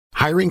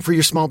Hiring for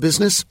your small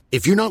business?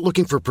 If you're not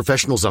looking for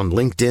professionals on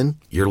LinkedIn,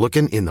 you're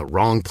looking in the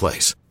wrong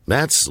place.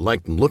 That's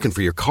like looking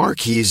for your car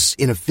keys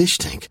in a fish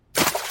tank.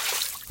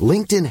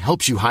 LinkedIn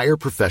helps you hire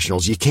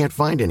professionals you can't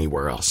find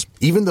anywhere else,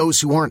 even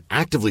those who aren't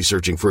actively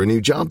searching for a new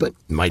job but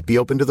might be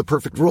open to the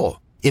perfect role.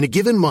 In a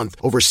given month,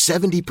 over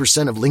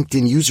 70% of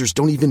LinkedIn users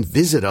don't even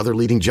visit other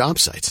leading job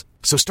sites.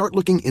 So start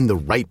looking in the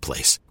right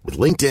place. With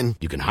LinkedIn,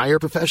 you can hire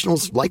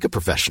professionals like a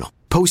professional.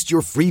 Post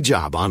your free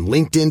job on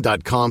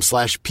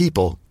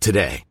linkedin.com/people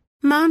today.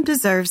 Mom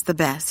deserves the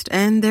best,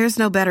 and there's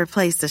no better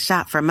place to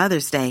shop for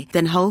Mother's Day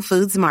than Whole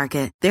Foods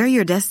Market. They're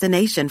your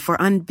destination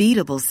for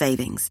unbeatable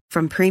savings,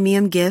 from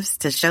premium gifts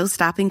to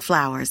show-stopping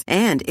flowers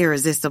and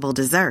irresistible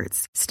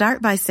desserts.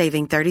 Start by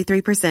saving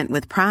 33%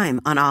 with Prime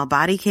on all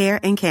body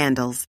care and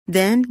candles.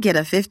 Then get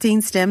a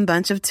 15-stem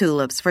bunch of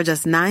tulips for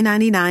just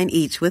 $9.99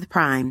 each with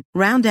Prime.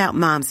 Round out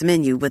Mom's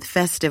menu with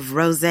festive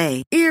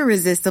rosé,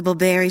 irresistible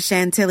berry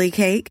chantilly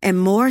cake,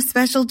 and more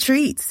special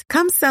treats.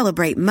 Come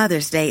celebrate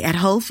Mother's Day at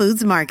Whole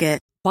Foods Market.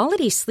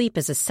 Quality sleep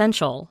is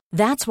essential.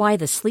 That's why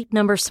the Sleep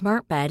Number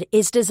Smart Bed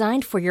is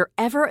designed for your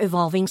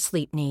ever-evolving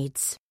sleep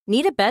needs.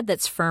 Need a bed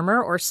that's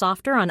firmer or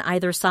softer on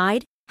either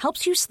side?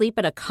 Helps you sleep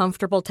at a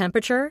comfortable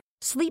temperature?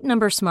 Sleep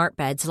Number Smart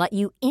Beds let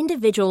you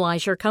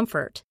individualize your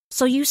comfort,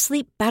 so you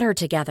sleep better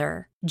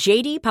together.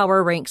 J.D.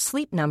 Power ranks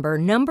Sleep Number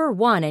number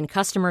 1 in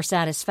customer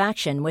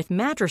satisfaction with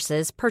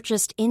mattresses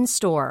purchased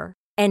in-store.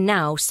 And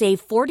now,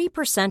 save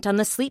 40% on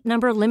the Sleep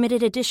Number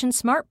Limited Edition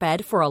Smart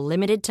Bed for a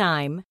limited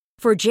time.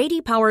 For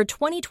JD Power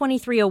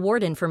 2023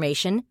 award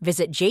information,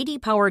 visit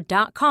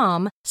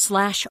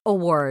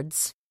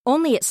jdpower.com/awards.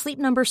 Only at Sleep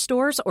Number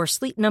stores or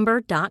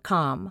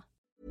sleepnumber.com.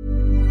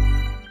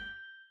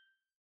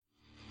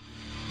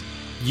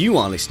 You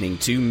are listening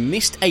to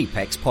Missed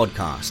Apex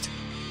Podcast.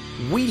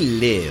 We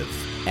live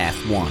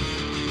F1.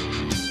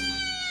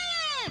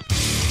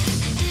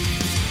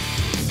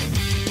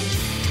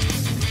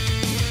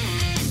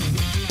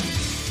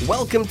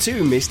 Welcome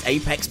to Missed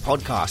Apex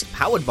Podcast,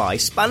 powered by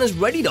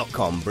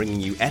SpannersReady.com, bringing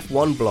you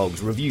F1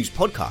 blogs, reviews,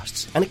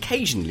 podcasts, and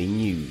occasionally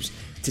news.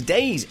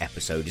 Today's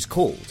episode is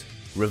called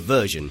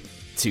Reversion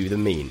to the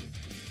Mean.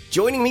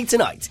 Joining me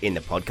tonight in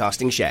the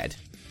podcasting shed.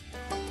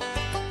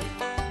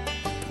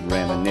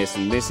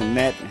 Reminiscing this and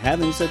that,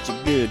 having such a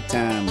good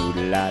time.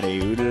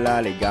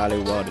 Oodalali,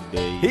 golly, what a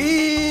day.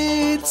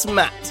 It's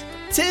Matt.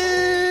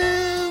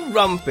 Two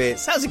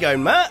Rumpets. How's it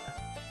going, Matt?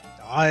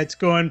 It's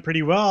going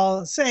pretty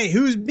well. Say,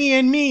 who's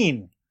being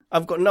mean?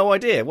 I've got no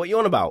idea. What are you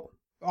on about?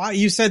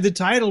 You said the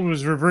title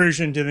was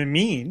Reversion to the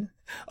Mean.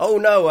 Oh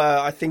no,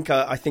 I think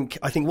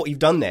what you've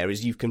done there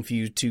is you've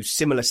confused two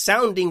similar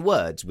sounding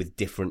words with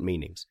different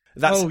meanings.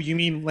 You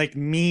mean like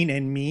mean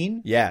and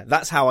mean? Yeah,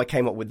 that's how I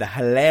came up with the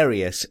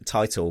hilarious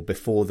title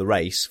before the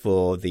race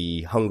for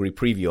the Hungary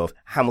preview of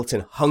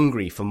Hamilton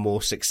hungry for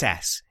more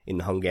success in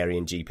the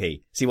Hungarian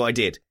GP. See what I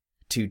did?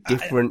 Two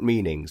different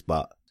meanings,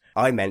 but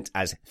I meant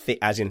as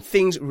in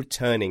things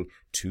returning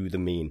to the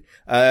mean.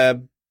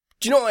 Do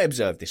you know what I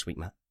observed this week,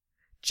 Matt?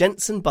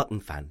 Jenson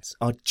Button fans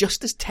are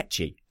just as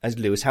tetchy as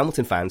Lewis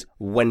Hamilton fans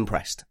when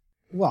pressed.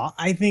 Well,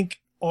 I think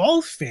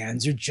all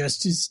fans are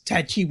just as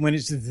tetchy when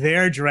it's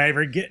their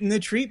driver getting the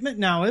treatment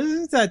now.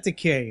 Isn't that the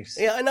case?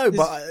 Yeah, I know,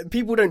 but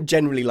people don't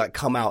generally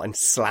come out and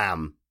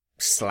slam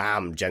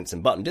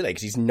Jenson Button, do they?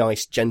 Because he's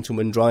nice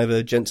gentleman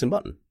driver Jenson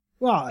Button.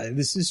 Well,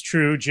 this is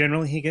true.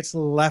 Generally, he gets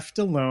left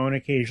alone.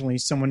 Occasionally,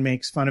 someone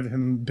makes fun of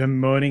him,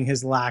 bemoaning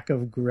his lack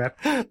of grip.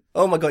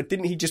 Oh my God,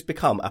 didn't he just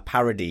become a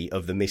parody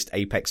of the Missed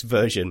Apex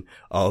version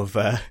of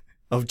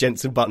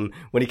Jenson Button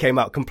when he came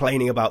out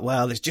complaining about,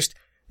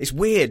 it's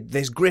weird,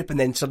 there's grip, and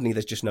then suddenly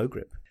there's just no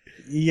grip.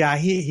 Yeah,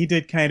 he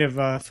did kind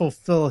of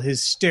fulfill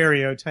his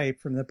stereotype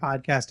from the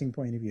podcasting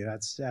point of view.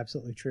 That's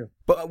absolutely true.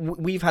 But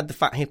we've had the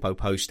Fat Hippo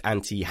post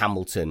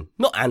anti-Hamilton,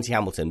 not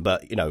anti-Hamilton,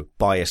 but,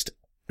 biased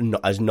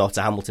not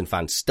a Hamilton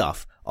fan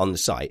stuff on the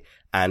site,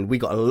 and we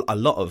got a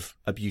lot of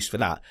abuse for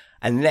that.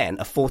 And then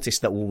a Fortis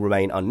that will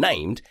remain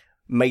unnamed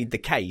made the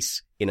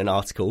case in an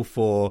article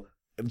for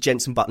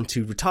Jenson Button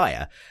to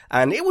retire,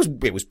 and it was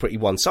pretty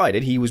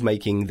one-sided. He was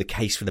making the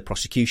case for the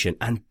prosecution,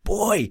 and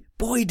boy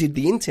did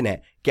the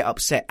internet get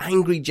upset.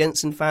 Angry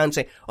Jenson fans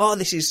say, "Oh,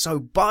 this is so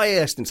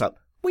biased," and it's like,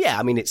 well, yeah,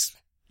 I mean, it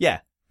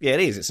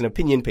is. It's an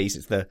opinion piece.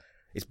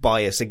 It's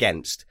bias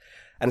against,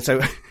 and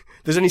so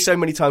there's only so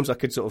many times I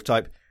could sort of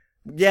type,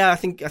 yeah, I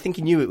think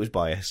he knew it was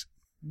bias.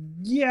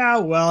 Yeah,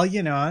 well,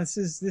 this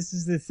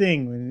is the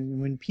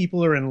thing. When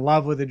people are in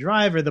love with a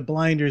driver, the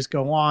blinders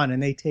go on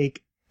and they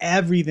take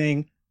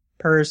everything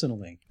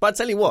personally. But I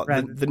tell you what,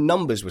 the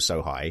numbers were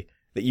so high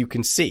that you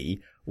can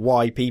see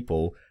why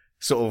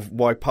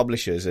why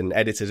publishers and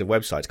editors of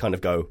websites kind of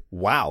go,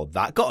 wow,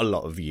 that got a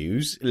lot of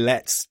views.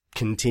 Let's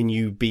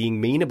continue being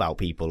mean about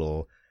people,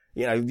 or,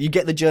 you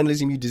get the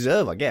journalism you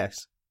deserve, I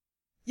guess.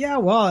 Yeah,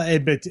 well,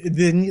 but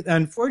then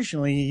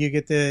unfortunately you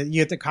get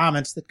the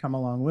comments that come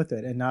along with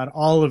it, and not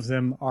all of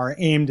them are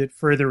aimed at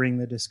furthering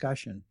the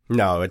discussion.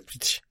 No, do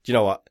you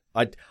know what?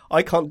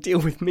 I can't deal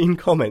with mean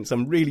comments.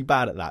 I'm really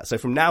bad at that. So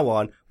from now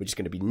on, we're just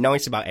going to be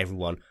nice about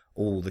everyone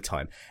all the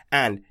time.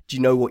 And do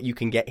you know what you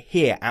can get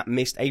here at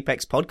Missed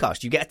Apex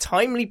Podcast? You get a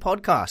timely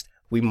podcast.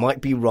 We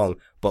might be wrong,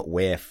 but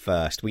we're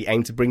first. We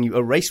aim to bring you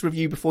a race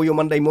review before your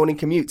Monday morning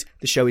commute.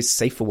 The show is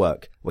safe for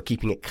work. We're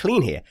keeping it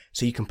clean here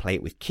so you can play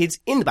it with kids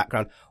in the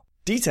background.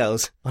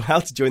 Details on how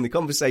to join the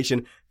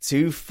conversation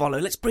to follow.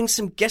 Let's bring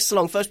some guests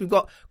along. First, we've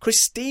got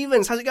Chris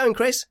Stevens. How's it going,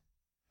 Chris?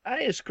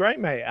 Hey, it's great,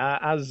 mate.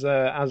 As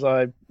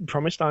I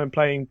promised, I'm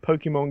playing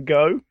Pokemon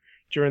Go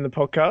during the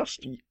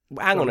podcast.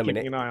 Hang on a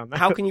minute. An eye on that.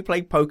 How can you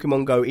play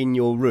Pokemon Go in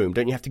your room?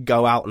 Don't you have to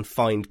go out and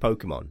find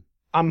Pokemon?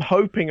 I'm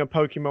hoping a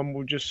Pokemon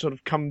will just sort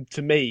of come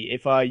to me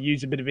if I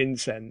use a bit of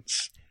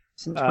incense.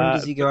 Since when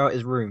does he go out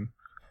his room?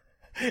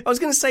 I was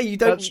going to say, you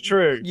don't. That's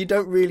true. You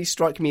don't really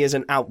strike me as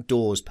an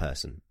outdoors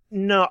person.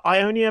 No,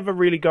 I only ever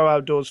really go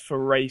outdoors for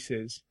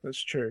races.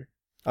 That's true.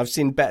 I've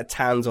seen better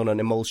tans on an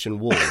emulsion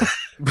wall.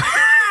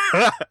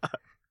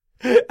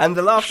 And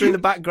the laughter in the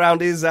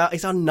background is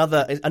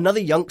another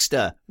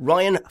youngster,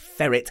 Ryan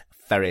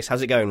Ferris.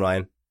 How's it going,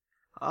 Ryan?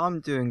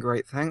 I'm doing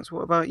great, thanks.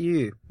 What about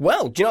you?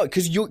 Well, do you know,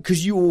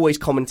 because you always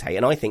commentate,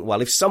 and I think,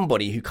 well, if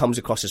somebody who comes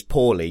across as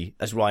poorly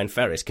as Ryan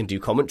Ferris can do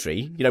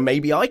commentary, you know,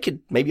 maybe I could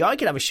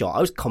have a shot.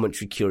 I was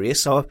commentary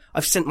curious, so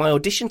I've sent my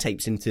audition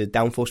tapes into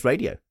Downforce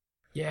Radio.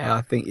 Yeah,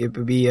 I think it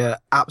would be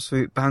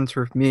absolute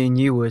banter if me and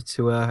you were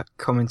to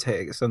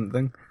commentate at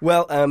something.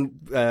 Well,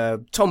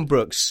 Tom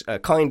Brooks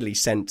kindly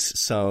sent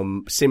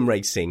some sim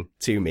racing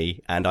to me,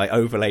 and I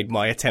overlaid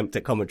my attempt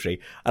at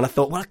commentary. And I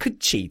thought, well, I could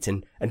cheat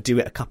and do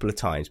it a couple of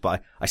times,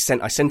 but I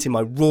sent him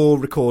my raw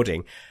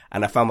recording,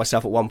 and I found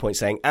myself at one point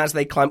saying, as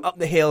they climb up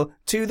the hill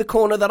to the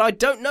corner that I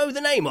don't know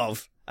the name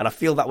of. And I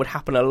feel that would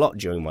happen a lot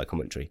during my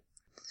commentary.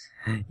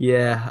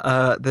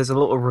 Yeah, there's a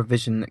lot of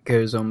revision that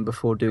goes on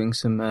before doing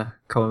some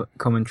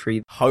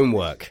commentary.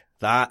 Homework.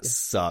 That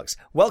sucks.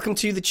 Welcome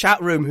to the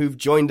chat room who've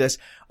joined us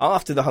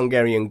after the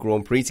Hungarian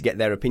Grand Prix to get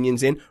their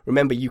opinions in.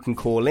 Remember, you can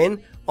call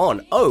in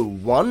on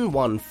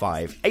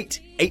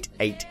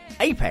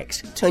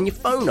 0115888-APEX. Turn your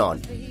phone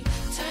on.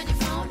 Turn your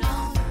phone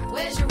on.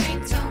 Where's your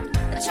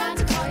ringtone? I tried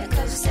to call you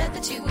because you said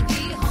that you would be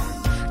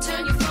home.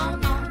 Turn your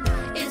phone on.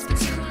 It's been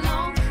too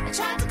long. I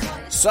tried to call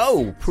you.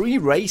 So,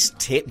 pre-race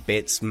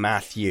tidbits,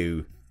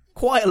 Matthew.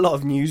 Quite a lot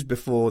of news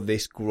before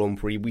this Grand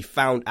Prix. We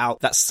found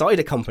out that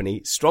cider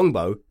company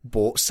Strongbow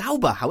bought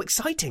Sauber. How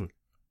exciting.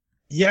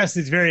 Yes,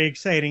 it's very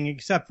exciting,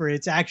 except for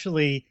it's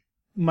actually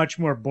much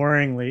more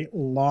boringly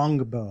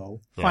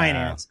Longbow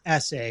Finance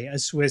SA, a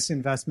Swiss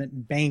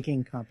investment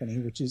banking company,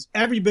 which is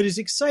every bit as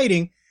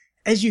exciting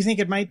as you think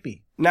it might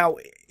be. Now,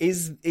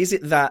 is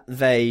it that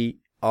they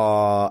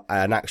are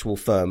an actual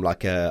firm,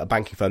 like a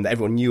banking firm that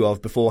everyone knew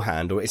of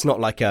beforehand, or it's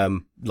not like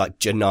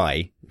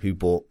Janai, who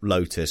bought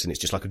Lotus, and it's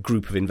just like a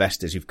group of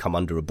investors who've come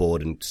under a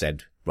board and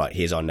said, right,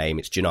 here's our name,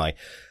 it's Janai,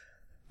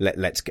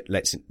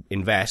 let's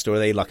invest, or are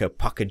they like a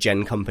Pucker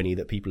Gen company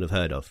that people have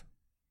heard of?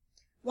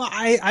 Well,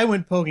 I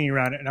went poking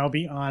around it, and I'll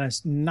be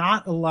honest,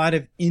 not a lot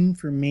of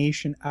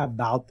information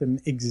about them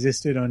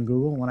existed on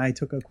Google when I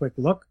took a quick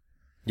look.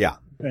 Yeah.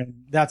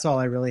 And that's all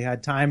I really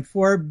had time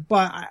for,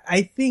 but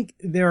I think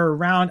they're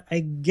around.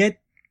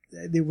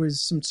 There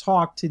was some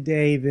talk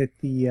today that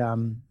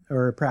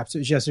or perhaps it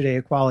was yesterday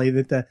at Quali,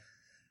 that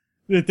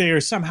they are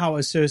somehow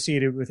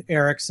associated with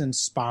Ericsson's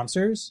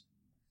sponsors.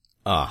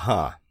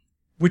 Uh-huh.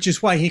 Which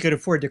is why he could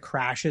afford to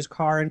crash his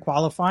car in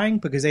qualifying,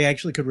 because they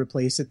actually could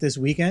replace it this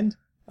weekend.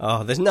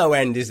 Oh, there's no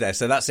end, is there?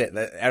 So that's it.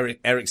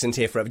 Ericsson's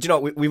here forever. Do you know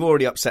what? We've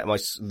already upset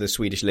the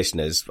Swedish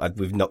listeners.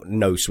 We've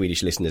no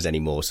Swedish listeners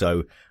anymore,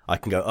 so I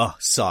can go, oh,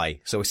 sigh.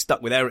 So we're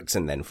stuck with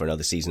Ericsson then for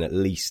another season at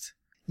least.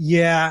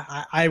 Yeah,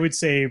 I would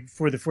say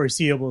for the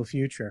foreseeable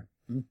future.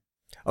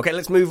 Okay,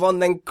 let's move on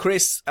then,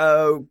 Chris.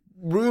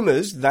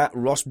 Rumours that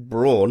Ross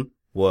Brawn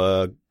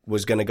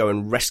was going to go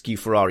and rescue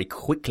Ferrari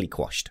quickly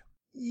quashed.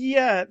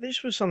 Yeah,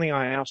 this was something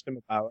I asked him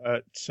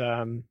about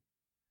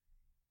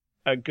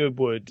at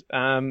Goodwood.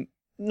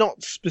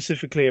 Not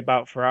specifically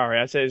about Ferrari.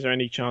 I said, is there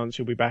any chance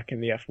he'll be back in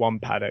the F1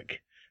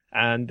 paddock?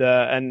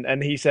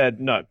 And he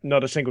said, no,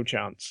 not a single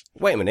chance.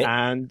 Wait a minute.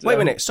 Wait a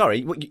minute.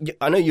 Sorry.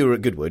 I know you were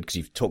at Goodwood because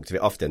you've talked of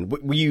it often.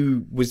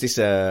 Was this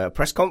a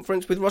press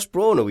conference with Ross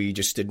Brawn, or were you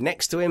just stood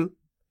next to him?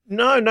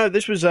 No,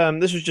 this was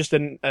just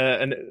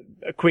a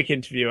quick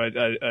interview I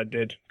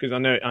did, because I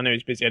know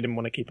he's busy. I didn't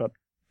want to keep up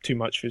too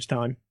much of his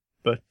time,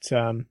 but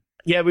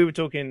yeah, we were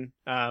talking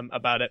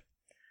about it,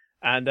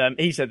 and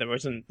he said there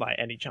wasn't like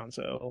any chance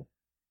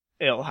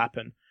it'll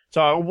happen. So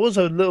I was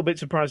a little bit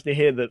surprised to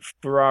hear that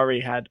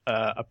Ferrari had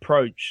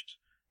approached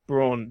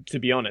Brawn. To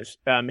be honest,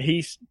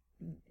 he's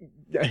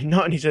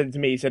not only said it to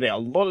me, he said it a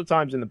lot of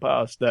times in the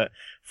past that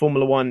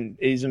Formula One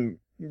isn't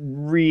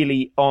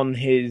really on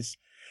his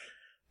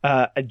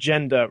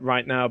agenda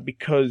right now,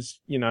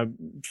 because, you know,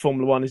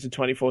 Formula One is a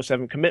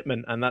 24/7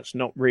 commitment, and that's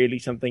not really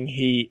something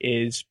he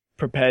is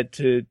prepared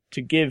to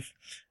give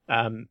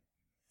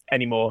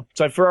anymore.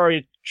 So Ferrari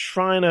are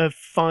trying to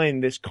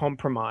find this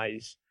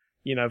compromise,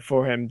 you know,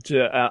 for him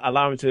to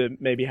allow him to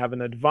maybe have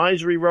an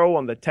advisory role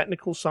on the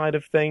technical side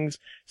of things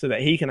so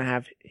that he can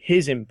have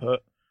his input,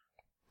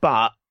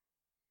 but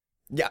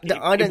Yeah,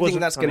 I don't think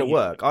that's going to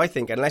work. I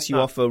think unless you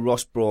offer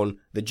Ross Brawn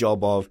the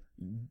job of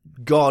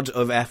god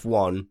of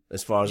F1,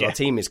 as far as our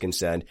team is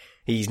concerned,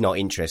 he's not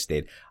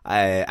interested.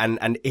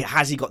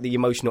 Has he got the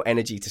emotional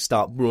energy to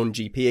start Brawn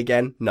GP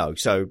again? No.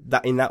 So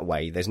that in that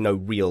way, there's no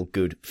real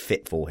good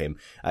fit for him.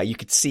 You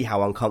could see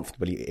how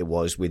uncomfortable it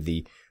was with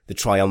the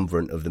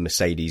triumvirate of the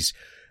Mercedes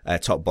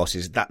top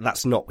bosses.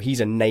 That's not. He's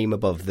a name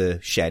above the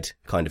shed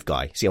kind of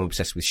guy. See, I'm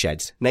obsessed with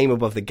sheds. Name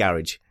above the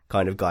garage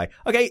kind of guy.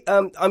 Okay,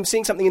 I'm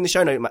seeing something in the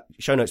show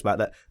notes about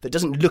that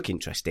doesn't look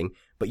interesting,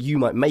 but you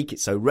might make it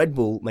so. Red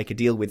Bull make a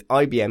deal with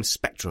IBM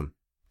Spectrum.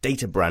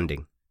 Data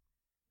branding.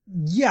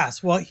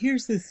 Yes, well,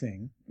 here's the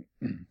thing.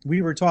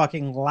 We were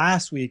talking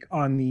last week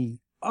on the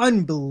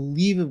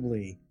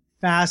unbelievably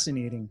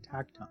fascinating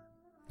Tech Time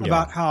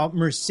about how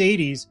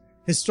Mercedes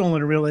has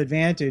stolen a real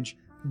advantage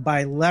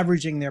by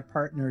leveraging their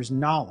partners'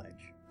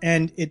 knowledge.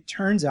 And it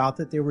turns out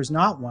that there was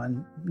not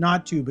one,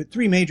 not two, but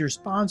three major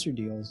sponsor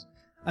deals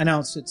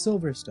announced at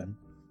Silverstone.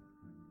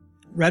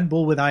 Red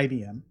Bull with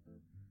IBM,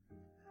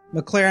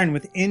 McLaren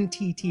with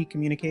NTT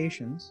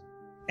Communications,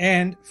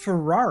 and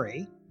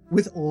Ferrari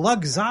with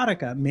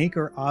Luxottica,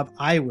 maker of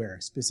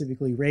eyewear,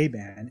 specifically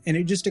Ray-Ban. And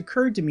it just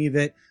occurred to me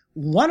that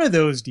one of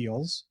those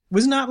deals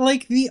was not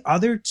like the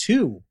other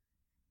two.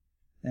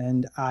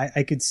 And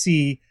I could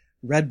see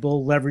Red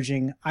Bull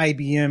leveraging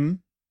IBM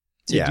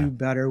to do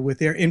better with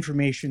their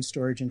information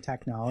storage and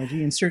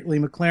technology. And certainly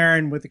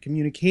McLaren with the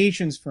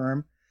communications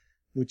firm,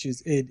 which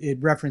is, it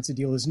referenced a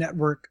deal as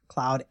network,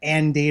 cloud,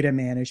 and data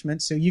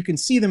management. So you can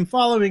see them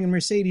following in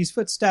Mercedes'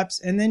 footsteps.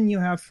 And then you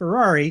have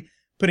Ferrari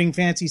putting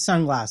fancy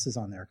sunglasses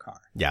on their car.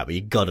 Yeah, but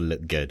you gotta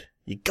look good.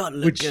 You gotta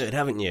look good,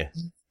 haven't you?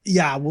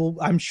 Yeah, well,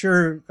 I'm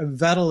sure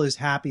Vettel is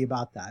happy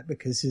about that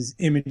because his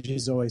image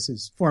is always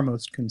his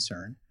foremost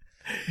concern.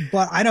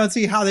 But I don't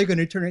see how they're going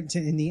to turn it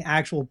into the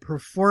actual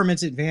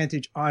performance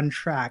advantage on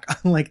track,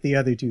 unlike the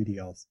other two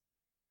deals.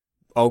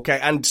 Okay,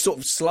 and sort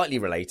of slightly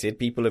related,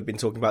 people have been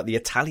talking about the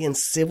Italian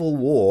Civil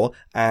War,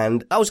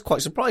 and I was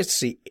quite surprised to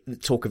see the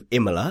talk of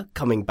Imola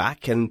coming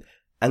back, and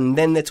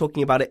then they're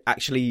talking about it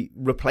actually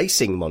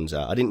replacing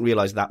Monza. I didn't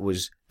realize that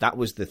was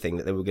the thing,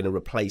 that they were going to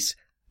replace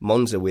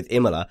Monza with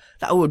Imola.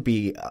 That would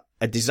be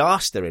a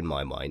disaster in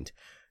my mind,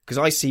 because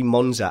I see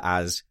Monza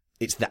as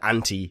it's the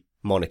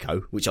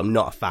anti-Monaco, which I'm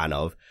not a fan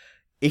of.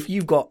 If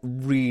you've got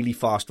really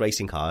fast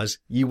racing cars,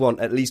 you want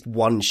at least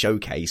one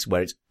showcase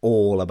where it's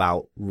all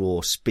about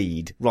raw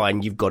speed.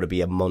 Ryan, you've got to be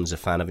a Monza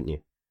fan, haven't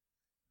you?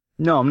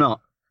 No, I'm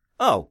not.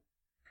 Oh.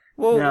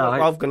 Well, No,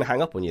 I'm going to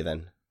hang up on you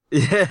then.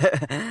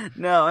 Yeah,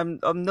 no,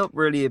 I'm not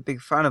really a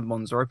big fan of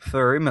Monza. I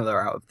prefer Imola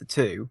out of the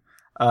two,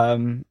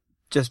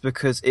 just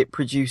because it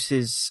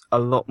produces a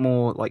lot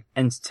more like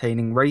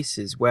entertaining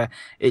races. Where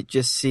it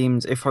just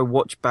seems, if I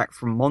watch back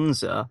from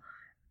Monza,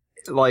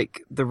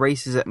 like the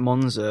races at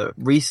Monza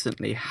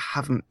recently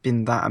haven't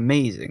been that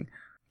amazing.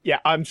 Yeah,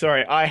 I'm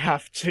sorry. I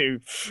have to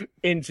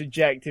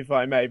interject, if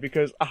I may,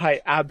 because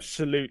I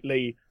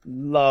absolutely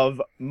love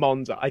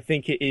Monza. I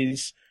think it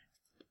is.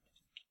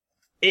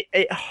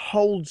 It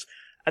holds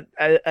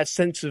a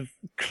sense of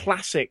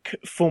classic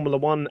Formula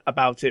One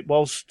about it,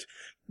 whilst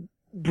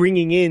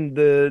bringing in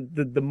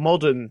the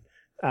modern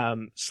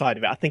side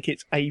of it. I think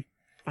it's a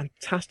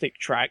fantastic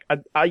track.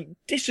 I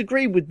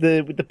disagree with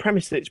the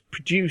premise that it's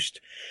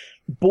produced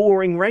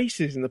boring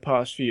races in the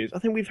past few years. I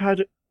think we've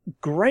had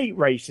great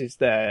races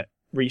there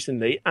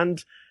recently,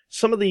 and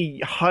some of the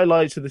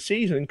highlights of the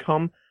season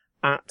come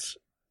at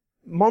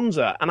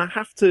Monza. And I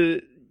have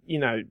to,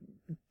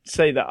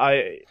 say that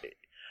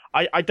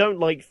I don't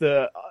like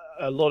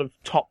a lot of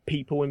top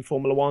people in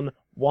Formula One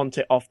want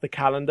it off the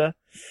calendar.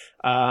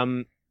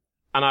 And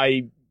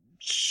I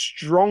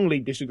strongly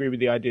disagree with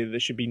the idea that there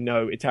should be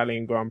no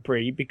Italian Grand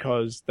Prix,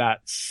 because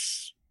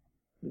that's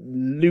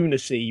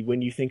lunacy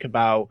when you think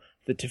about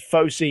the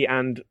Tifosi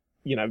and,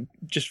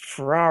 just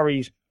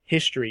Ferrari's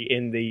history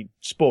in the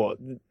sport.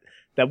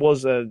 There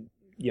was an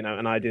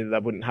idea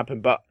that wouldn't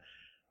happen. But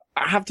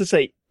I have to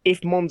say,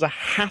 if Monza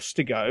has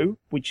to go,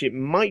 which it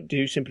might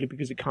do simply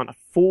because it can't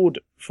afford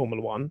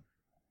Formula One,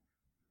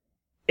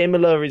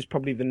 Imola is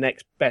probably the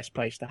next best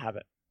place to have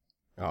it.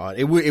 Oh,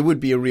 it would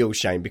be a real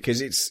shame,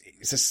 because it's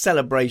a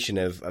celebration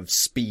of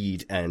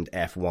speed and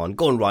F1.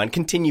 Go on, Ryan,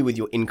 continue with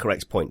your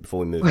incorrect point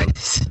before we move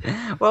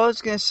on. Well, I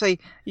was going to say,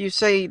 you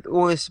say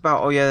all this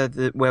about,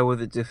 where will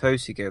the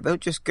Tifosi go? They'll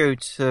just go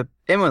to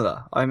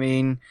Imola. I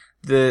mean,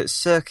 the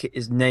circuit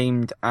is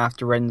named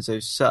after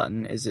Renzo's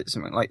son. Is it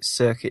something like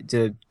Circuit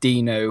di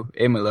Dino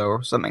Imola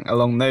or something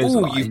along those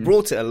lines? Oh, you've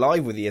brought it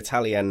alive with the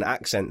Italian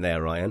accent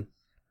there, Ryan.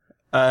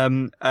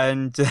 Yeah,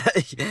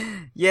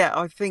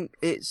 I think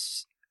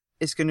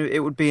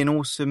it would be an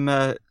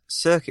awesome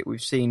circuit.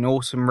 We've seen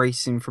awesome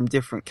racing from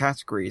different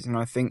categories, and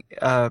I think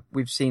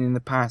we've seen in the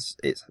past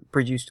it's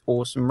produced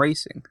awesome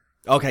racing.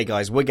 Okay,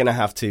 guys, we're going to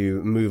have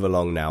to move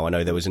along now. I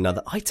know there was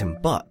another item,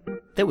 but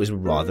there was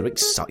rather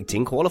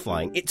exciting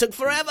qualifying. It took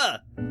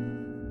forever!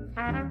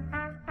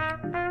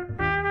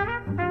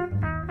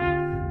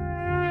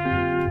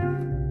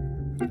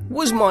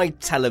 Was my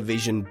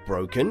television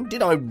broken?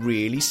 Did I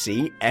really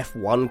see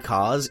F1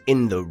 cars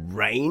in the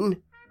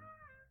rain?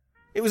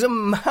 It was a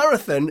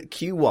marathon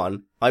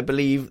Q1. I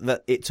believe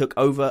that it took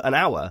over an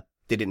hour,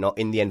 did it not,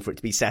 in the end for it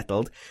to be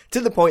settled,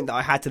 to the point that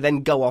I had to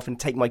then go off and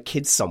take my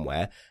kids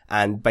somewhere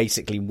and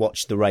basically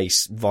watch the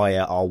race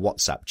via our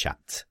WhatsApp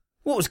chat.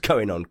 What was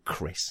going on,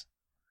 Chris?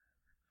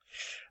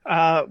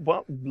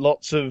 Well,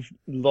 lots and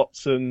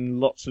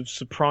lots of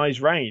surprise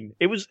rain.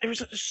 It was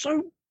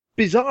so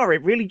bizarre.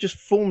 It really just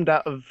formed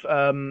out of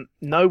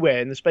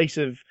nowhere in the space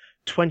of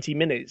 20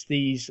 minutes.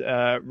 These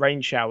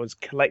rain showers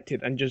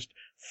collected and just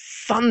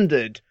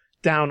thundered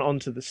down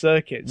onto the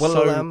circuit.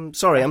 Well, I'm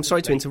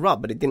sorry to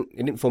interrupt, but it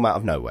didn't form out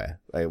of nowhere.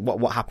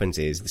 What happens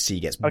is the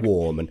sea gets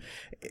warm and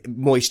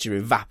moisture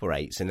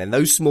evaporates, and then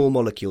those small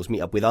molecules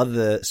meet up with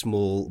other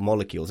small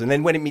molecules, and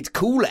then when it meets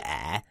cooler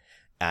air,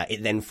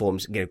 it then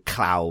forms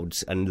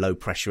clouds and low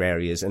pressure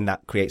areas, and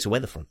that creates a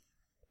weather front.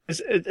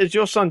 Has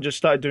your son just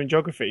started doing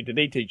geography? Did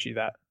he teach you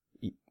that?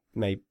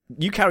 Maybe.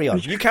 You carry on.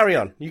 You carry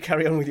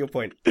on with your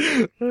point.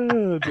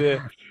 Oh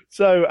dear.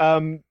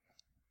 So,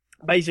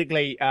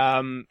 basically,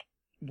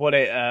 what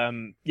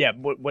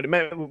it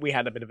meant, we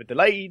had a bit of a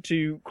delay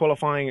to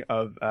qualifying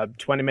of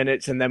 20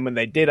 minutes, and then when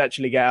they did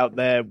actually get out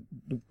there,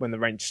 when the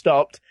rain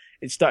stopped,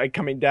 it started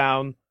coming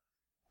down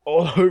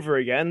all over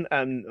again,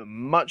 and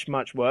much,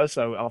 much worse.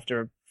 So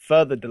after a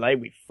further delay,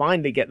 we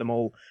finally get them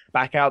all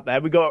back out there.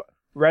 We got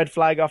red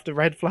flag after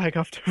red flag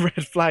after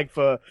red flag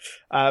for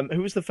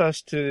who was the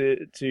first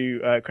to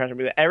crash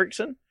with it?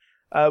 Ericsson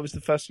was the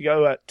first to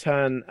go at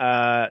turn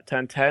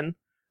 10.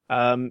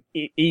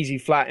 Easy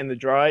flat in the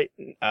dry,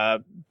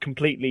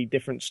 completely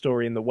different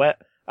story in the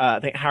wet. I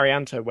think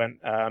Haryanto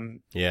went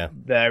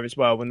there as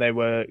well when they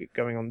were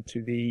going on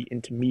to the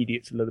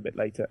intermediates a little bit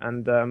later,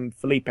 and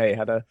Felipe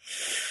had a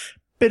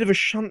bit of a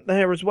shunt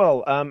there as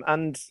well.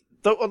 And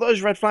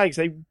those red flags,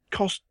 they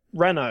cost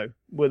Renault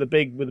were the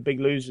big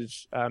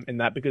losers in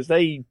that, because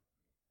they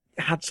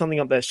had something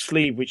up their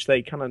sleeve which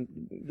they kind of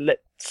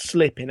let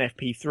slip in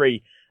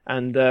FP3,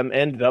 and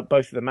ended up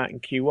both of them out in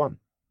Q1.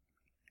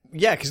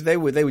 Yeah, because they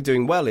were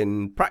doing well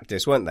in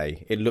practice, weren't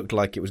they? It looked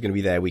like it was going to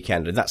be their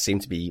weekend, and that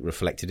seemed to be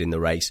reflected in the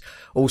race.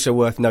 Also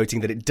worth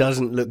noting that it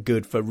doesn't look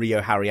good for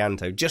Rio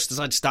Haryanto. Just as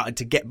I'd started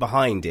to get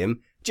behind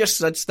him,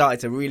 just as I'd started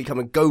to really come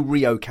and go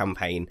Rio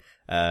campaign,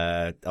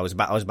 I was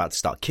about to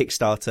start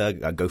Kickstarter,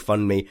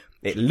 GoFundMe.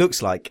 It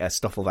looks like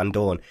Stoffel Van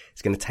Dorn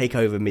is going to take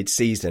over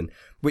mid-season,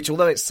 which,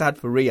 although it's sad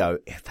for Rio,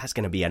 that's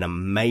going to be an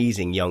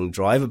amazing young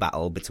driver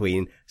battle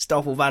between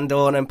Stoffel Van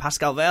Dorn and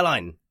Pascal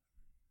Wehrlein.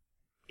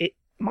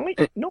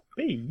 Might not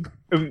be.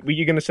 Were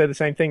you going to say the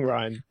same thing,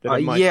 Ryan?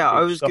 Yeah,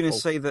 I was going to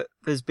say that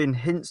there's been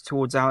hints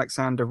towards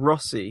Alexander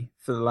Rossi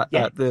for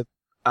the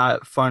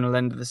final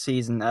end of the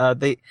season.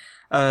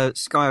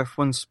 Sky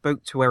F1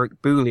 spoke to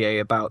Eric Boulier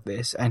about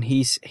this, and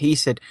he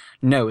said,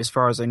 no, as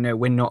far as I know,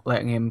 we're not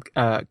letting him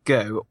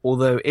go.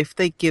 Although if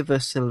they give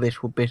us a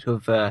little bit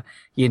of,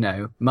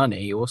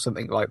 money or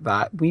something like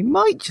that, we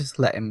might just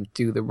let him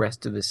do the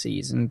rest of the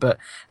season. But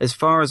as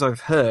far as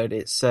I've heard,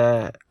 it's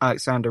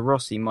Alexander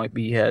Rossi might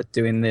be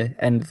doing the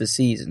end of the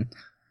season.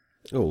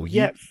 Oh,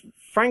 yeah.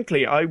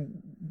 Frankly, I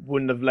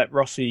wouldn't have let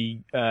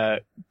Rossi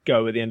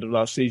go at the end of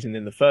last season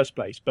in the first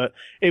place. But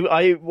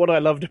what I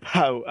loved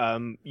about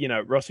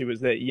Rossi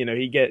was that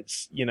he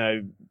gets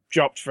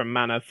dropped from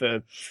Manor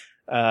for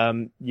a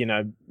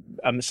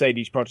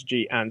Mercedes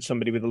prodigy and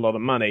somebody with a lot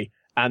of money,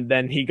 and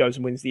then he goes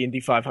and wins the Indy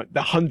 500,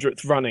 the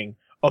 100th running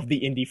of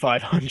the Indy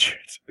 500,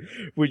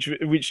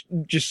 which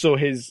just saw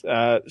his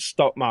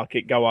stock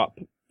market go up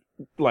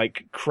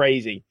like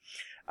crazy.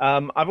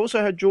 I've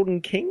also heard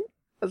Jordan King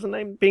as a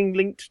name being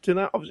linked to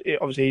that.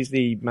 Obviously he's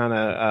the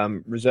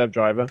Manor reserve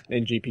driver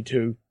in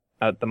GP2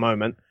 at the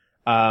moment.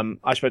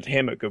 I spoke to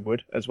him at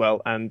Goodwood as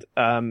well, and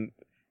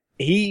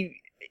he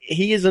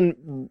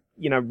isn't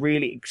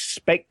really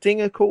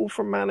expecting a call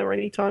from Manor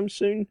anytime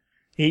soon.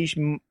 He's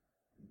not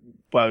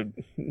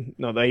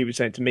that he was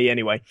saying to me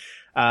anyway.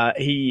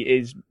 He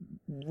is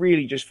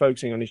really just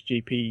focusing on his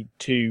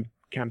GP2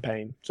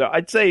 campaign. So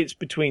I'd say it's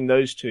between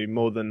those two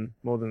more than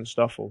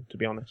Stoffel, to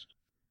be honest.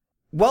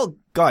 Well,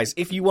 guys,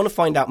 if you want to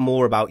find out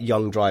more about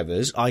young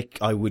drivers, I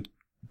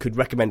could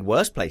recommend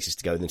worse places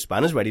to go than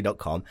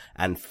spannersready.com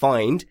and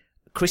find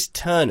Chris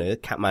Turner,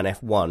 Catman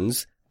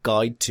F1's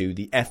guide to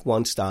the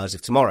F1 Stars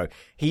of Tomorrow.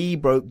 He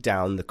broke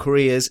down the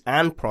careers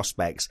and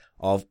prospects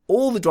of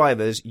all the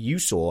drivers you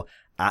saw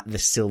at the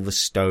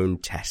Silverstone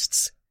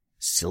tests.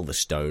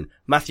 Silverstone.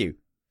 Matthew,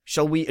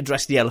 shall we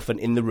address the elephant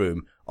in the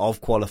room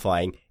of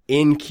qualifying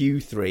in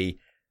Q3?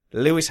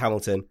 Lewis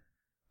Hamilton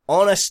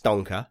on a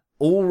stonker,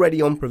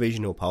 already on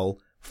provisional pole,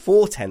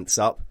 4/10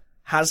 up,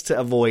 has to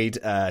avoid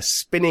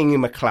spinning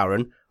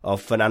McLaren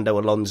of Fernando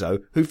Alonso,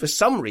 who for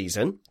some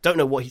reason, don't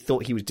know what he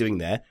thought he was doing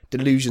there,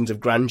 delusions of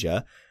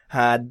grandeur,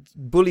 had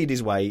bullied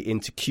his way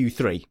into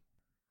Q3.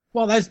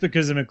 Well, that's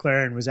because the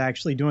McLaren was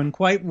actually doing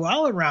quite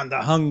well around the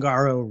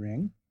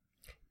Hungaroring.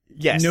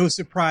 Yes. No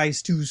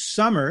surprise to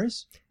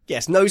Summers.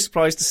 Yes, no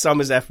surprise to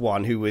Summers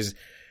F1, who was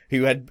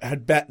who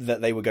had bet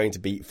that they were going to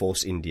beat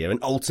Force India, and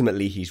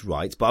ultimately he's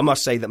right. But I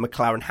must say that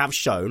McLaren have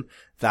shown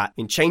that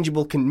in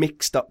changeable,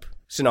 mixed up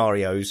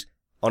scenarios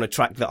on a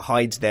track that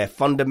hides their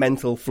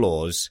fundamental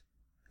flaws,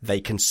 they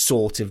can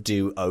sort of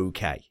do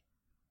okay.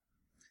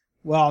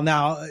 Well,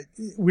 now,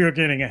 we're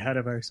getting ahead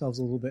of ourselves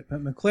a little bit,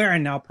 but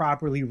McLaren now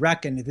properly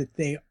reckoned that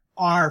they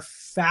are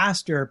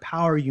faster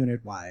power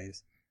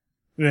unit-wise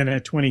than a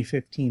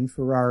 2015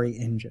 Ferrari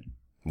engine.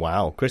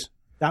 Wow, Chris?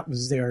 That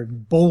was their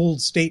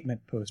bold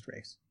statement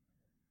post-race.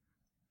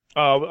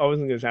 Oh, I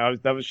wasn't going to say,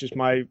 that was just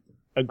my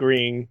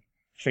agreeing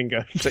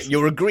finger. So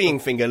your agreeing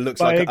finger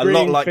looks like a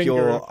lot like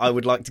your I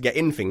would like to get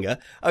in finger.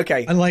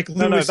 Okay. Unlike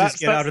Lewis's that's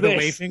get out of the this.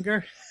 way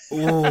finger.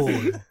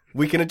 Ooh.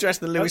 We can address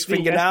the Lewis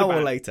finger now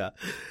or later.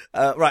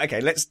 Right,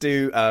 okay, let's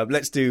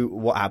do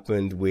what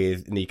happened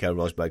with Nico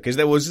Rosberg, because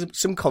there was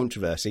some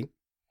controversy.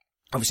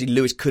 Obviously,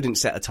 Lewis couldn't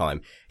set a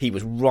time. He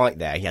was right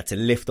there. He had to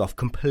lift off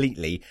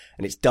completely,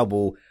 and it's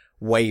double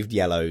waved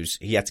yellows.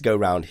 He had to go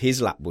round.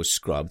 His lap was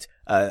scrubbed.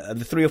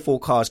 The 3 or 4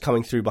 cars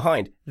coming through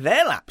behind,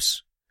 their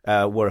laps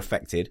were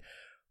affected.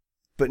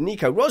 But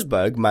Nico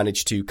Rosberg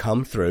managed to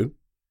come through,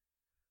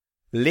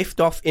 lift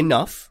off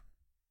enough,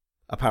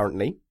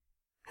 apparently,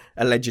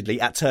 allegedly,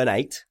 at turn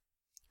 8,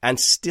 and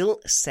still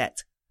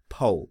set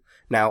pole.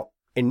 Now,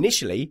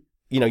 initially,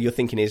 you're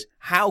thinking is,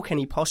 how can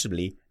he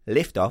possibly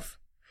lift off,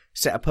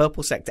 set a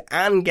purple sector,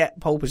 and get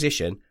pole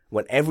position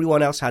when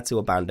everyone else had to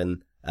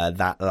abandon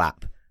that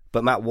lap?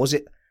 But Matt, was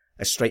it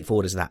as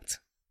straightforward as that?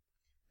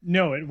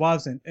 No, it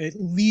wasn't. At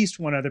least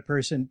one other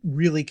person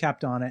really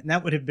kept on it, and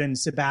that would have been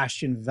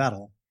Sebastian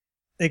Vettel.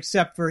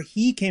 Except for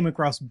he came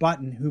across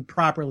Button, who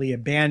properly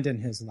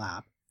abandoned his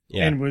lap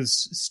and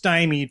was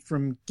stymied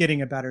from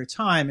getting a better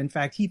time. In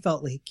fact, he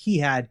felt like he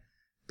had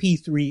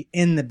P3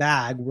 in the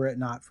bag were it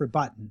not for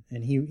Button.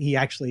 And he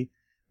actually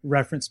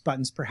referenced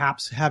Button's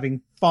perhaps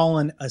having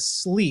fallen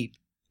asleep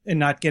and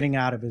not getting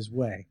out of his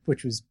way,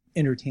 which was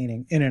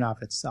entertaining in and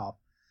of itself.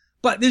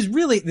 But there's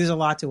a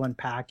lot to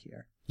unpack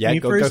here. Yeah,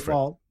 first of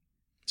all,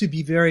 to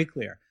be very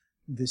clear,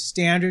 the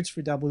standards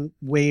for double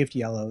waved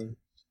yellow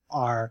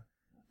are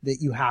that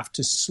you have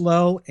to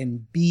slow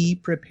and be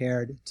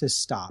prepared to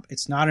stop.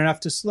 It's not enough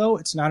to slow.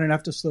 It's not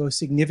enough to slow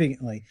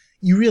significantly.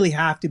 You really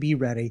have to be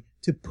ready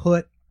to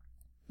put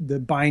the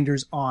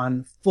binders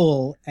on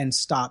full and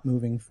stop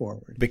moving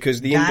forward.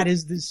 Because that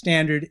is the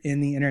standard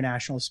in the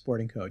International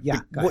Sporting Code.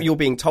 Yeah. What you're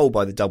being told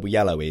by the double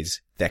yellow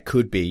is there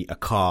could be a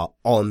car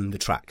on the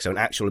track. So an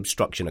actual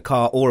obstruction, a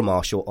car or a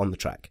marshal on the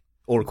track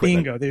or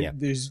equipment. Bingo.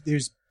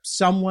 There's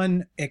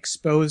someone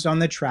exposed on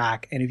the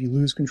track, and if you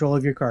lose control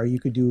of your car, you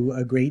could do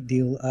a great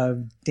deal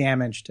of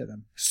damage to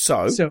them.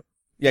 So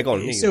yeah, go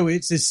on. So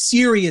it's a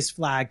serious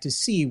flag to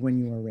see when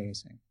you are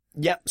racing.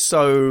 Yeah.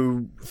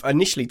 So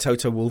initially,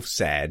 Toto Wolff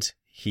said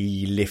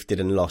he lifted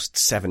and lost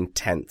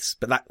 7/10,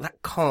 but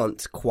that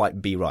can't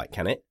quite be right,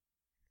 can it?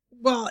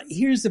 Well,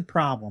 here's the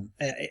problem.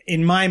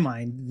 In my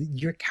mind,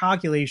 your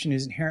calculation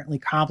is inherently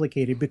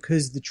complicated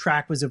because the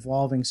track was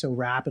evolving so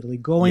rapidly,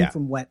 going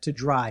from wet to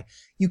dry.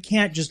 You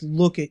can't just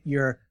look at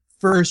your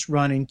first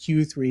run in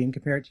Q3 and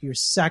compare it to your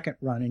second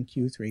run in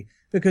Q3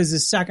 because the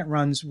second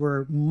runs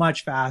were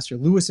much faster.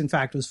 Lewis, in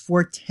fact, was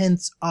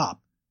 4/10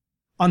 up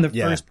on the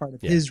first part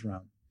of his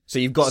run. So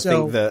you've got to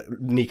think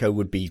that Nico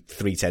would be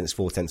 3/10,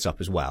 4/10 up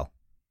as well.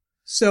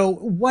 So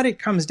what it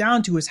comes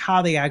down to is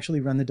how they actually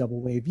run the double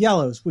wave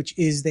yellows, which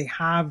is they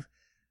have,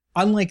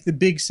 unlike the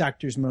big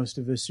sectors most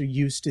of us are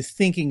used to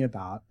thinking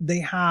about, they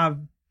have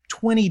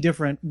 20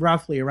 different,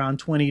 roughly around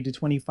 20 to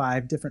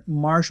 25 different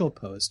marshal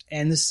posts,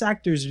 and the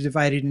sectors are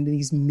divided into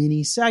these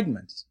mini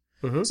segments.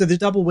 Mm-hmm. So the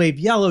double wave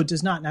yellow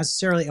does not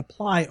necessarily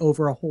apply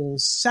over a whole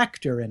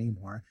sector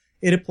anymore.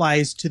 It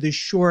applies to the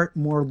short,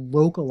 more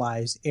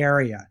localized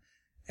area.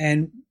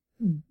 And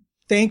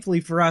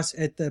thankfully for us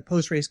at the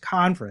post-race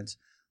conference,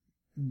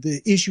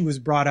 the issue was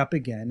brought up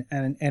again,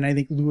 and I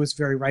think Lewis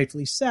very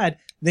rightfully said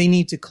they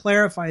need to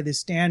clarify the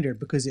standard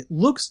because it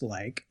looks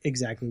like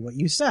exactly what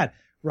you said.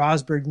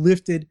 Rosberg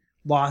lifted,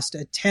 lost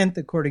 1/10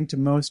 according to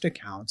most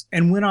accounts,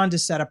 and went on to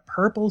set a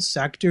purple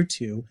sector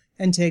 2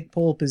 and take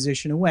pole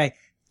position away.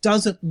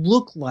 Doesn't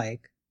look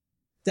like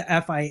the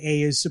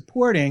FIA is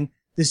supporting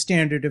the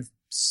standard of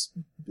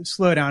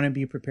slow down and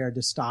be prepared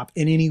to stop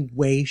in any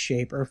way,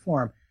 shape, or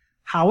form.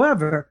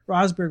 However,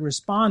 Rosberg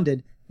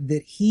responded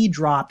that he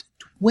dropped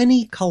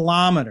 20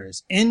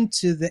 kilometers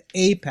into the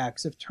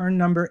apex of turn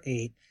number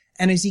 8.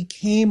 And as he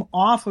came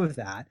off of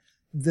that,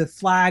 the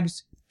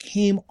flags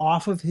came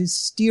off of his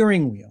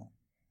steering wheel,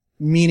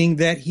 meaning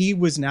that he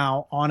was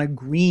now on a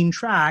green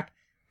track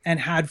and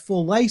had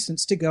full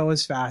license to go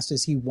as fast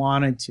as he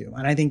wanted to.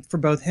 And I think for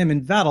both him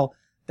and Vettel,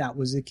 that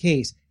was the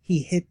case. He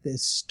hit the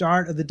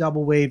start of the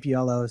double waved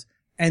yellows,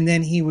 and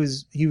then he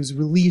was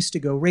released to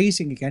go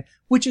racing again,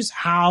 which is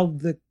how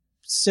the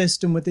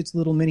system with its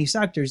little mini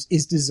sectors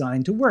is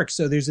designed to work.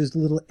 So there's as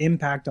little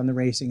impact on the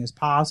racing as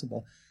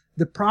possible.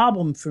 The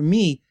problem for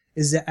me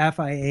is the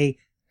FIA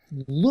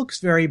looks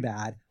very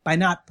bad by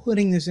not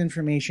putting this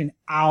information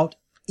out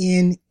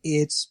in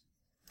its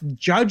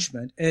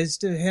judgment as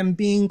to him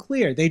being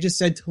clear. They just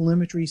said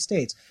telemetry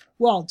states.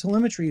 Well,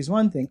 telemetry is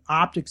one thing.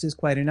 Optics is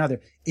quite another.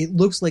 It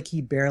looks like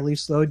he barely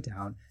slowed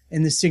down.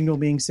 And the signal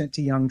being sent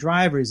to young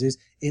drivers is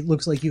it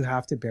looks like you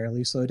have to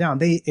barely slow down.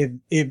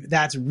 If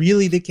that's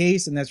really the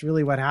case and that's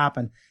really what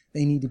happened,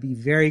 they need to be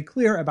very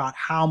clear about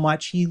how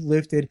much he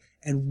lifted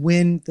and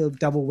when the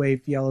double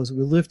wave yellows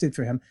were lifted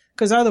for him,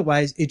 because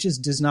otherwise it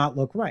just does not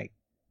look right.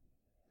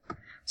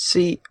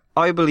 See,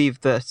 I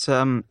believe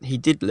that he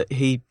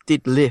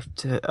did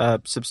lift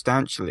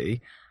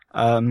substantially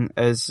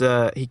as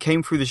he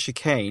came through the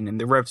chicane and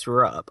the revs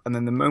were up, and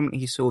then the moment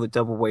he saw the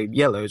double wave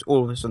yellows,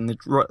 all of a sudden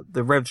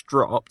the revs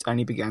dropped and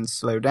he began to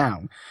slow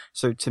down.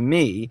 So to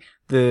me,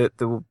 the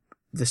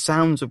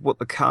sounds of what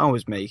the car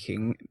was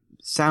making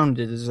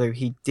sounded as though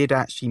he did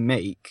actually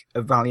make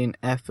a valiant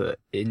effort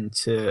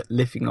into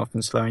lifting off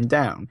and slowing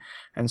down.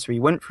 And so he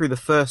went through the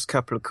first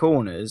couple of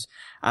corners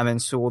and then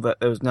saw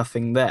that there was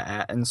nothing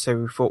there, and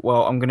so he thought,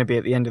 well, I'm going to be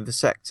at the end of the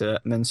sector,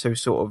 and then so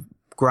sort of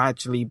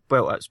gradually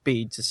built up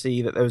speed to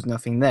see that there was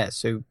nothing there,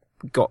 so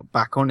got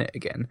back on it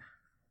again.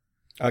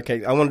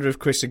 Okay, I wonder if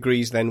Chris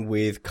agrees then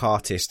with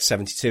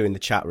Cartist72 in the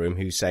chat room,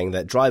 who's saying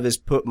that drivers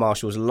put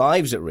marshals'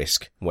 lives at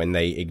risk when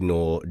they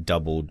ignore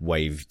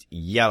double-waved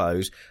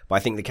yellows. But I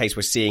think the case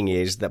we're seeing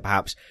is that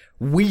perhaps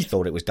we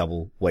thought it was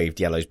double-waved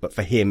yellows, but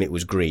for him it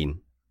was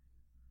green.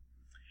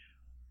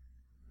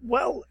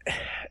 Well,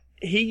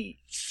 he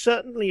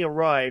certainly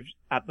arrived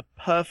at the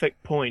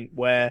perfect point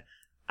where,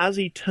 as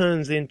he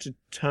turns into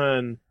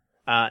turn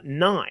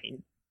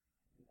 9,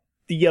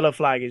 the yellow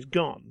flag is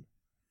gone.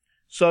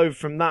 So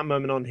from that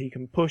moment on, he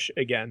can push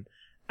again.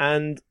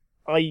 And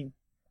I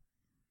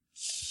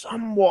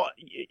somewhat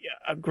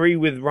agree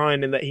with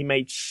Ryan in that he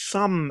made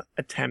some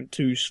attempt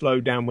to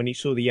slow down when he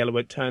saw the yellow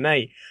at turn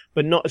 8,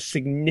 but not a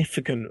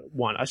significant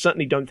one. I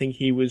certainly don't think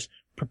he was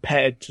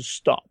prepared to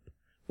stop,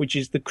 which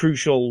is the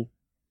crucial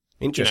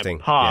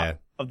part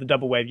of the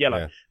double wave yellow.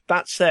 Yeah.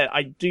 That said,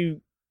 I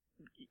do,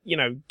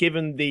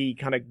 given the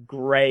kind of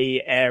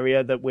grey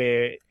area that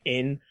we're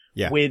in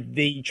with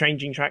the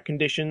changing track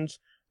conditions,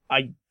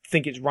 I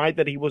think it's right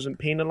that he wasn't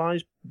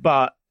penalised,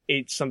 but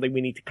it's something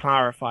we need to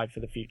clarify for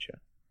the future.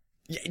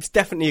 Yeah, it's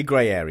definitely a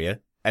grey area,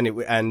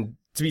 and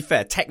to be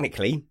fair,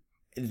 technically,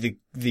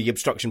 the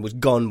obstruction was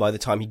gone by the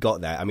time he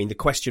got there. I mean, the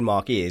question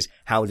mark is,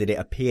 how did it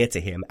appear to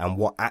him, and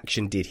what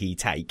action did he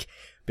take?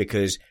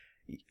 Because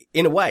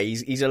in a way,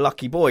 he's a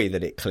lucky boy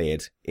that it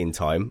cleared in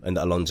time and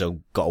that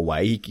Alonso got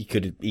away. He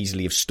could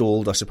easily have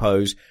stalled, I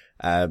suppose,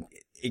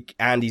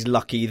 and he's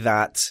lucky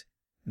that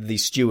the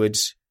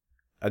stewards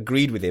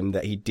agreed with him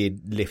that he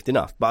did lift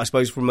enough. But I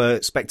suppose from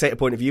a spectator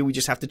point of view, we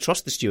just have to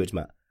trust the stewards,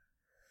 Matt.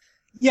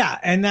 Yeah,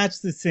 and that's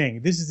the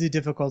thing. This is the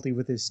difficulty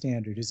with this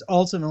standard, is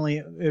ultimately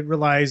it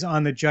relies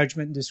on the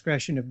judgment and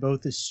discretion of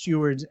both the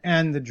stewards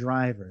and the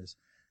drivers.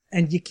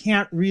 And you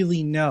can't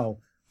really know.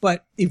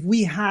 But if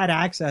we had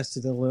access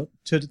to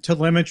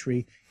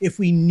telemetry, if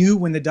we knew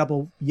when the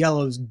double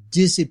yellows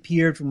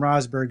disappeared from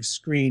Rosberg's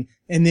screen,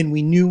 and then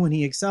we knew when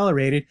he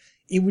accelerated,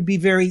 it would be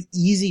very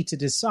easy to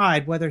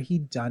decide whether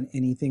he'd done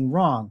anything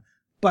wrong.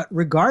 But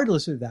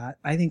regardless of that,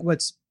 I think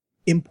what's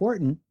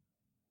important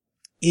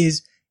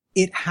is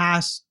it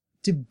has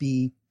to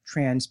be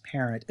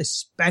transparent,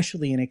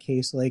 especially in a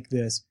case like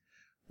this,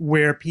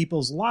 where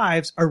people's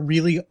lives are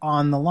really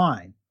on the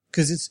line.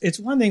 Because it's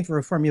one thing for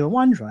a Formula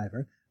One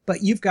driver,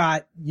 but you've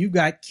got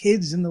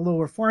kids in the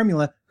lower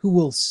formula who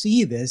will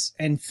see this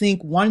and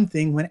think one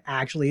thing when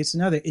actually it's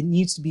another. It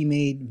needs to be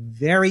made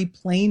very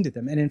plain to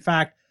them. And in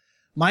fact,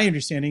 my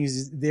understanding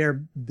is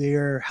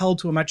they're held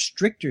to a much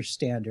stricter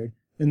standard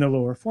in the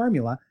lower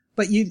formula,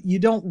 but you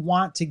don't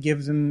want to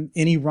give them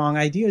any wrong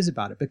ideas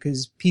about it,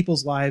 because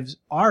people's lives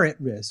are at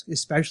risk,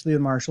 especially the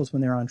marshals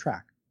when they're on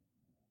track.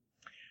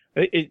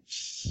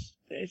 It's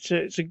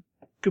a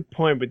good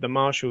point with the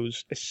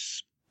marshals,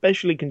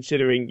 especially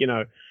considering,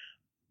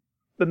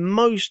 the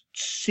most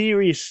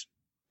serious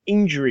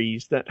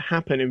injuries that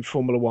happen in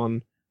Formula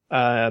One,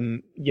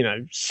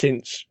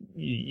 since,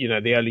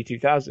 the early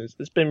 2000s,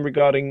 that's been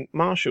regarding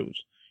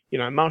marshals.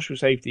 Marshal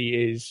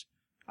safety is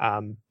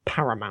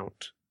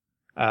paramount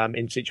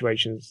in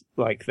situations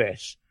like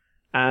this.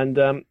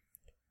 And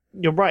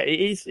you're right,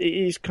 it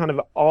is kind of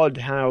odd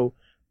how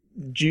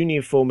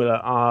junior Formula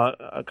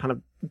are kind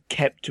of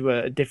kept to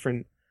a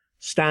different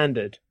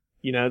standard.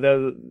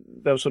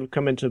 They'll sort of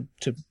come into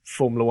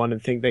Formula One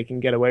and think they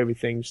can get away with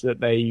things that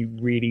they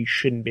really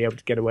shouldn't be able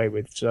to get away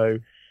with. So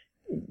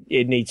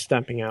it needs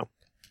stamping out.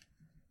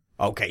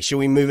 Okay, shall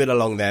we move it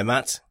along there,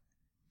 Matt?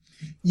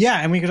 Yeah,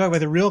 and we can talk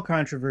about the real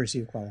controversy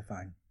of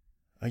qualifying.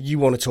 You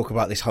want to talk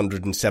about this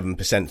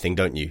 107% thing,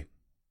 don't you?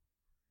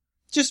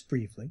 Just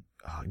briefly.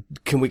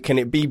 Can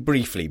it be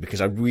briefly? Because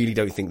I really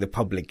don't think the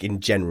public in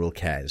general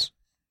cares.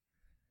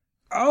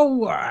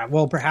 Oh,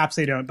 well, perhaps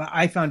they don't, but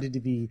I found it to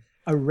be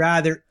a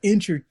rather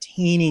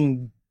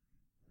entertaining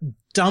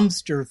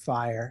dumpster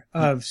fire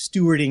of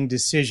stewarding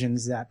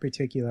decisions that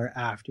particular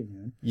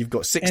afternoon. You've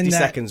got 60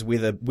 seconds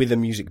with a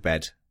music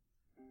bed.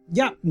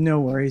 Yeah, no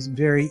worries.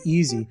 Very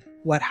easy.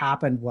 What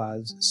happened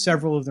was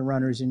several of the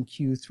runners in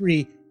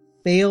Q3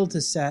 failed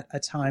to set a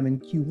time in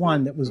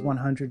Q1 that was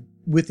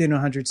within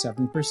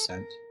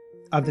 107%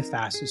 of the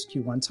fastest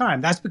Q1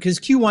 time. That's because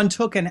Q1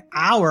 took an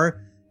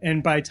hour,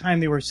 and by the time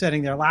they were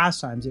setting their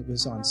last times, it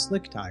was on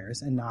slick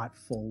tires and not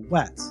full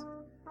wets.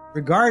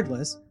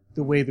 Regardless,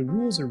 the way the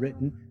rules are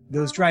written,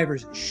 those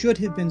drivers should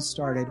have been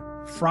started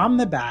from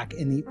the back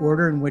in the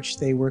order in which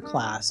they were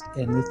classed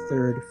in the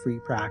third free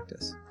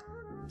practice.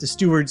 The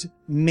stewards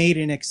made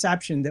an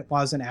exception that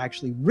wasn't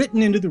actually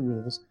written into the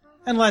rules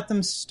and let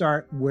them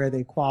start where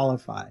they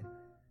qualified.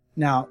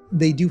 Now,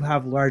 they do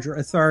have larger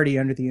authority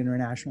under the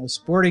International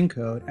Sporting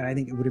Code, and I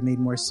think it would have made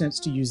more sense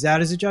to use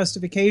that as a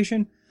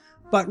justification.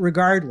 But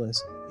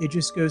regardless, it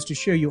just goes to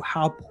show you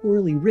how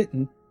poorly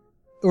written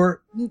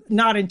or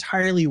not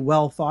entirely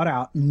well thought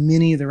out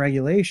many of the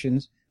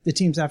regulations the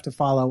teams have to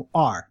follow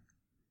are.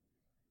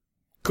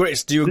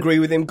 Chris, do you agree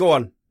with him? Go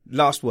on.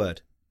 Last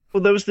word.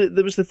 Well, there was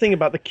the thing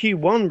about the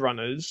Q1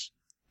 runners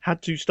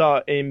had to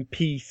start in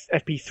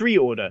FP3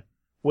 order,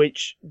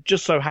 which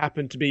just so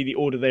happened to be the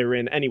order they were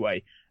in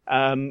anyway,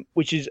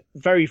 which is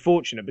very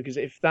fortunate, because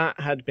if that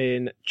had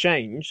been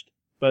changed,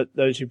 but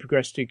those who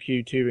progressed to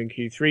Q2 and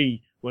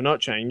Q3 were not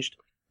changed,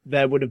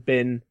 there would have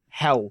been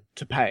hell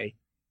to pay,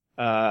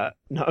 not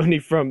only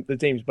from the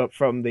teams, but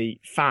from the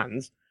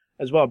fans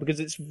as well, because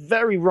it's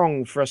very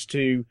wrong for us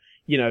to,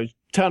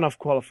 turn off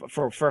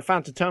for a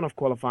fan to turn off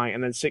qualifying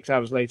and then 6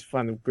 hours later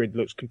find the grid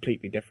looks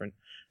completely different.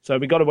 So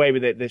we got away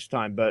with it this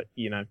time, but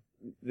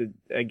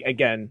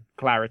again,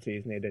 clarity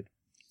is needed.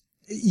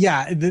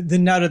 Yeah, the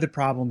nut of the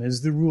problem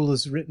is the rule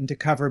is written to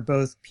cover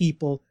both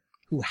people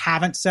who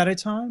haven't set a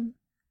time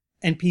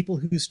and people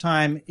whose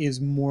time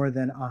is more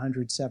than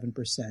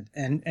 107%.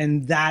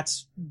 And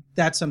that's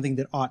something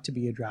that ought to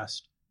be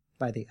addressed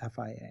by the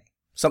FIA.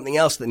 Something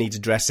else that needs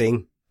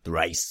addressing, the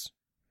race.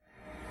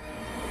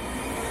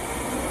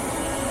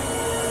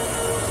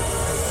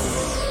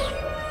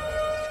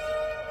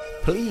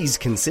 Please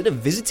consider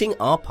visiting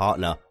our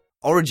partner,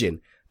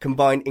 Origin.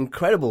 Combine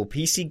incredible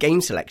PC game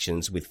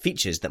selections with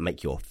features that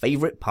make your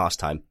favorite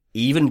pastime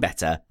even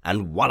better,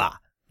 and voila,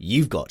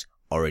 you've got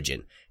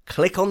Origin.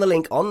 Click on the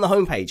link on the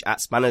homepage at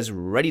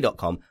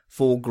spannersready.com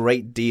for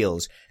great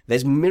deals.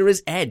 There's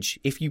Mirror's Edge.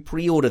 If you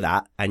pre-order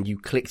that and you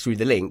click through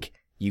the link,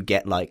 you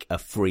get like a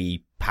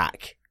free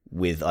pack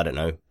with, I don't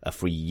know, a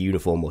free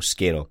uniform or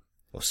skin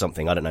or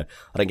something. I don't know.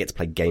 I don't get to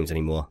play games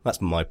anymore.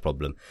 That's my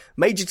problem.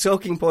 Major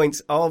talking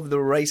points of the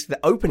race. The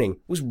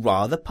opening was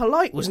rather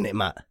polite, wasn't it,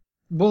 Matt?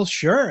 Well,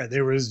 sure.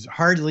 There was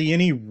hardly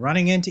any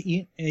running into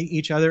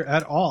each other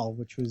at all,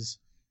 which was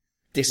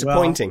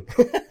disappointing.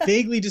 Well,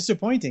 vaguely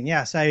disappointing.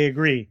 Yes, I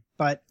agree,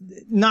 but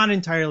not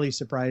entirely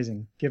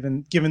surprising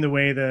given the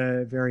way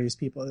the various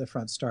people at the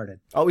front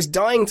started. I was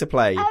dying to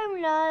play. Oh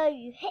no,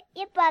 you hit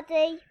your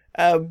buddy.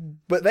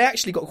 But they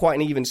actually got quite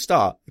an even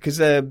start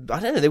because, I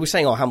don't know, they were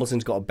saying,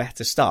 Hamilton's got a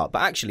better start.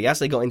 But actually, as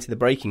they got into the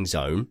braking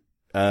zone,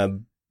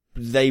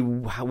 they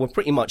were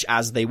pretty much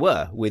as they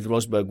were, with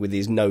Rosberg with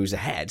his nose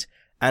ahead.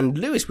 And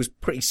Lewis was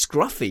pretty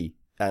scruffy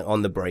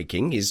on the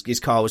braking. His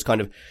car was kind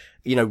of,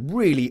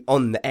 really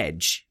on the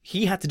edge.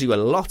 He had to do a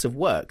lot of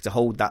work to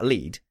hold that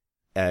lead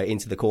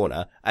into the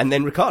corner. And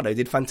then Ricciardo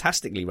did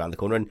fantastically around the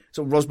corner. And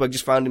so Rosberg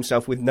just found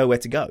himself with nowhere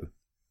to go.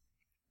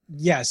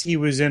 Yes, he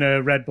was in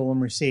a Red Bull and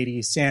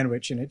Mercedes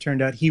sandwich, and it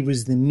turned out he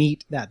was the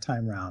meat that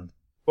time round.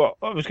 Well,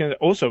 I was going to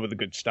also with a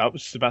good start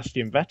was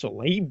Sebastian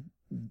Vettel. He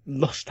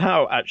lost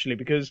out, actually,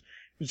 because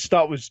the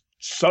start was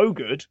so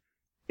good,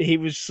 he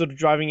was sort of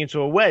driving into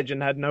a wedge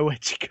and had nowhere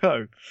to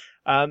go.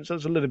 So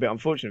it's a little bit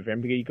unfortunate for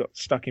him because he got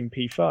stuck in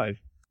P5.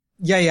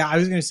 Yeah, I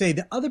was going to say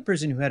the other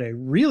person who had a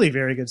really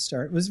very good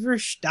start was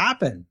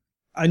Verstappen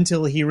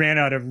until he ran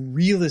out of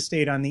real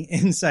estate on the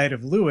inside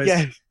of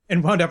Lewis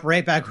and wound up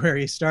right back where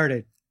he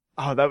started.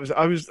 Oh,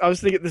 I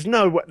was thinking, there's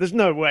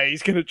no way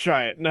he's going to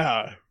try it.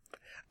 No.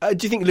 Do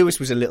you think Lewis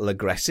was a little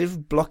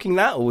aggressive blocking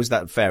that, or was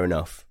that fair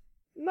enough?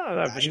 No,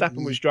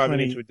 Verstappen was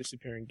driving into a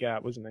disappearing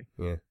gap, wasn't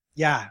he? Yeah.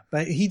 Yeah,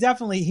 but he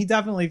definitely,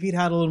 if he'd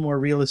had a little more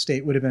real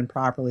estate, would have been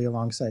properly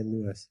alongside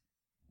Lewis.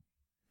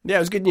 Yeah, it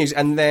was good news.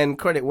 And then,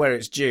 credit where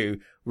it's due,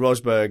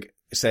 Rosberg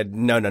said,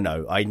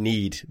 no, I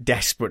need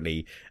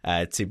desperately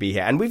to be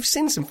here. And we've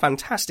seen some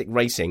fantastic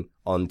racing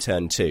on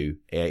turn 2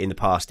 in the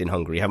past in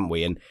Hungary, haven't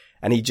we? And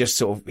he just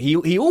sort of,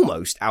 he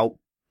almost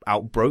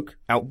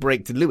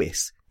outbraked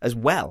Lewis as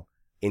well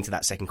into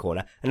that second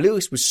corner. And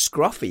Lewis was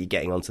scruffy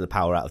getting onto the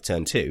power out of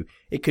turn 2.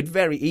 It could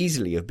very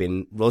easily have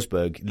been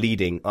Rosberg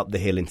leading up the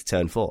hill into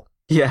turn 4.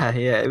 Yeah,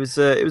 it was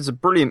a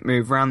brilliant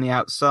move around the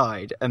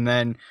outside, and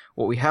then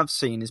what we have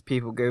seen is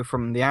people go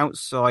from the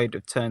outside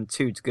of turn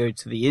 2 to go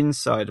to the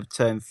inside of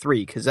turn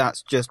 3, because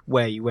that's just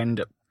where you end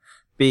up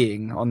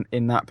being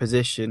in that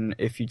position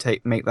if you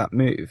make that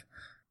move.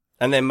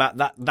 And then Matt,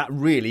 that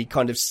really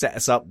kind of set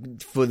us up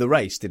for the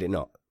race, did it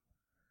not?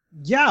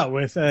 Yeah,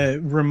 with a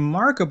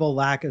remarkable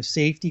lack of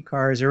safety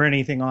cars or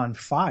anything on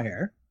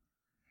fire.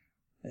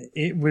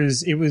 It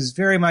was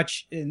very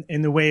much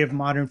in the way of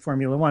modern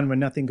Formula One when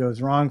nothing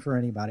goes wrong for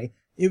anybody.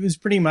 It was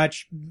pretty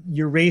much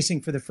you're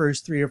racing for the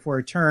first 3 or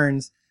 4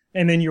 turns,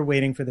 and then you're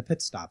waiting for the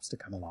pit stops to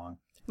come along.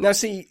 Now,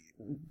 see,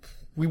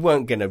 we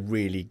weren't going to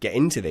really get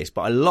into this,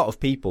 but a lot of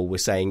people were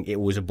saying it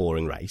was a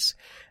boring race.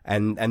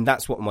 And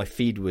that's what my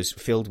feed was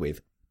filled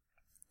with.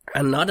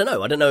 And I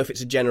don't know if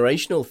it's a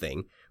generational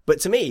thing, but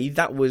to me,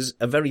 that was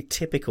a very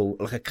typical,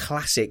 like a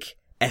classic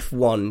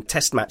F1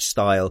 test match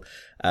style,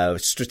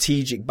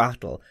 strategic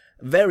battle.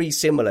 Very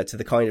similar to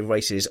the kind of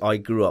races I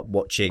grew up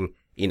watching,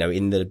 you know,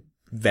 in the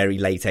very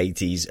late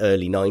 80s,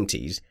 early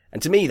 90s.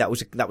 And to me, that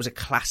was a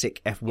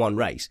classic F1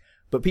 race.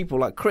 But people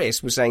like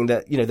Chris were saying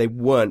that, you know, they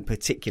weren't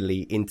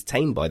particularly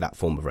entertained by that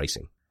form of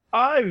racing.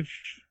 I've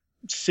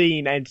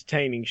seen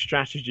entertaining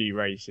strategy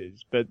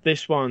races, but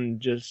this one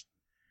just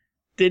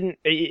didn't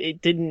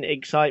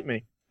excite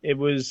me. It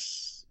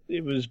was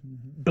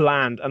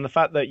bland. And the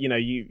fact that, you know,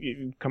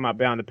 you come up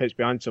behind the pits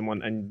behind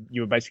someone and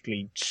you were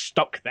basically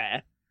stuck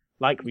there,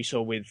 like we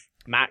saw with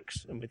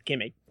Max and with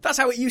Kimi. That's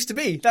how it used to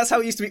be. That's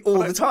how it used to be all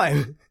the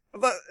time.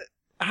 But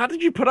how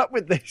did you put up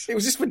with this? It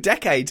was just for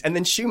decades, and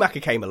then Schumacher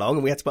came along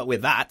and we had to put up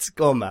with that.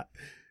 Go on, Matt.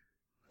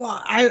 Well,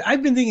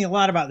 I've been thinking a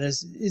lot about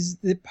this. Is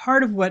that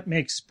part of what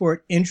makes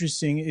sport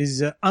interesting is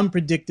the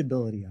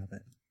unpredictability of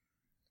it.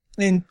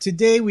 And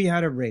today we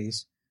had a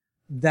race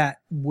that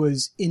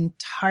was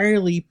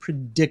entirely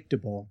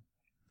predictable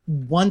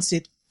once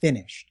it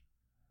finished.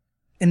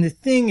 And the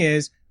thing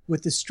is,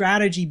 with the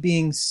strategy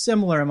being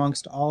similar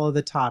amongst all of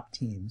the top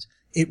teams,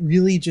 it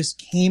really just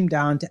came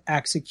down to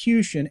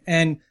execution.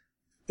 And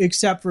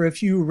except for a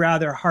few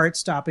rather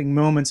heart-stopping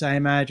moments, I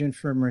imagine,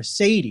 for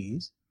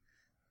Mercedes,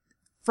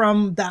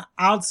 from the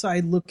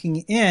outside looking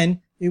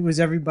in, it was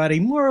everybody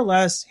more or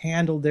less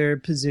handled their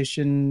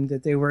position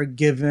that they were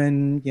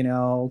given. You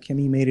know,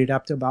 Kimi made it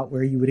up to about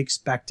where you would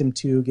expect him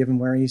to, given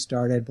where he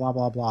started, blah,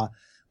 blah, blah.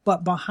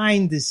 But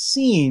behind the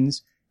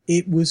scenes,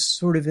 it was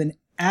sort of an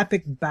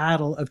epic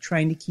battle of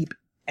trying to keep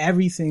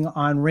everything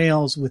on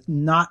rails with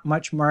not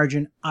much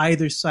margin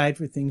either side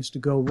for things to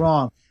go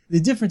wrong. The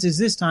difference is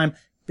this time,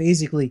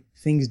 basically,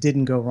 things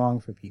didn't go wrong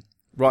for people.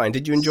 Ryan,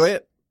 did you enjoy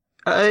it?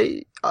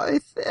 I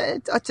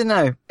don't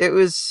know. It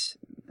was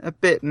a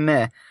bit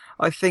meh.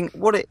 I think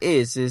what it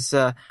is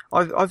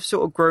I've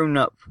sort of grown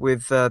up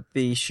with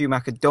the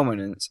Schumacher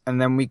dominance,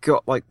 and then we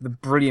got like the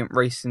brilliant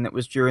racing that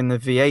was during the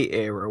V8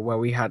 era, where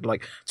we had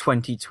like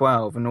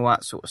 2012 and all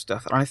that sort of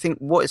stuff. And I think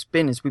what it's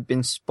been is we've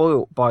been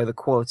spoilt by the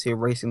quality of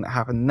racing that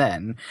happened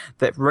then.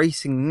 That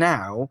racing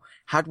now,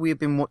 had we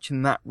been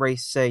watching that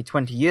race say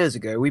 20 years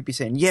ago, we'd be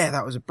saying, yeah,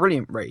 that was a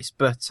brilliant race.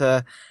 But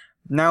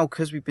now,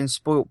 because we've been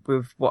spoilt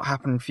with what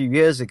happened a few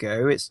years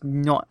ago, it's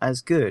not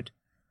as good.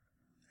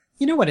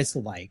 You know what it's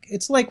like?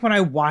 It's like when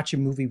I watch a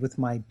movie with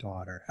my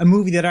daughter, a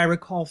movie that I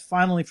recall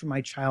fondly from my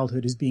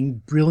childhood as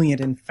being brilliant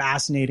and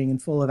fascinating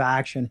and full of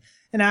action.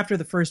 And after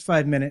the first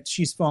 5 minutes,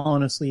 she's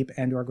fallen asleep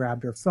and or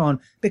grabbed her phone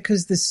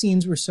because the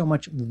scenes were so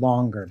much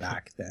longer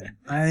back then.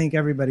 I think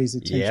everybody's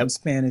attention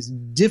span is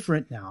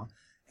different now.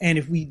 And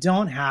if we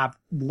don't have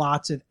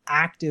lots of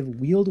active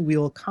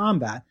wheel-to-wheel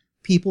combat,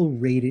 people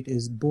rate it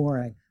as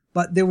boring.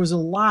 But there was a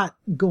lot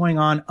going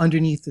on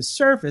underneath the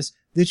surface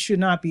that should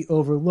not be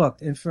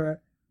overlooked. And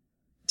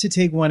to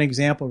take one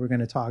example we're going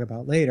to talk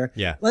about later,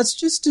 let's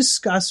just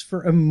discuss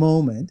for a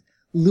moment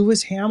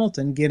Lewis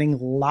Hamilton getting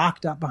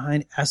locked up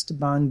behind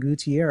Esteban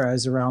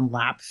Gutierrez around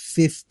lap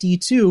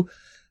 52,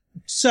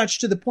 such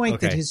to the point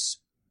that his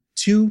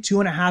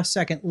 2.5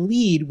 second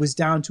lead was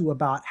down to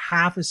about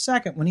half a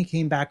second when he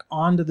came back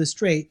onto the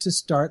straight to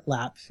start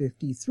lap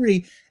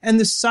 53, and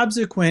the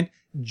subsequent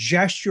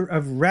gesture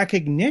of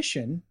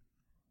recognition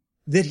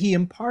that he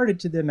imparted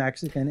to the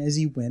Mexican as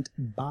he went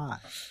by.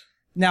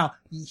 Now,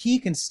 he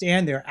can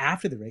stand there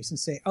after the race and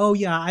say, oh,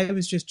 yeah, I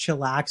was just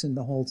chillaxing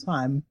the whole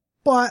time.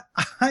 But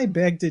I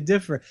beg to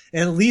differ.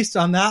 At least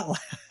on that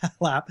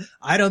lap,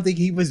 I don't think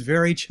he was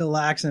very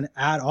chillaxing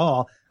at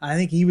all. I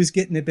think he was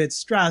getting a bit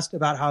stressed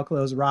about how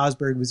close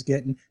Rosberg was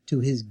getting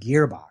to his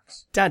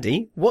gearbox.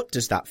 Daddy, what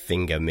does that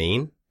finger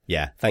mean?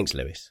 Yeah, thanks,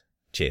 Lewis.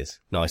 Cheers.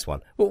 Nice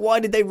one. But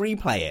why did they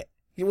replay it?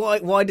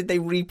 Why did they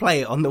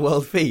replay it on the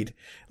world feed?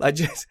 Like,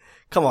 just,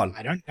 come on.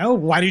 I don't know.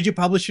 Why did you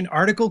publish an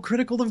article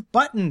critical of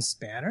button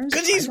spanners?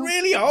 Because he's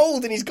really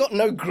old and he's got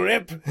no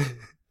grip.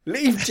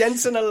 Leave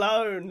Jensen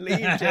alone.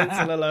 Leave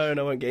Jensen alone.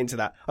 I won't get into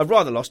that. I've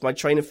rather lost my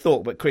train of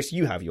thought, but Chris,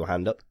 you have your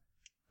hand up.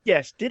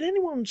 Yes. Did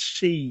anyone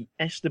see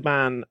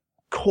Esteban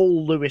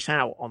call Lewis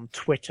out on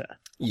Twitter?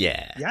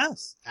 Yeah.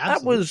 Yes, absolutely.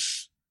 That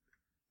was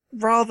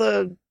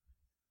rather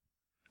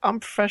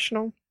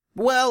unprofessional.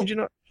 Well, you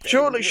know,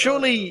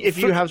 surely, if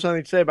you have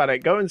something to say about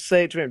it, go and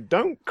say it to him.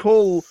 Don't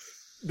call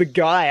the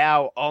guy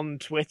out on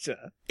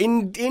Twitter.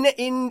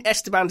 In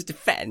Esteban's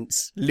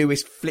defense,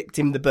 Lewis flicked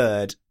him the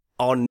bird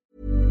on.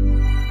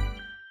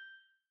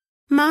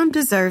 Mom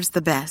deserves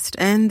the best,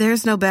 and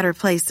there's no better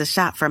place to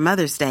shop for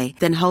Mother's Day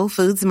than Whole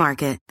Foods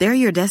Market. They're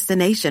your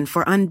destination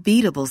for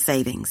unbeatable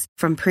savings,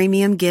 from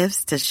premium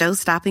gifts to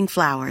show-stopping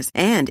flowers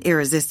and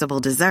irresistible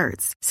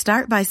desserts.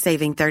 Start by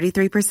saving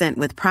 33%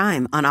 with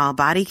Prime on all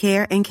body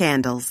care and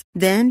candles.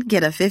 Then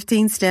get a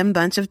 15-stem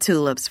bunch of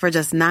tulips for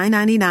just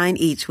 $9.99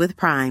 each with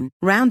Prime.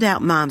 Round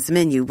out Mom's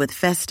menu with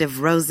festive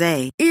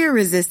rosé,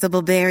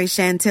 irresistible berry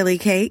chantilly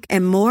cake,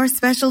 and more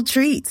special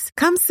treats.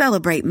 Come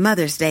celebrate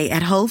Mother's Day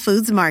at Whole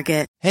Foods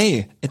Market.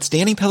 Hey, it's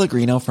Danny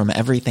Pellegrino from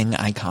Everything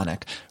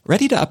Iconic.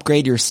 Ready to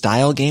upgrade your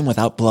style game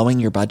without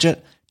blowing your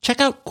budget? Check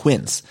out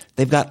Quince.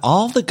 They've got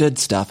all the good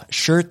stuff,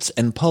 shirts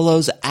and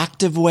polos,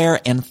 activewear,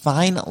 and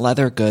fine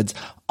leather goods,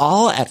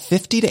 all at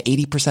 50 to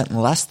 80%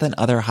 less than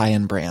other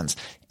high-end brands.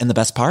 And the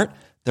best part?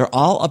 They're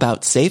all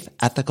about safe,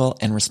 ethical,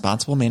 and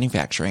responsible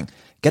manufacturing.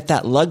 Get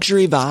that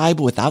luxury vibe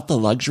without the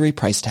luxury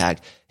price tag.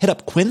 Hit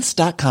up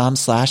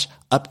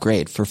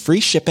quince.com/upgrade for free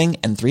shipping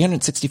and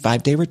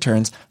 365-day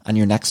returns on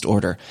your next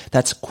order.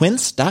 That's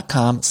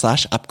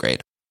quince.com/upgrade.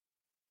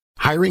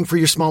 Hiring for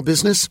your small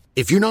business?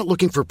 If you're not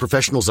looking for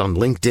professionals on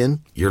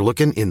LinkedIn, you're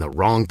looking in the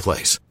wrong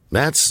place.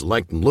 That's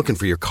like looking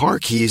for your car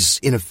keys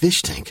in a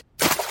fish tank.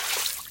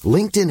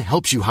 LinkedIn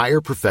helps you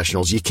hire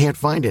professionals you can't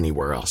find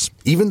anywhere else,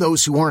 even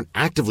those who aren't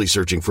actively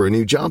searching for a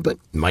new job but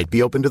might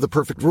be open to the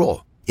perfect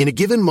role. In a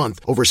given month,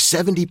 over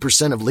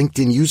 70% of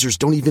LinkedIn users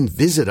don't even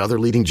visit other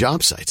leading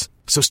job sites.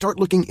 So start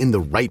looking in the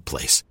right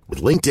place.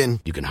 With LinkedIn,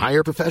 you can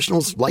hire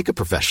professionals like a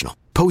professional.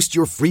 Post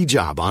your free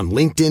job on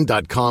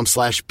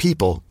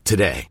linkedin.com/people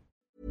today.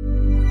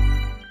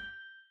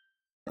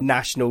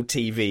 National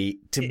TV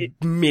to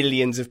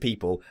millions of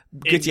people.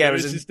 In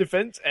Lewis's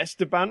defense,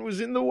 Esteban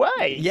was in the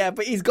way. Yeah,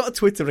 but he's got a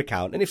Twitter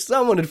account, and if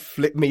someone had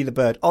flipped me the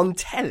bird on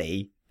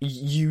telly,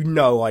 you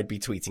know I'd be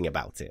tweeting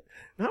about it.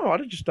 No,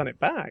 I'd have just done it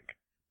back.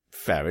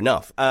 Fair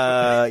enough.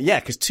 Yeah,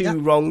 because two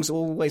wrongs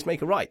always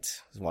make a right.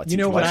 You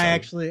know what I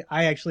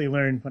actually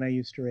learned when I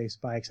used to race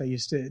bikes? I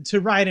used to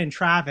ride in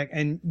traffic,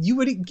 and you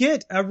would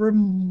get a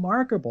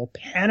remarkable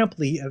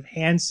panoply of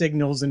hand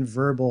signals and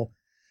verbal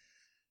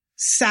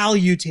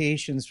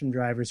salutations from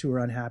drivers who were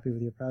unhappy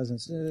with your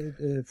presence.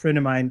 A friend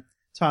of mine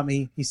taught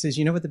me, he says,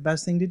 you know what the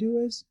best thing to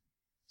do is?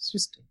 It's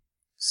just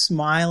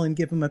smile and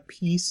give him a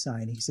peace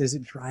sign. He says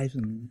it drives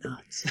him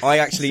nuts. I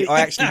actually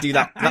do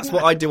that. That's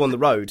what I do on the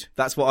road.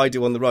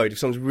 If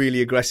someone's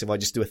really aggressive, I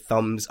just do a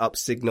thumbs up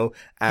signal.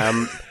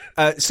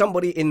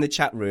 Somebody in the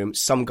chat room,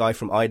 some guy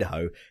from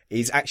Idaho,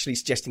 is actually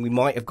suggesting we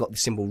might have got the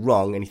symbol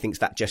wrong, and he thinks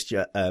that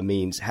gesture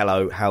means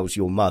hello, how's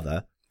your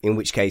mother? In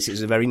which case it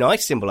was a very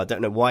nice symbol. I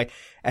don't know why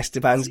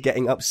Esteban's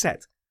getting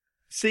upset.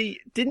 See,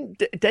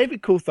 didn't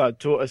David Coulthard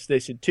taught us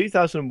this in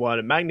 2001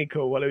 at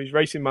Magny-Cours while he was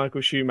racing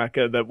Michael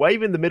Schumacher, that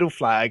waving the middle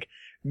flag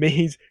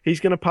means he's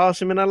going to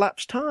pass him in a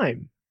lap's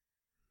time?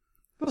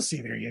 We'll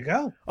see. There you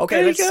go.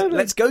 Okay,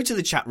 let's go to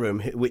the chat room,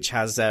 which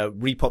has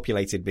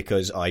repopulated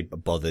because I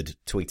bothered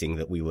tweeting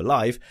that we were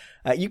live.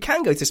 You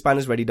can go to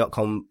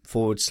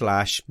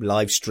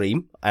spannersready.com/live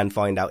stream and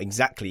find out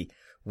exactly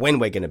when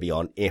we're going to be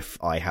on, if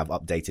I have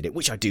updated it,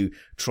 which I do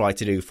try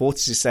to do.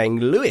 Fortis is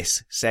saying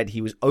Lewis said he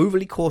was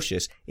overly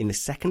cautious in the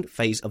second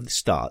phase of the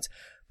start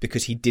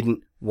because he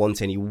didn't want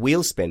any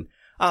wheel spin.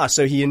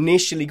 So he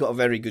initially got a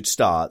very good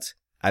start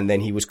and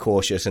then he was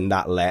cautious and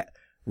that let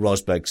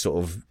Rosberg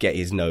sort of get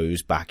his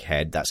nose back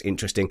head. That's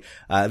interesting.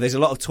 There's a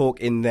lot of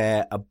talk in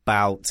there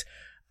about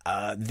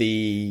how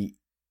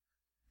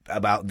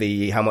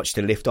much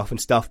to lift off and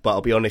stuff, but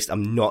I'll be honest,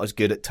 I'm not as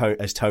good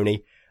as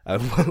Tony.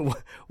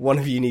 One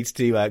of you needs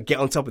to get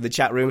on top of the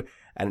chat room,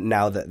 and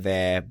now that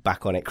they're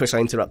back on it. Chris, I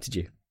interrupted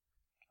you.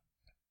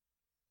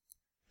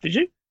 Did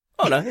you?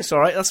 Oh no, it's all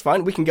right. That's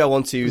fine. We can go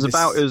on to. It was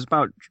about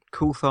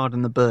Coulthard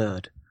and the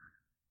bird.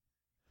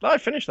 I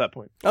finished that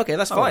point. Okay,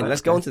 that's fine. Let's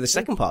go on to the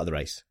second part of the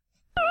race.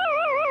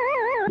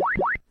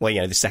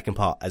 Well, the second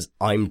part, as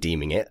I'm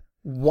deeming it.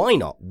 Why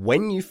not?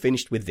 When you've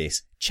finished with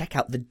this, check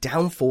out the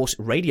Downforce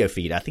radio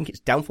feed. I think it's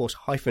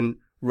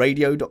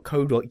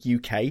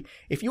downforce-radio.co.uk.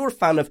 If you're a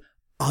fan of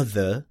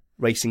other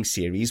racing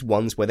series,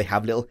 ones where they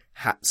have little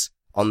hats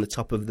on the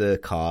top of the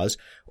cars,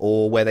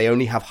 or where they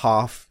only have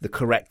half the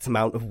correct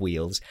amount of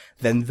wheels,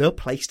 then the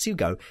place to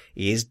go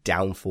is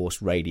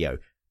Downforce Radio.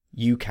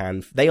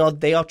 They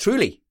are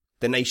truly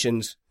the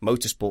nation's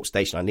motorsport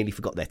station. I nearly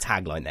forgot their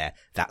tagline there.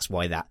 That's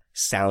why that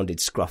sounded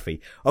scruffy.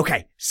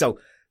 Okay, so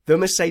the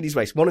Mercedes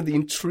race, one of the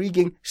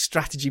intriguing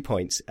strategy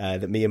points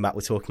that me and Matt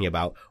were talking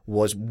about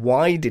was,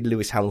 why did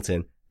Lewis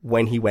Hamilton,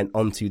 when he went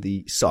onto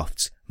the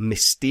softs,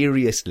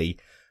 mysteriously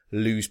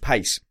lose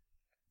pace,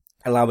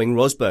 allowing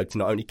Rosberg to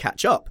not only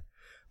catch up,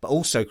 but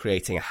also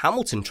creating a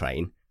Hamilton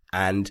train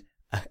and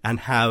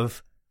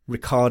have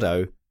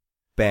Ricciardo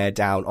bear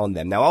down on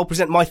them. Now, I'll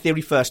present my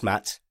theory first,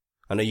 Matt.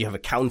 I know you have a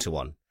counter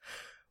one.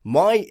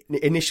 My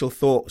initial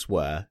thoughts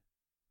were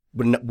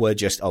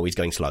just, he's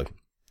going slow.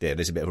 Yeah,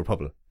 there's a bit of a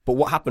problem. But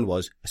what happened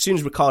was, as soon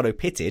as Ricciardo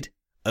pitted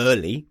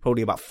early,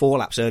 probably about 4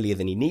 laps earlier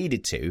than he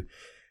needed to,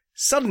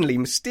 suddenly,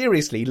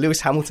 mysteriously,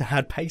 Lewis Hamilton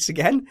had pace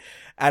again.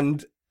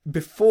 And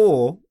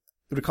before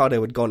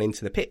Ricciardo had gone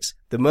into the pits,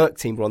 the Merc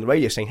team were on the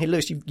radio saying, "Hey,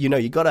 Lewis,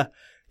 you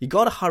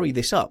gotta hurry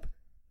this up.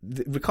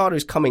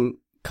 Ricciardo's coming.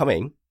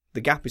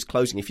 The gap is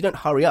closing. If you don't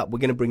hurry up, we're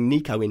going to bring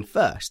Nico in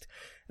first."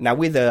 Now,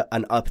 with a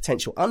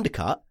potential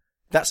undercut,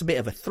 that's a bit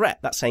of a threat.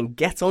 That's saying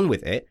get on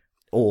with it,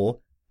 or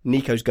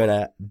Nico's going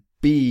to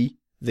be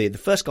the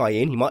first guy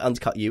in. He might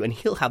undercut you, and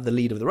he'll have the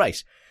lead of the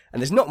race.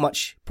 And there's not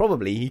much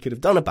probably he could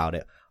have done about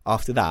it.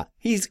 After that,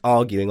 he's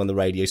arguing on the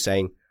radio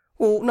saying,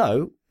 "Well,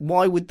 no.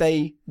 Why would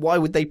they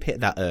pit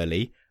that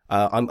early?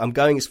 I'm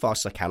going as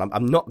fast as I can.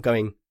 I'm not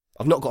going.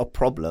 I've not got a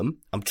problem.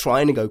 I'm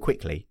trying to go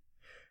quickly."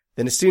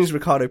 Then as soon as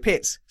Ricciardo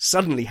pits,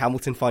 suddenly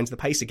Hamilton finds the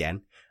pace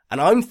again.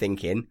 And I'm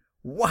thinking,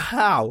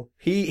 wow,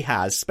 he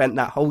has spent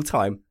that whole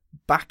time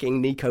backing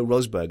Nico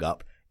Rosberg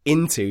up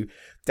into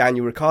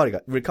Daniel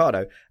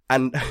Ricciardo.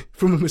 And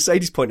from a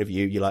Mercedes point of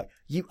view, you're like,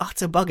 you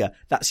utter bugger.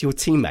 That's your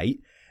teammate.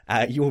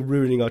 You're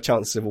ruining our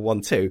chances of a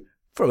 1-2.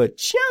 From a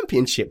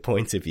championship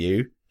point of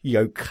view, you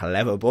go,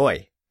 clever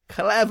boy.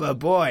 Clever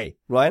boy.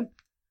 Ryan?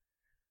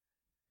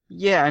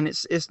 Yeah, and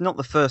it's not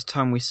the first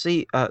time we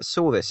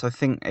saw this. I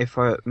think, if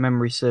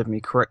memory serves me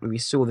correctly, we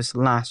saw this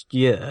last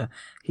year.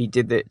 He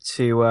did it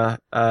to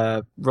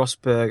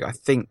Rosberg. I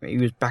think he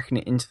was backing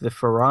it into the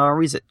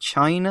Ferraris at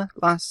China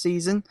last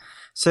season.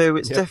 So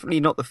it's definitely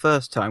not the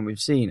first time we've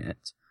seen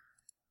it.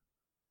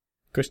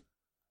 Chris?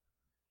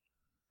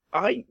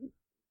 I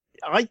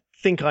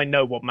think I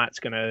know what Matt's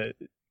going to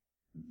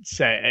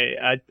say.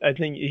 I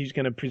think he's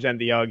going to present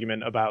the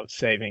argument about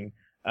saving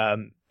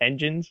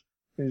engines.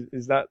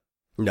 Is that...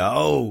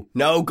 No,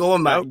 go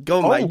on, Matt.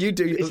 Go on, Matt. You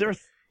do. Is there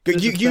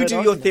you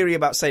do your theory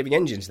about saving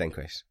engines, then,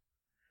 Chris.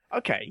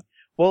 Okay.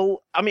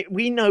 Well, I mean,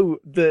 we know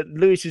that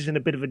Lewis is in a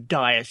bit of a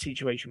dire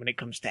situation when it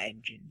comes to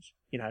engines.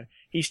 You know,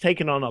 he's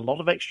taken on a lot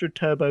of extra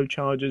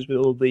turbochargers with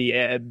all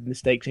the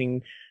mistakes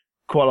in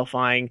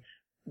qualifying.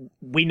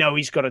 We know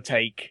he's got to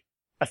take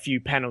a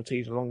few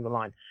penalties along the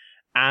line,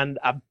 and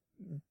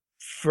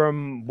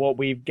from what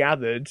we've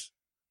gathered,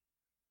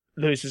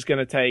 Lewis is going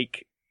to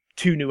take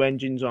 2 new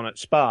engines on at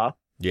Spa.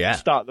 Yeah.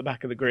 Start at the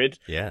back of the grid.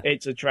 Yeah.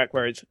 It's a track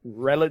where it's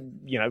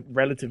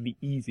relatively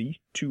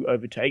easy to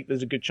overtake.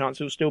 There's a good chance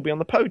he'll still be on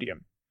the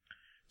podium.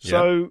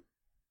 So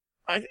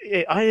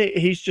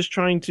he's just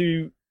trying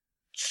to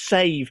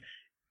save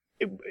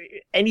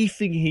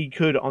anything he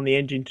could on the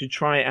engine to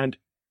try and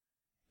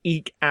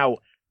eke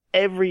out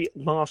every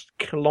last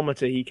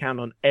kilometer he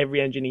can on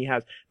every engine he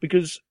has,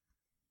 because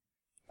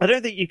I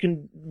don't think you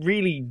can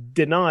really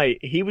deny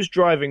he was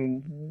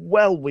driving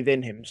well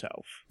within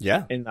himself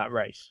in that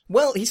race.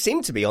 Well, he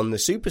seemed to be on the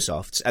super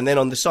softs, and then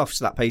on the softs,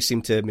 that pace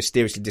seemed to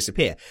mysteriously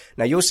disappear.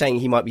 Now, you're saying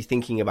he might be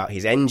thinking about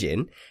his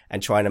engine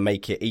and trying to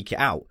eke it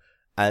out.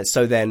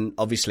 So then,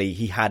 obviously,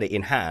 he had it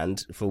in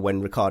hand for when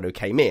Ricciardo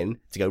came in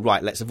to go,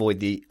 right, let's avoid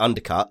the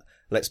undercut.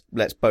 Let's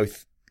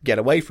both get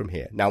away from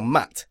here. Now,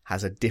 Matt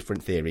has a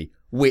different theory,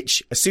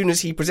 which, as soon as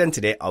he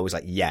presented it, I was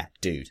like, yeah,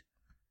 dude.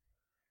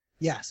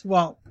 Yes.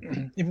 Well,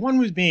 if one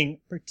was being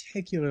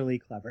particularly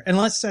clever, and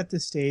let's set the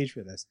stage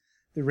for this.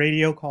 The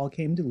radio call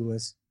came to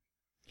Lewis.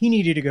 He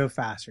needed to go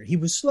faster. He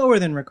was slower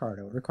than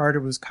Ricciardo. Ricciardo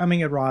was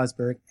coming at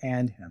Rosberg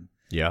and him.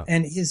 Yeah.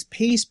 And his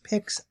pace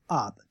picks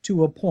up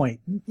to a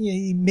point,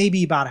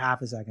 maybe about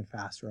half a second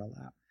faster a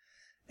lap.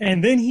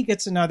 And then he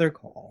gets another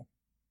call.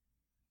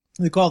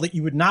 The call that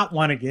you would not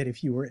want to get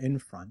if you were in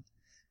front.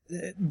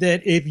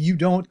 That if you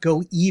don't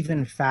go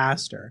even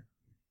faster,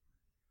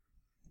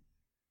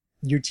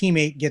 your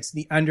teammate gets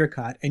the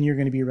undercut and you're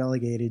going to be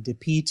relegated to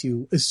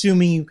P2,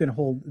 assuming you can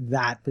hold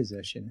that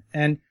position.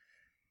 And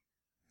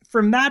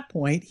from that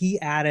point, he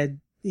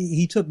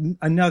took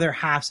another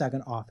half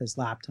second off his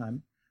lap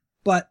time.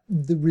 But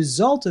the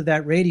result of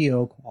that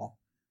radio call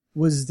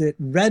was that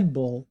Red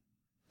Bull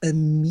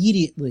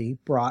immediately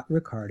brought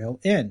Ricciardo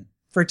in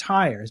for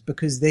tires,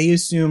 because they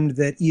assumed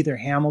that either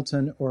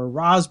Hamilton or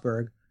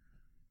Rosberg,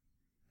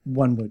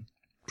 one would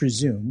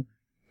presume,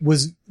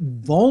 was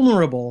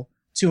vulnerable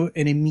to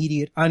an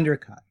immediate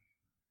undercut,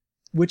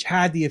 which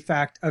had the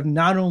effect of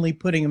not only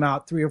putting him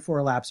out 3 or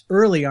 4 laps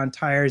early on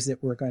tires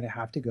that were going to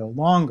have to go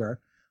longer,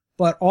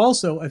 but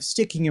also of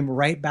sticking him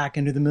right back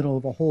into the middle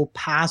of a whole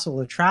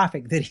passel of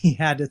traffic that he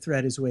had to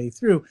thread his way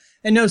through.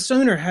 And no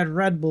sooner had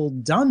Red Bull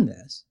done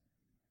this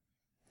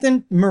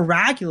than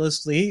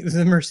miraculously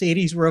the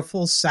Mercedes were a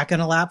full second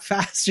a lap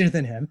faster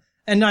than him,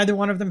 and neither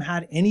one of them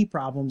had any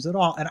problems at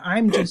all. And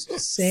I'm just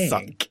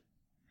saying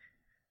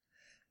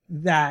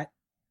that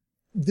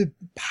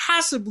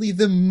possibly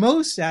the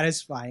most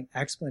satisfying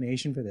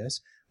explanation for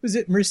this was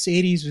that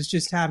Mercedes was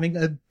just having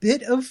a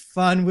bit of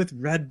fun with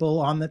Red Bull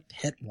on the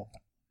pit wall.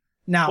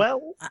 Now,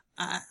 well,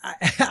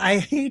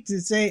 I hate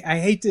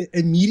to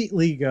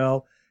immediately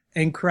go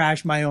and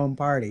crash my own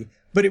party,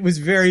 but it was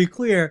very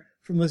clear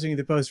from listening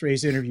to the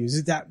post-race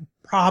interviews that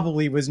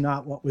probably was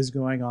not what was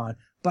going on.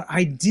 But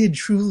I did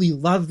truly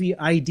love the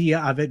idea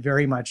of it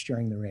very much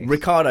during the race.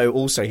 Ricciardo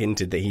also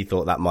hinted that he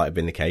thought that might have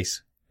been the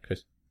case.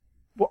 Chris?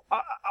 Well,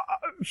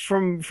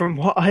 from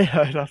what I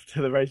heard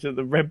after the race, that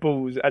the Red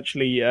Bull was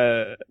actually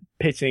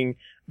pitting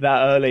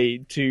that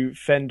early to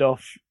fend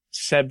off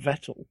Seb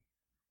Vettel,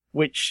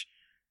 which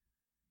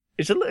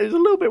it's a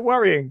little bit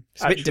worrying.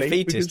 It's a bit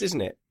defeatist,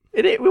 isn't it?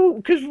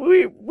 Because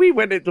we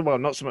went into, well,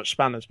 not so much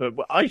spanners, but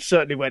I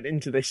certainly went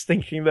into this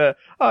thinking that,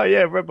 oh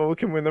yeah, Red Bull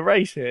can win the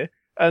race here.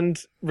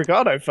 And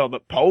Ricciardo felt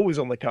that pole was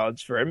on the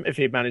cards for him if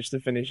he managed to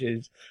finish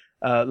his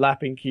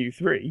lap in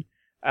Q3.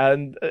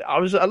 And I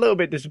was a little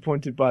bit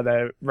disappointed by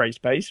their race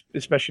pace,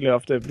 especially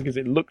because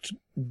it looked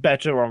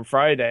better on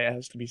Friday, it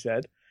has to be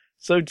said.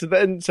 So to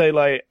then say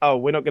like, oh,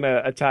 we're not going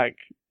to attack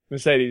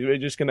Mercedes, we're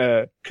just going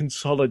to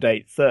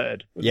consolidate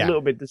third. It was a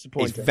little bit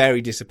disappointing. It's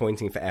very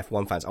disappointing for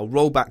F1 fans. I'll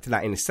roll back to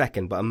that in a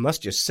second, but I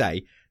must just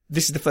say,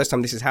 this is the first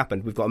time this has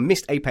happened. We've got a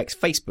Missed Apex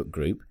Facebook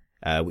group,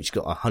 which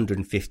got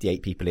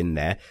 158 people in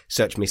there.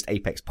 Search Missed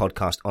Apex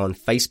Podcast on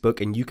Facebook,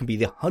 and you can be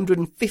the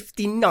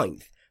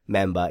 159th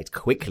member. It's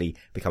quickly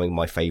becoming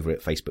my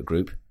favourite Facebook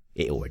group.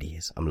 It already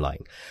is. I'm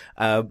lying.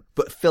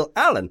 But Phil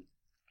Allen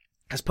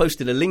has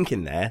posted a link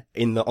in there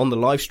on the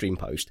live stream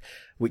post,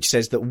 which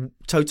says that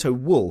Toto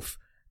Wolff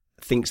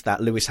thinks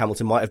that Lewis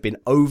Hamilton might have been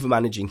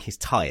over-managing his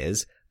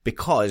tyres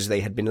because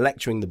they had been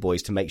lecturing the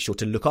boys to make sure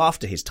to look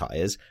after his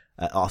tyres,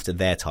 after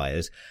their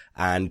tyres,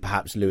 and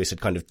perhaps Lewis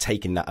had kind of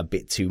taken that a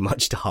bit too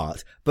much to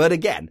heart. But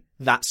again,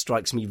 that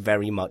strikes me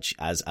very much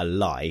as a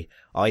lie.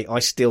 I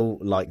still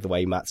like the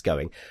way Matt's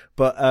going.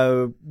 But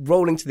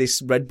rolling to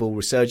this Red Bull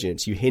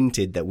resurgence, you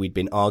hinted that we'd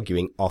been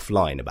arguing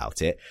offline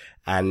about it.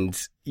 And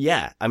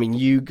yeah, I mean,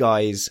 you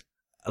guys,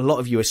 a lot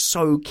of you are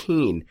so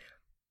keen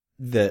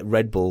that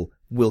Red Bull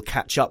will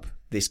catch up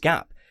this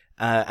gap.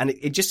 And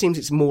it just seems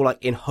it's more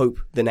like in hope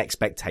than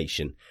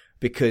expectation,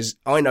 because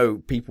I know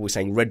people were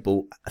saying Red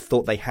Bull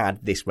thought they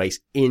had this race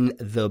in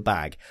the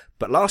bag.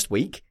 But last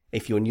week,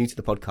 if you're new to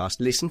the podcast,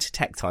 listen to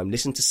Tech Time,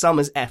 listen to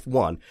Summers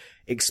F1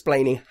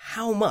 explaining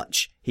how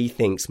much he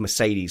thinks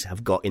Mercedes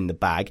have got in the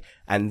bag.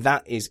 And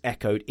that is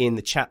echoed in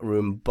the chat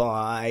room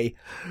by,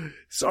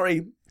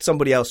 sorry,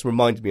 somebody else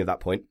reminded me of that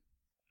point.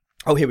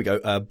 Oh, here we go.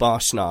 Bar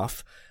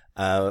Snarf.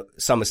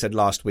 Summer said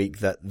last week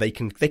that they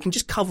can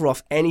just cover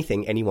off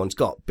anything anyone's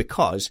got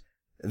because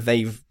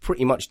they've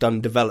pretty much done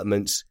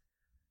developments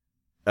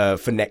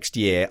for next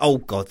year. Oh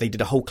god, they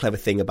did a whole clever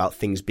thing about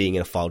things being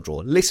in a file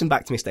drawer. Listen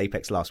back to Mr.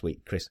 Apex last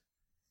week, Chris.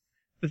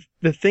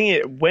 The thing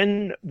is,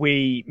 when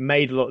we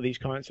made a lot of these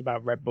comments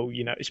about Red Bull,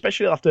 you know,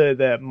 especially after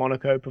the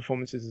Monaco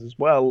performances as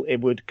well,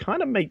 it would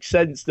kind of make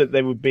sense that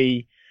they would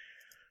be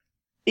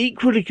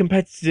equally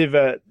competitive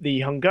at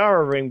the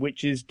Hungaroring,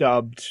 which is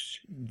dubbed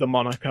the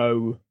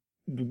Monaco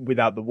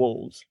without the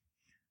walls.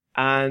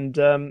 And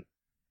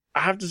I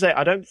have to say,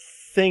 I don't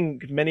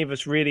think many of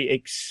us really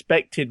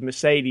expected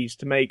Mercedes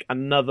to make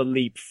another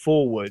leap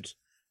forward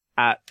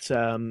at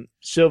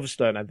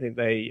Silverstone. I think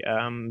they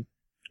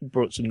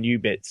brought some new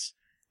bits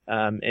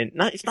in.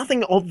 It's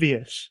nothing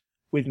obvious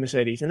with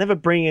Mercedes. They never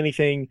bring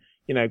anything,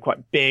 you know,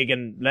 quite big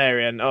and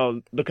leery and,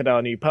 oh, look at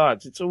our new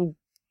parts. It's all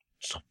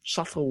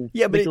subtle.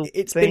 Yeah, but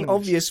it's been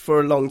obvious for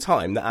a long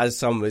time that, as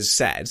Summers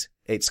said,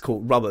 it's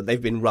called rubber.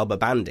 They've been rubber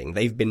banding.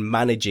 They've been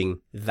managing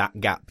that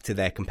gap to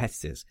their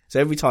competitors. So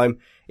every time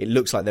it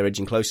looks like they're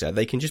edging closer,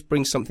 they can just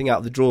bring something out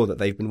of the drawer that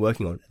they've been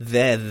working on.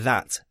 They're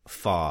that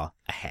far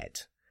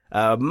ahead.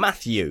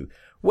 Matthew,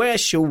 where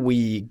shall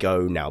we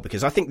go now?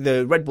 Because I think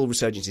the Red Bull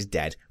resurgence is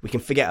dead. We can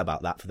forget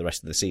about that for the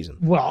rest of the season.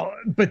 Well,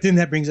 but then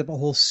that brings up a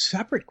whole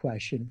separate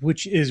question,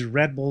 which is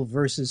Red Bull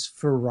versus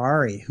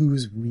Ferrari.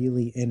 Who's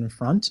really in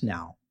front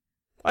now?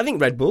 I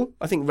think Red Bull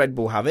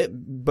have it,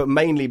 but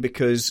mainly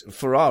because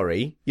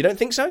Ferrari. You don't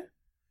think so?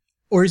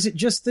 Or is it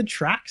just the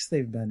tracks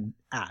they've been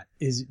at?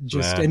 Is it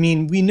just, I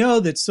mean, we know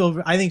that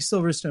I think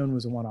Silverstone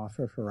was a one-off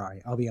for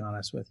Ferrari. I'll be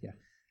honest with you.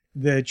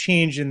 The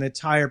change in the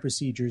tire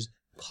procedures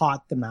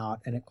caught them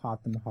out, and it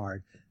caught them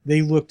hard.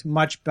 They looked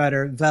much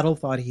better. Vettel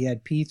thought he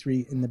had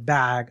P3 in the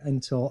bag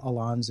until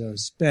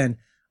Alonso's spin.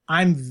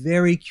 I'm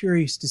very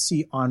curious to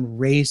see on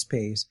race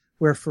pace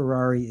where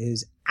Ferrari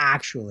is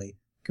actually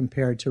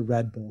compared to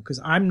Red Bull, because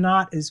I'm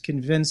not as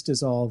convinced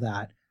as all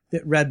that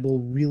Red Bull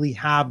really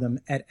have them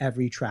at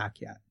every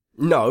track yet.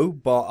 No,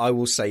 but I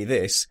will say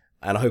this,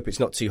 and I hope it's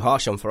not too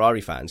harsh on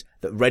Ferrari fans,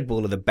 that Red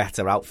Bull are the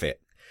better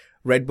outfit.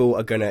 Red Bull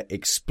are going to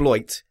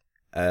exploit.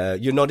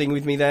 You're nodding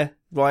with me there,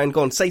 Ryan?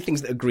 Go on, say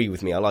things that agree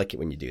with me. I like it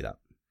when you do that.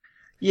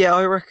 Yeah,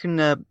 I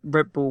reckon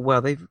Red Bull,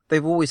 well,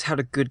 they've always had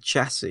a good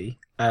chassis,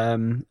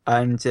 and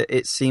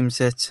it seems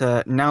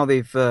that now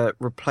they've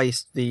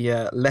replaced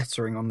the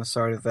lettering on the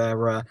side of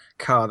their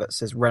car that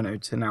says Renault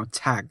to now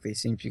Tag. They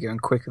seem to be going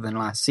quicker than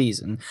last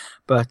season.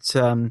 But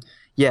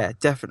yeah,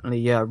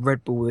 definitely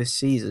Red Bull this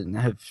season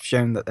have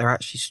shown that they're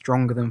actually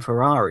stronger than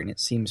Ferrari, and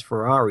it seems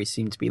Ferrari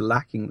seem to be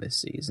lacking this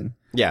season.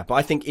 Yeah, but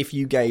I think if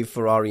you gave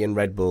Ferrari and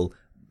Red Bull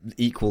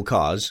equal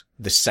cars,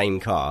 the same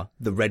car,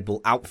 the Red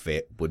Bull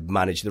outfit would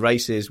manage the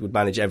races, would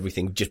manage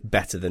everything just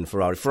better than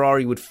Ferrari.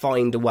 Ferrari would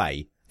find a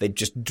way. They'd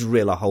just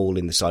drill a hole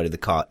in the side of the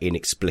car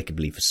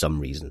inexplicably for some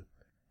reason.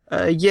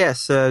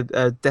 Yes,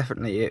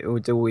 definitely. It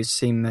would always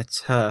seem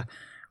that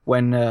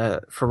when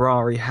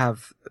Ferrari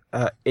have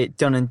it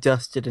done and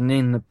dusted and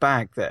in the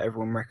bag, that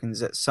everyone reckons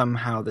that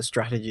somehow the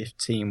strategy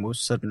team will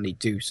suddenly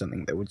do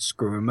something that would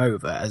screw them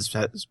over, as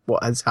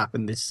what has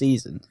happened this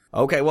season.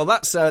 Okay, well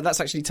that's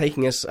actually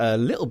taking us a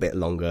little bit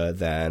longer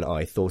than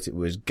I thought it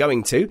was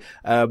going to.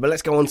 But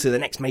let's go on to the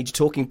next major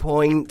talking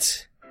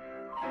point.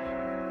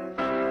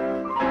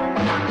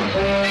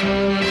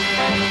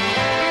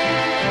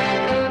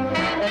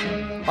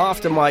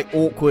 After my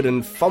awkward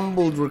and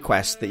fumbled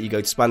request that you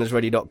go to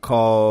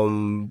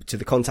spannersready.com to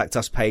the Contact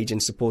Us page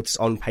and support us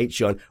on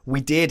Patreon,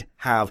 we did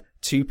have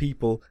 2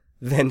 people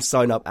then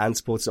sign up and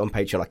support us on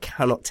Patreon. I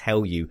cannot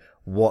tell you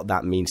what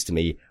that means to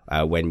me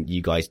when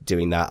you guys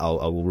doing that. I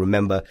will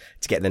remember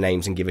to get the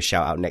names and give a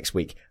shout out next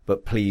week.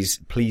 But please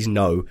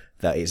know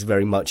that it's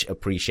very much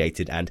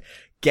appreciated and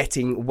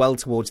getting well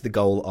towards the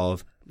goal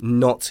of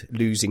not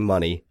losing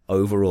money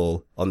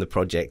overall on the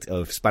project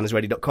of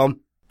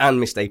spannersready.com and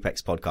Missed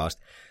Apex podcast.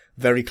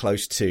 Very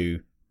close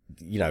to,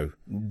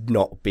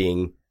 not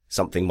being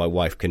something my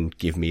wife can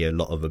give me a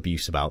lot of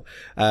abuse about.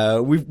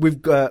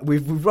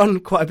 We've run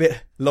quite a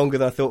bit longer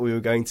than I thought we were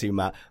going to,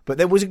 Matt, but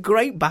there was a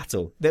great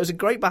battle. There was a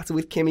great battle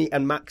with Kimi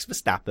and Max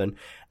Verstappen,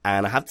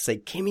 and I have to say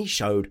Kimi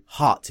showed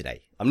heart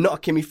today. I'm not a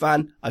Kimi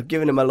fan. I've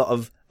given him a lot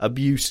of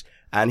abuse,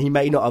 and he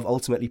may not have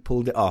ultimately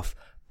pulled it off,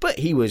 but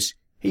he was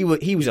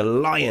a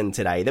lion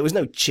today. There was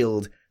no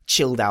chilled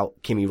out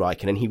Kimi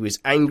Räikkönen. He was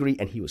angry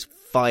and he was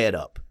fired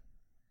up.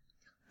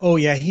 Oh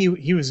yeah,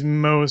 he was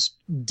most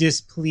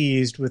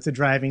displeased with the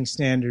driving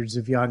standards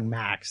of young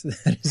Max.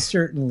 That is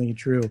certainly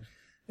true.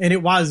 And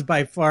it was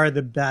by far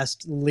the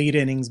best late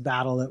innings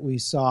battle that we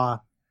saw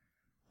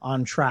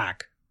on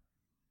track.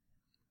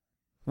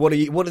 What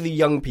do the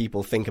young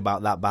people think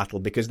about that battle?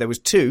 Because there was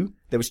 2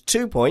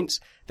 points.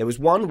 There was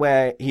one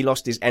where he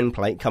lost his end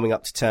plate coming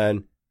up to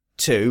turn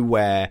 2,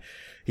 where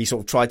he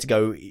sort of tried to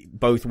go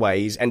both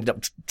ways, ended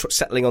up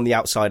settling on the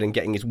outside and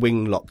getting his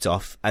wing lopped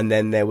off. And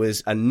then there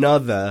was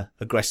another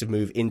aggressive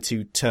move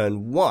into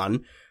turn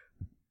 1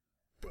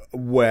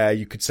 where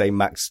you could say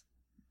Max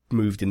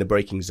moved in the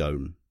braking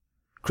zone.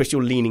 Chris,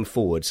 you're leaning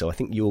forward, so I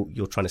think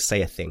you're trying to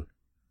say a thing.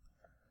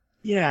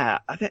 Yeah,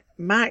 I think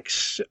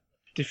Max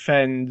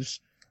defends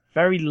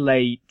very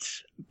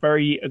late,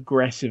 very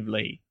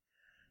aggressively,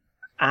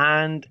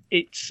 and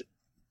it's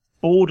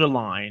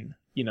borderline,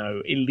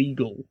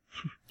 illegal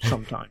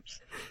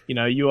sometimes.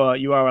 You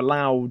are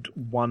allowed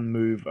one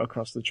move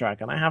across the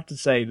track, and I have to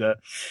say that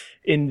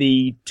in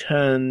the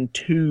turn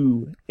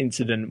 2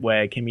 incident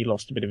where Kimi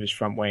lost a bit of his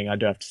front wing, I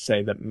do have to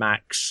say that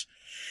Max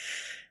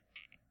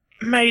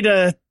made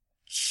a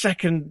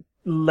second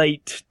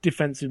late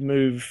defensive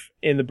move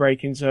in the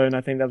braking zone.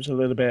 I think that was a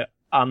little bit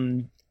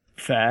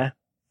unfair.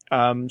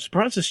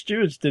 Surprised the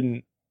stewards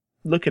didn't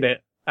look at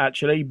it,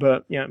 actually,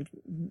 but yeah,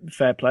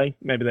 fair play.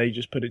 Maybe they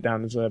just put it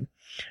down as a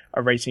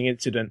racing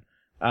incident.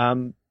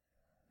 Matt,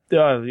 do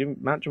you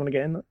want to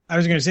get in that? I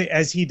was going to say,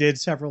 as he did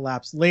several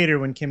laps later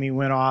when Kimi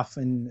went off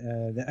in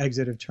the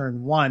exit of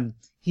turn 1,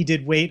 he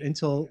did wait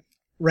until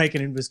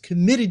Räikkönen was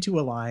committed to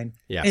a line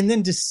and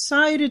then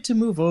decided to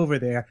move over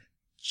there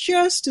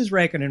just as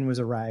Räikkönen was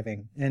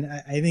arriving. And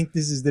I think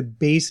this is the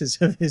basis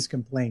of his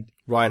complaint.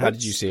 Ryan, how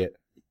did you see it?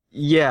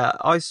 Yeah,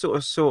 I sort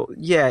of saw,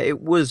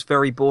 it was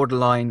very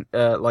borderline,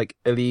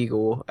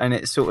 illegal. And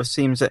it sort of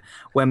seems that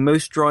when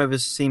most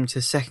drivers seem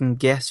to second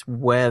guess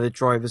where the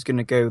driver's going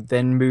to go,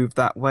 then move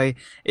that way,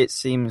 it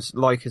seems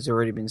like has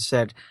already been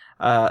said,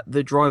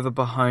 the driver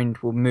behind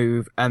will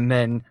move and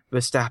then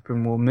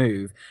Verstappen will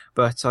move.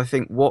 But I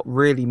think what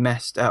really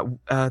messed up,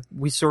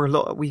 we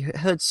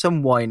heard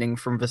some whining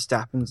from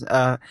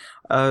Verstappen.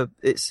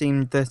 It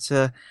seemed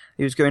that,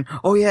 he was going,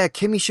 oh yeah,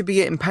 Kimi should be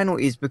getting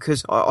penalties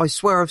because I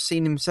swear I've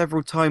seen him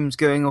several times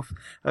going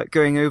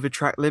over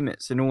track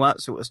limits and all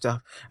that sort of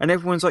stuff. And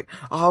everyone's like,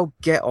 oh,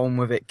 get on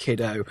with it,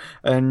 kiddo.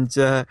 And,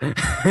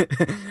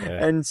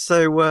 and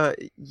so,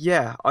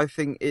 I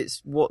think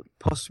it's what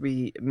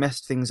possibly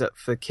messed things up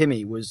for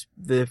Kimi was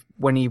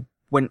when he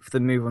went for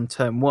the move on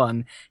turn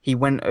 1, he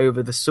went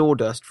over the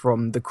sawdust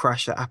from the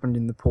crash that happened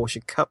in the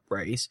Porsche Cup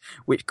race,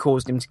 which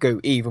caused him to go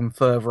even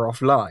further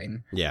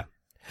offline. Yeah.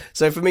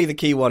 So for me, the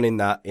key one in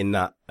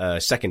that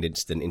second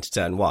incident into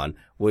turn 1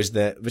 was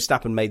that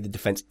Verstappen made the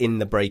defense in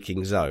the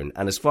braking zone.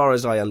 And as far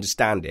as I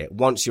understand it,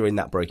 once you're in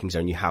that braking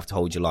zone, you have to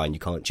hold your line. You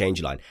can't change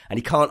your line. And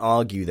he can't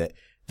argue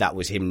that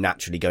was him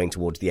naturally going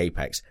towards the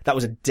apex. That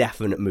was a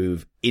definite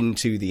move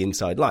into the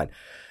inside line.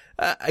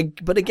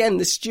 But again,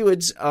 the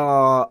stewards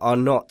have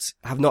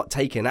not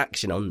taken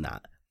action on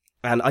that.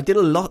 And I did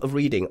a lot of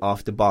reading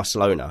after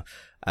Barcelona,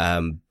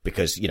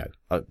 because, I'm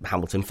a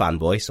Hamilton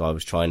fanboy, so I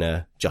was trying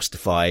to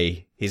justify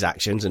his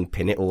actions and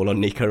pin it all on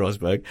Nico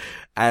Rosberg.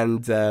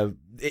 And,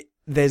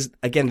 there's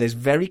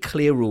very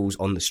clear rules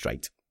on the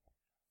straight.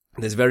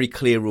 There's very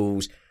clear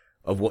rules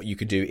of what you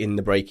could do in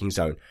the braking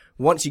zone.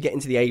 Once you get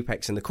into the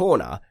apex and the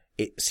corner,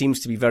 it seems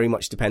to be very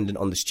much dependent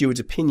on the steward's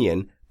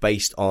opinion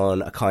based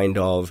on a kind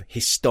of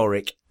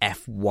historic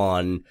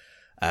F1,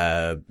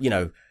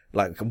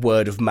 like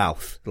word of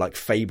mouth, like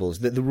fables.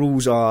 The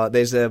rules are,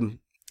 there's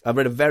I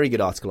read a very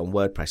good article on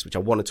WordPress, which I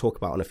want to talk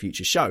about on a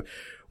future show,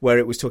 where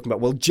it was talking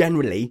about, well,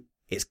 generally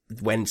it's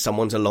when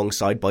someone's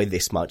alongside by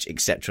this much,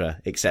 etc.,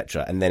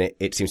 etc. And then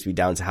it seems to be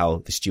down to how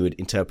the steward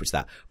interprets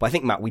that. But I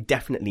think, Matt, we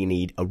definitely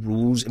need a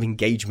rules of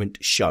engagement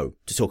show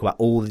to talk about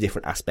all the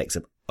different aspects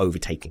of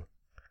overtaking.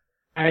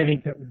 I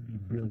think that would be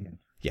brilliant.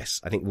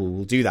 Yes, I think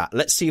we'll do that.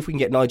 Let's see if we can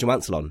get Nigel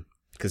Mansell on,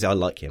 because I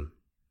like him.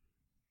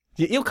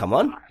 He'll come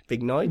on,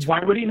 big Nigel.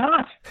 Why would he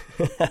not?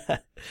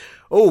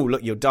 Oh,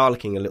 look, you're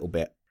Dalek-ing a little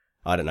bit.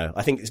 I don't know.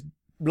 I think it's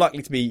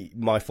likely to be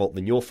my fault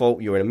than your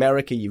fault. You're in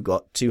America. You've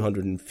got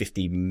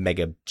 250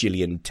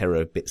 megajillion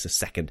terabits a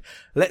second.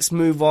 Let's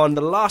move on.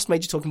 The last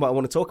major talking about I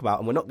want to talk about,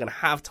 and we're not going to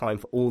have time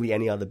for all the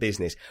any other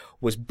business,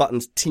 was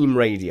Button's team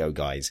radio,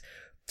 guys.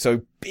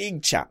 So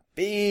big chat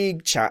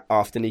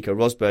after Nico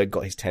Rosberg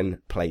got his 10th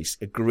place,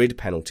 a grid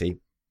penalty.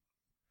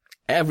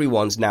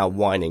 Everyone's now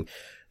whining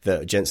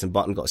that Jenson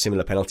Button got a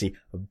similar penalty.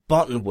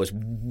 Button was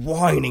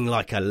whining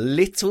like a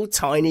little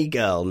tiny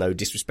girl. No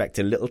disrespect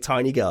to little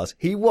tiny girls.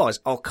 He was.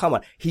 Oh, come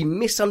on. He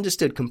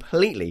misunderstood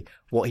completely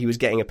what he was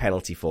getting a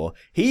penalty for.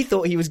 He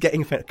thought he was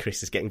getting a penalty.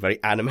 Chris is getting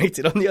very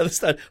animated on the other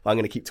side. But I'm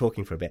going to keep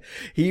talking for a bit.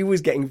 He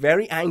was getting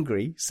very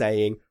angry,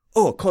 saying,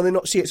 oh, can they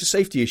not see it's a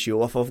safety issue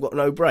or if I've got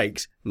no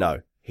brakes?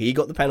 No. He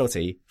got the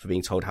penalty for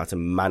being told how to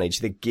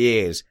manage the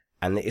gears.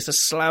 And it's a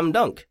slam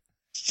dunk.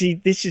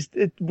 See,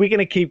 we're going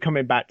to keep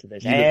coming back to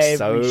this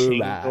every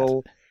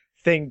single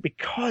thing,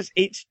 because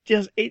it's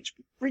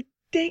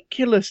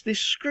ridiculous, this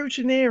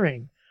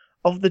scrutineering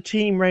of the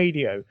team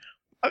radio.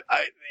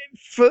 I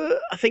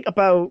think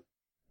about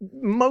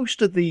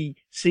most of the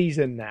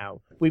season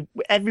now,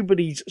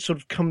 everybody's sort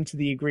of come to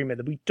the agreement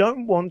that we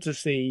don't want to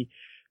see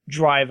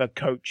driver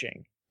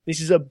coaching.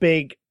 This is a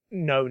big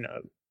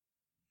no-no.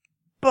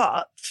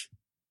 But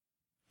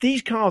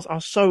these cars are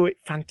so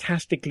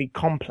fantastically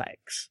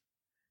complex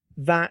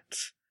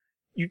that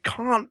you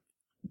can't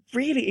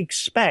really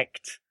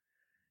expect,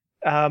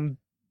 the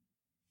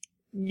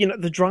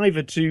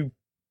driver to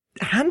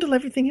handle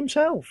everything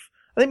himself.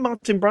 I think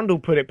Martin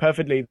Brundle put it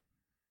perfectly.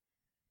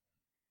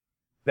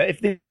 That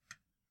if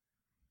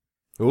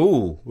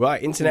Ooh,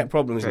 right, internet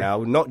problems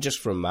now, not just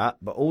from Matt,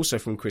 but also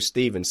from Chris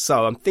Stevens.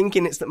 So I'm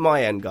thinking it's at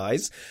my end,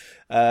 guys.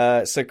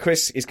 So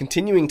Chris is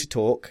continuing to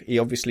talk. He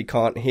obviously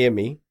can't hear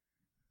me,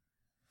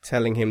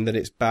 telling him that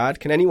it's bad.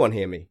 Can anyone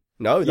hear me?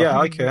 No? Yeah,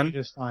 I can.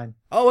 Just fine.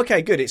 Oh,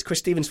 okay, good. It's Chris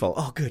Stevens' fault.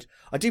 Oh, good.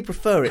 I do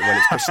prefer it when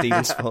it's Chris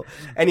Stevens' fault.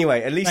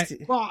 Anyway, at least...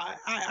 Right. Well,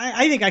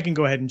 I think I can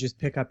go ahead and just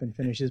pick up and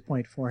finish his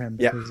point for him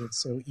because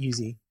it's so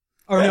easy.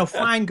 Or no,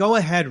 fine, go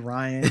ahead,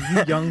 Ryan.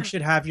 You young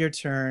should have your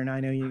turn.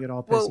 I know you get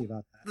all pissy about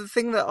that. The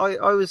thing that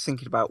I was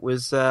thinking about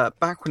was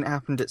back when it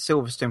happened at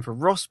Silverstone for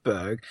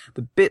Rosberg,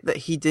 the bit that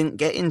he didn't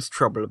get into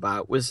trouble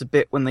about was the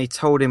bit when they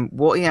told him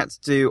what he had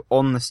to do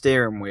on the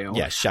steering wheel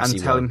and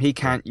tell him he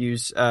can't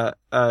use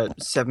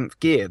seventh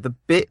gear. The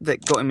bit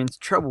that got him into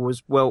trouble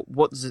was, well,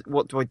 what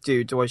do I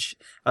do? Do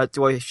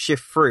I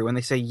shift through? And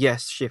they say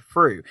yes, shift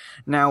through.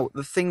 Now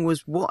the thing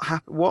was, what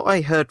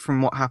I heard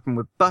from what happened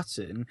with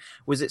Button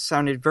was it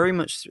sounded very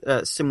much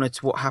similar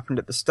to what happened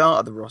at the start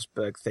of the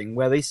Rosberg thing,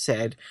 where they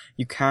said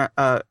you can't.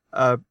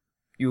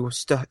 You're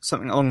stuck,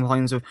 something along the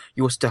lines of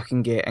you're stuck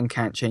in gear and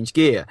can't change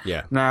gear.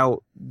 Yeah. Now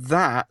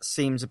that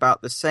seems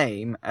about the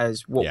same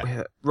as what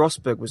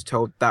Rosberg was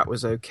told that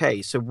was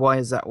okay. So why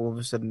is that all of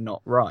a sudden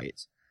not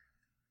right?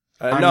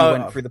 And he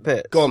went through the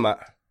pits. Go on,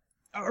 Matt.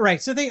 All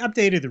right, so they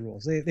updated the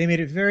rules. They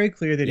made it very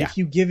clear that if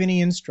you give any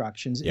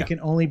instructions, it can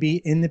only be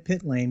in the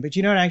pit lane, but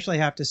you don't actually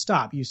have to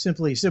stop. You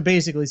simply, so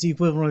basically it's the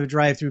equivalent of a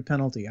drive-through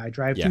penalty. I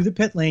drive through the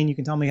pit lane, you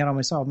can tell me how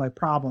to solve my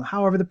problem.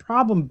 However, the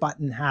problem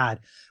Button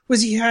had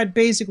was he had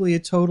basically a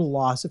total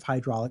loss of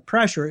hydraulic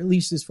pressure, at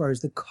least as far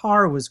as the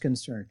car was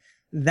concerned.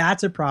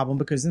 That's a problem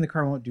because then the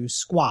car won't do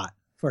squat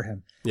for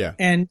him. Yeah.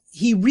 And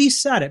he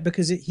reset it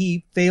because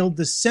he failed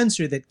the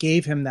sensor that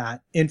gave him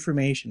that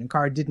information. The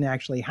car didn't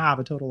actually have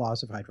a total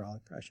loss of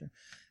hydraulic pressure.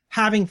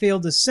 Having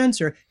failed the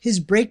sensor,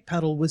 his brake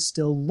pedal was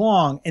still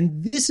long.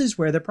 And this is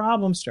where the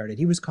problem started.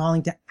 He was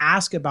calling to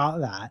ask about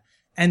that.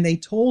 And they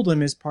told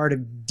him as part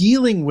of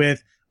dealing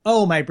with,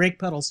 oh, my brake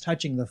pedal's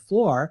touching the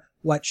floor.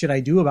 What should I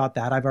do about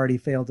that? I've already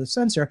failed the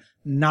sensor,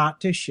 not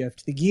to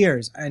shift the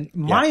gears. And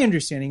my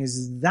understanding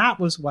is that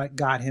was what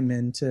got him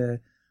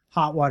into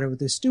hot water with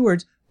the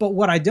stewards. But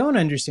what I don't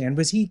understand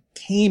was he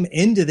came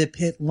into the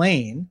pit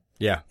lane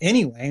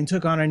anyway and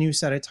took on a new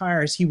set of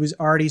tires. He was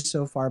already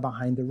so far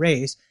behind the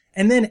race.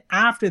 And then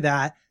after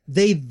that,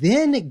 they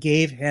then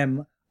gave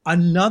him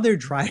another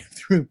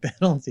drive-through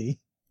penalty.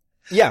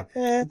 Yeah.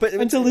 But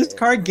until his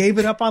car gave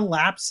it up on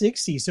lap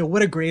 60. So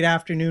what a great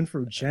afternoon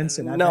for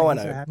Jenson. No, I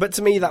know. But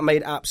to me, that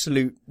made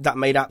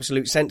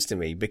absolute sense to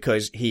me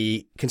because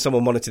can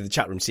someone monitor the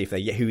chat room, see if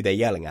who they're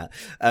yelling at?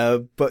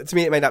 But to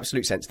me, it made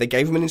absolute sense. They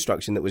gave him an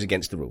instruction that was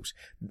against the rules.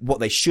 What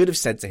they should have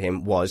said to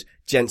him was,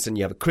 Jenson,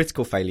 you have a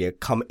critical failure,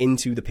 come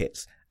into the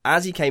pits.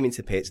 As he came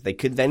into the pits, they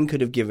could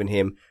have given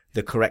him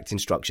the correct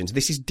instructions.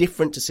 This is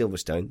different to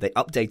Silverstone. They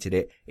updated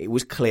it. It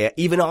was clear.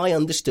 Even I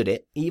understood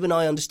it.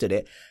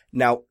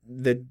 Now,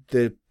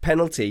 the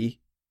penalty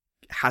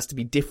has to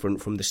be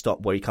different from the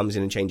stop where he comes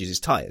in and changes his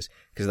tyres,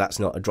 because that's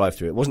not a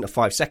drive-through. It wasn't a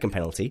 5-second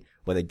penalty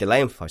where they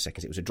delay him for 5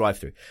 seconds. It was a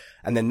drive-through.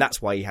 And then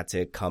that's why he had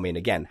to come in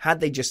again. Had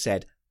they just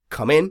said,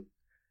 come in,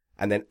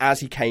 and then as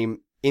he came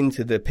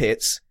into the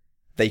pits,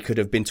 they could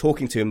have been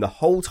talking to him the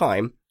whole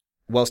time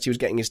whilst he was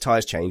getting his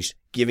tyres changed,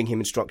 giving him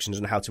instructions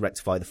on how to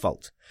rectify the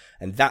fault.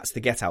 And that's the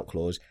get-out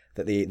clause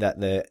that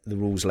the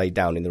rules laid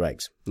down in the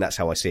regs. And that's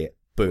how I see it.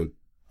 Boom.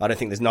 I don't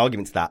think there's an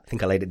argument to that. I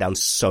think I laid it down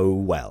so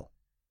well.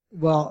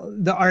 Well,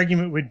 the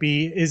argument would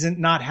be, isn't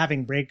not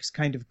having brakes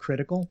kind of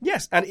critical?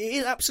 Yes, and it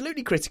is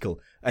absolutely critical.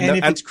 And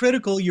if it's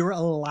critical, you're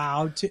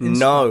allowed to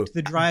instruct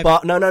the driver.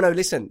 But no.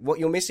 Listen, what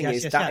you're missing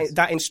is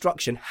that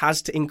instruction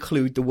has to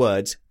include the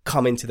words,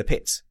 come into the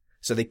pits.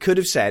 So they could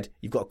have said,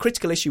 you've got a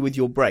critical issue with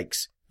your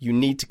brakes. You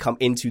need to come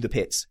into the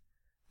pits.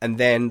 And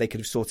then they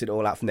could have sorted it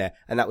all out from there.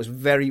 And that was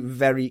very,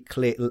 very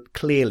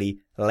clearly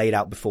laid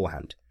out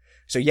beforehand.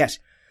 So yes,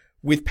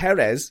 with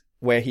Perez,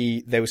 where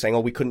they were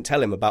saying, we couldn't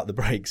tell him about the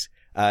brakes.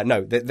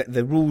 No,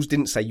 the rules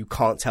didn't say you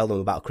can't tell them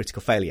about a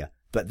critical failure,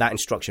 but that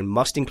instruction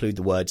must include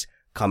the words,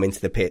 come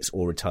into the pits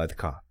or retire the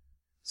car.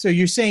 So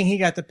you're saying he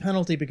got the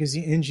penalty because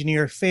the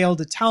engineer failed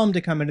to tell him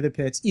to come into the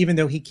pits, even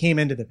though he came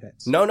into the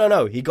pits?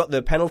 No. He got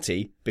the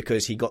penalty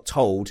because he got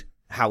told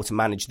how to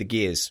manage the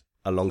gears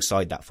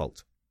alongside that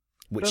fault,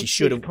 which he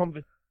should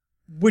have.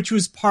 Which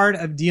was part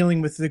of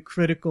dealing with the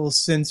critical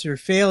sensor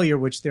failure,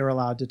 which they were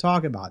allowed to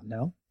talk about,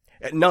 no?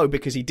 No,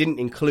 because he didn't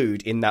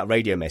include in that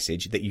radio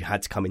message that you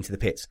had to come into the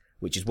pits,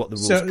 which is what the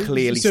rules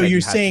clearly said. So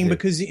you're saying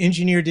because the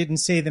engineer didn't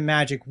say the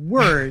magic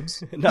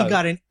words, no. He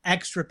got an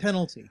extra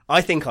penalty. I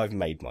think I've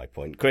made my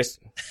point. Chris?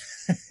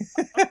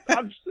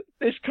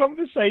 This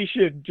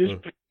conversation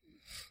just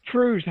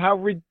proves how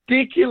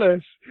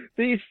ridiculous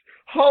this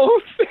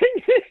whole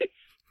thing is.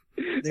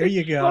 There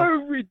you go. So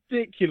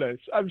ridiculous.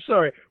 I'm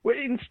sorry.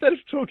 Instead of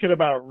talking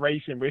about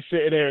racing, we're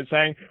sitting here and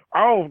saying,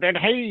 did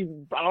he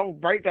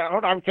break that? I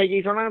don't think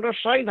he's allowed to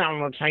say that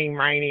on the team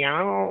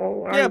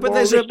radio. Yeah, but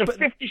there's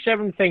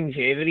 57 things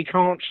here that he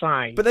can't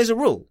say. But there's a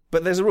rule.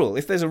 If there's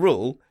a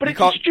rule... But it's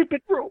a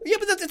stupid rule. Yeah,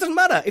 but it doesn't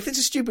matter. If it's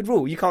a stupid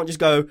rule, you can't just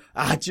go, do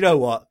you know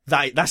what?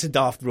 That's a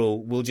daft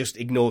rule. We'll just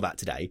ignore that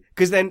today.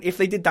 Because then if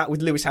they did that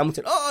with Lewis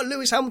Hamilton,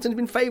 Lewis Hamilton's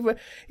been favourite.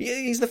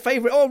 He's the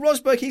favourite.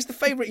 Rosberg, he's the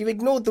favourite. You've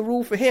ignored the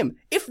rule for him.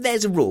 If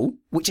there's a rule,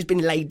 which has been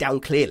laid down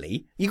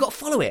clearly, you got to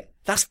follow it.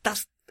 That's,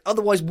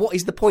 otherwise what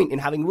is the point in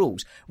having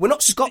rules? We're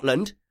not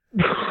Scotland.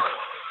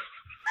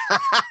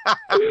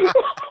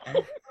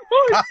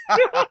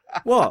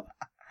 What?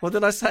 What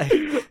did I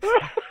say?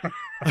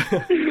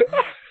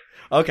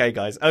 Okay,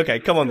 guys. Okay,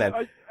 come on then.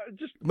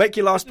 Make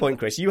your last point,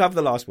 Chris. You have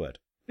the last word.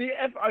 The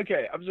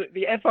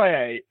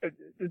FIA.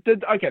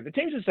 The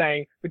teams are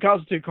saying the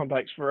cars are too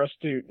complex for us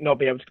to not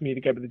be able to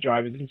communicate with the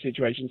drivers in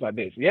situations like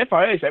this. The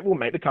FIA said, we'll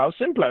make the cars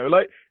simpler.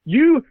 Like,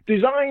 you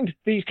designed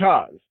these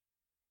cars.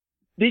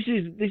 This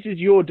is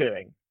your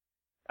doing.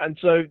 And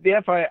so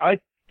the FIA, I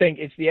think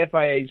it's the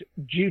FIA's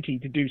duty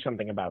to do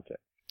something about it.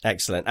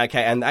 Excellent.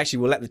 Okay, and actually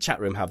we'll let the chat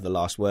room have the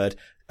last word.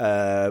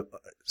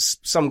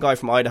 Some guy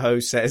from Idaho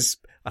says,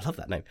 I love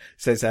that name,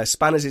 says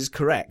Spanners is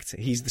correct.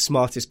 He's the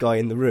smartest guy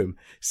in the room.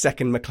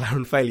 Second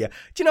McLaren failure.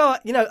 Do you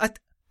know,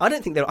 I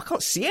don't think I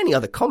can't see any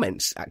other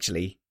comments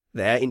actually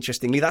there,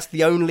 interestingly. That's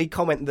the only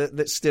comment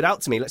that stood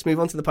out to me. Let's move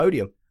on to the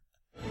podium.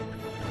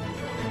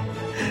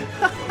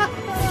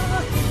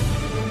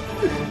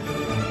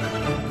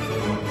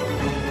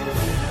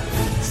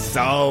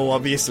 So,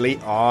 obviously,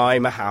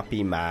 I'm a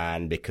happy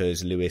man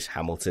because Lewis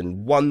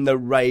Hamilton won the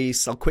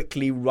race. I'll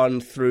quickly run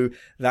through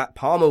that.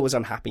 Palmer was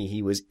unhappy.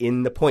 He was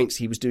in the points.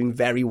 He was doing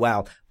very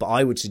well. But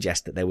I would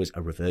suggest that there was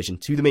a reversion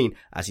to the mean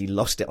as he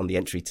lost it on the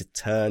entry to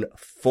turn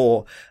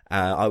 4.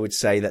 I would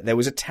say that there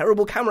was a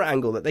terrible camera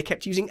angle that they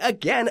kept using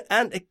again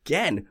and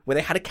again, where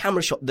they had a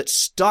camera shot that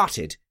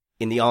started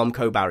in the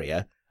Armco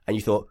barrier. And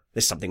you thought,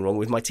 there's something wrong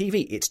with my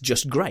TV. It's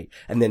just grey.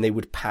 And then they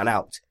would pan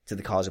out to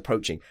the cars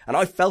approaching. And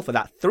I fell for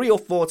that 3 or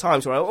 4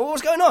 times where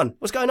what's going on?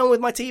 What's going on with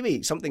my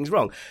TV? Something's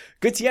wrong.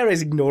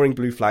 Gutierrez ignoring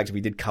blue flags.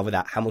 We did cover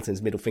that.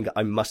 Hamilton's middle finger.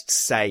 I must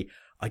say,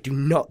 I do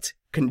not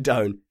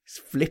condone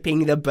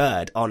flipping the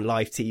bird on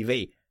live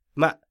TV.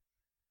 Matt?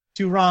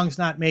 2 wrongs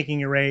not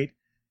making a right.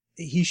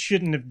 He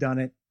shouldn't have done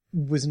it.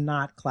 Was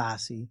not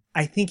classy.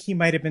 I think he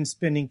might have been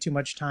spending too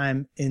much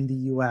time in the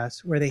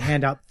U.S. where they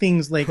hand out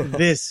things like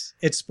this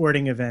at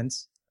sporting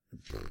events.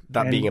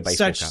 That being a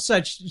baseball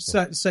cap.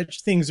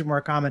 Such things are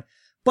more common.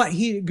 But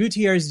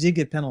Gutierrez did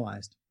get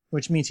penalized,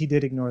 which means he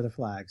did ignore the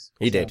flags.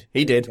 He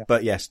did.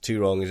 But yes,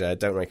 2 wrongs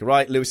don't make a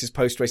right. Lewis's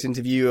post-race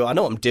interview. I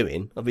know what I'm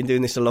doing. I've been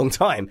doing this a long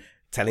time.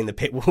 Telling the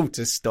pit wall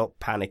to stop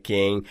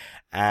panicking.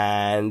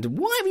 And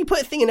why have you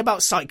put a thing in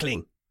about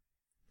cycling?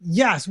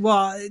 Yes,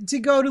 well, to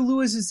go to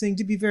Lewis's thing,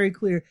 to be very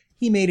clear,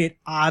 he made it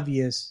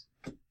obvious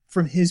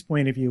from his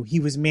point of view. He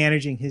was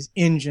managing his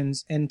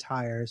engines and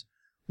tires,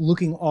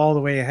 looking all the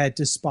way ahead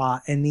to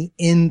Spa and the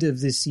end of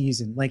the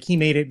season. Like, he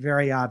made it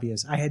very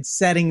obvious. I had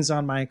settings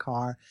on my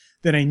car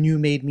that I knew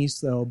made me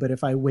slow, but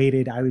if I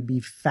waited, I would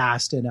be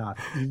fast enough.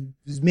 He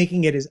was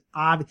making it as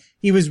obvious.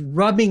 He was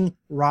rubbing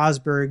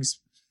Rosberg's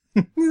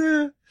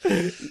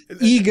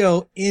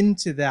ego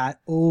into that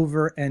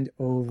over and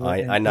over.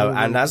 I know.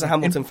 And as a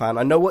Hamilton fan,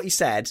 I know what he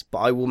said, but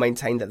I will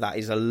maintain that that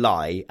is a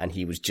lie and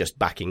he was just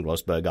backing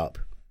Rosberg up.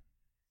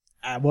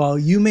 Well,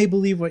 you may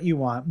believe what you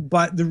want,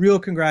 but the real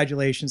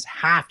congratulations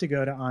have to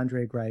go to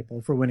Andre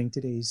Greipel for winning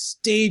today's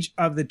stage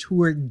of the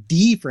Tour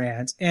de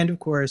France. And of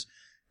course,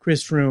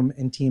 Chris Froome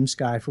and Team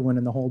Sky for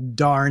winning the whole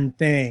darn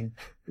thing.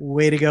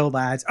 Way to go,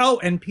 lads. Oh,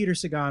 and Peter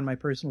Sagan, my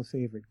personal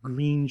favorite,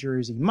 green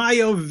jersey,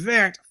 Maillot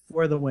Vert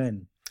for the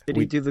win. Did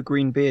he do the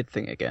green beard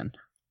thing again?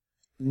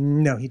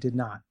 No, he did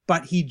not.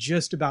 But he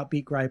just about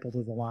beat Greipel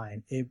to the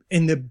line.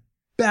 In the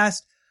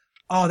best...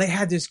 Oh, they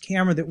had this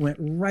camera that went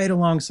right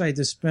alongside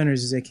the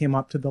spinners as they came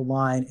up to the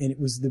line, and it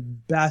was the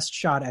best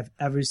shot I've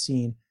ever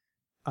seen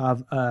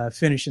of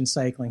finish in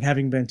cycling,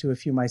 having been to a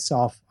few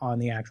myself on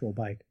the actual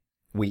bike.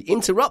 We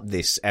interrupt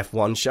this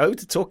F1 show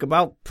to talk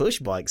about push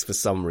bikes for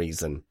some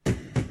reason.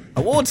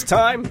 Awards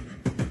time!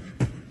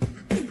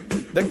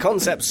 The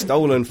concept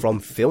stolen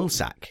from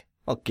FilmSack.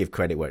 I'll give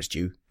credit where it's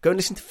due. Go and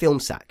listen to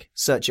FilmSack.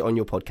 Search it on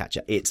your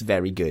podcatcher. It's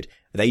very good.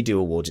 They do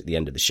awards at the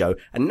end of the show.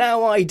 And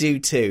now I do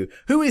too.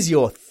 Who is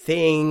your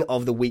thing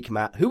of the week,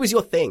 Matt? Who is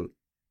your thing?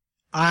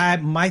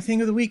 My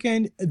thing of the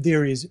weekend,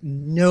 there is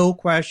no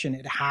question.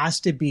 It has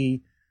to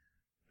be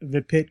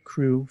the pit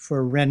crew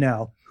for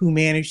Renault, who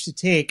managed to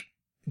take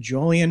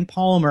Jolyon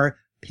Palmer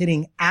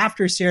pitting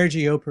after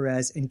Sergio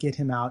Perez and get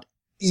him out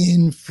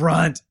in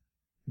front.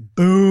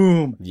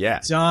 Boom. Yeah.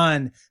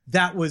 Done.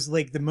 That was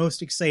like the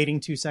most exciting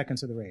 2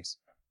 seconds of the race.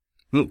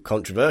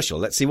 Controversial.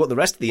 Let's see what the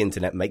rest of the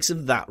internet makes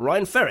of that.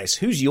 Ryan Ferris,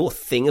 who's your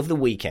thing of the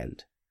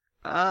weekend?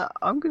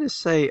 I'm going to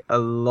say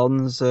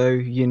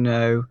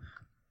Alonso,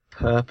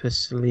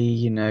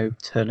 purposely,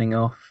 turning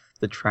off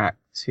the track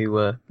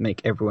to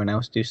make everyone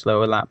else do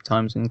slower lap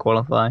times in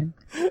qualifying.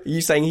 Are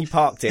you saying he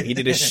parked it? He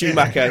did a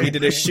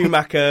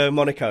Schumacher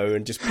Monaco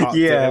and just parked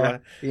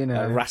it.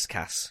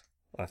 Rascasse,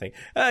 I think.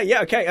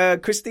 Okay.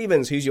 Chris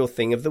Stevens, who's your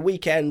thing of the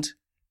weekend?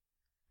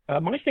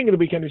 My thing of the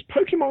weekend is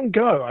Pokemon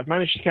Go. I've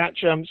managed to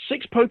catch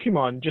 6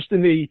 Pokemon just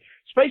in the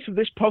space of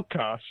this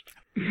podcast.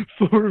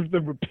 4 of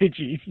them were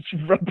Pidgeys. It's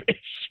rubbish.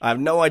 I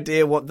have no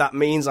idea what that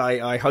means.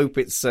 I hope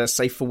it's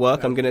safe for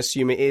work. I'm going to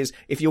assume it is.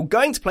 If you're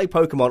going to play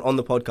Pokemon on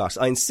the podcast,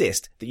 I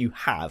insist that you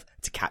have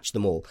to catch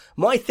them all.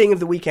 My thing of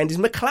the weekend is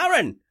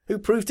McLaren, who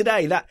proved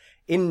today that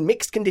in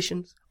mixed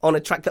conditions, on a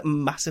track that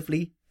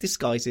massively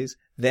disguises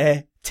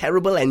their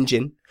terrible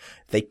engine,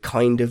 they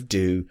kind of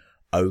do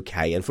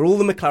okay. And for all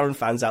the McLaren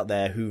fans out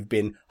there who've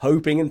been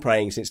hoping and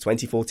praying since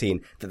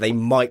 2014 that they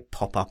might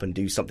pop up and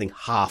do something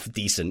half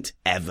decent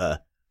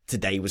ever,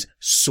 today was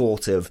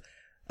sort of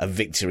a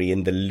victory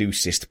in the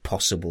loosest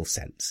possible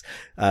sense.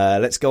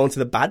 Let's go on to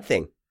the bad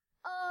thing.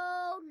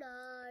 Oh no,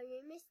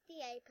 you missed the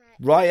apex.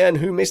 Ryan,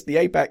 who missed the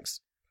apex?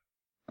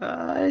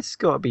 It's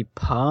got to be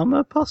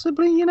Palmer,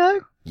 possibly,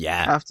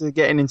 Yeah. After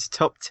getting into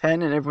top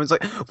 10 and everyone's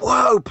like,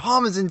 whoa,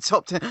 Palmer's in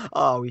top 10.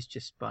 Oh, he's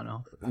just spun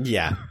off.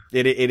 Yeah,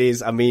 it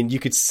is. I mean, you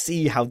could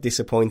see how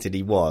disappointed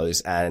he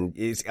was. And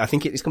I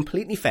think it is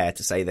completely fair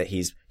to say that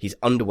he's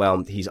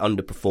underwhelmed. He's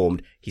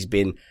underperformed. He's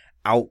been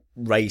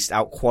out-raced,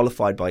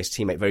 out-qualified by his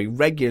teammate very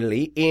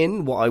regularly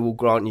in what I will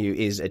grant you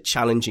is a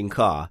challenging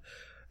car.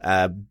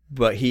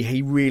 But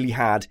he really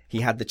had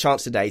the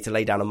chance today to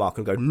lay down a mark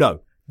and go,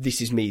 no,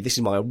 this is me. This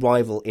is my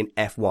arrival in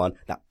F1.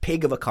 That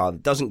pig of a car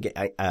that doesn't get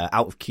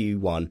out of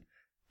Q1,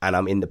 and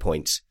I'm in the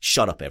points.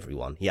 Shut up,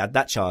 everyone. He had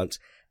that chance,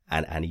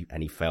 and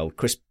he failed.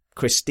 Chris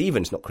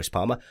Stevens, not Chris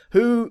Palmer,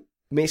 who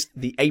missed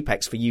the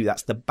apex for you.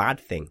 That's the bad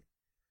thing.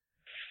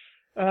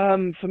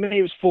 For me,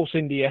 it was Force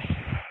India.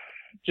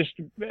 Just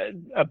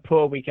a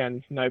poor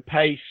weekend. No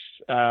pace.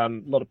 A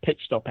lot of pit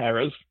stop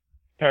errors.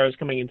 Perez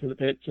coming into the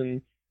pits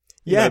and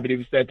nobody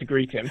was there to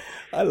greet him.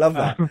 I love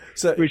that.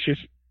 So, which is.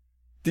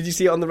 Did you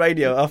see it on the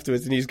radio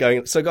afterwards? And he was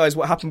going, so guys,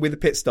 what happened with the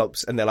pit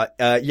stops? And they're like,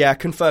 yeah,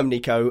 confirm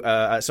Nico.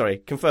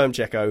 Confirm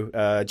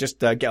Checo. Just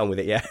get on with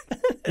it, yeah?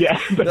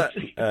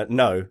 Yeah.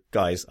 No,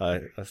 guys,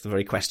 that's the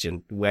very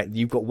question. Where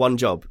you've got one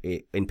job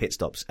in pit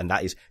stops, and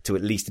that is to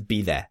at least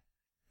be there.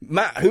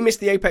 Matt, who missed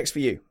the apex for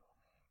you?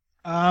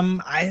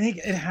 I think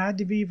it had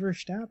to be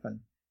Verstappen.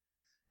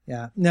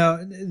 Yeah.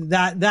 No,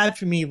 that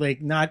for me,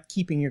 like not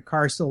keeping your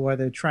car still while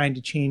they're trying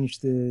to change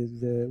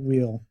the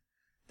wheel.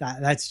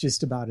 That's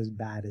just about as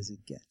bad as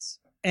it gets.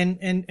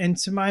 And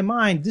to my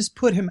mind, this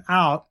put him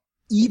out,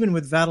 even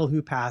with Vettel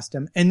who passed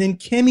him, and then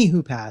Kimi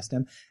who passed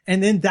him,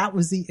 and then that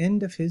was the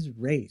end of his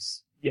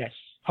race. Yes.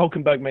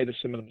 Hulkenberg made a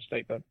similar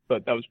mistake, but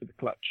that was with the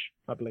clutch,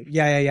 I believe.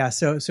 Yeah.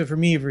 So for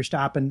me,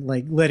 Verstappen,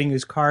 like letting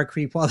his car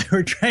creep while they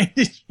were trying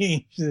to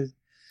change this,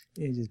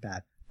 it's just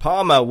bad.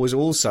 Palmer was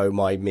also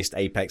my missed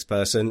apex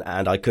person,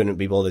 and I couldn't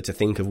be bothered to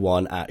think of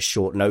one at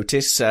short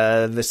notice.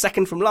 The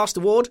second from last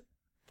award.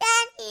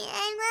 Daddy,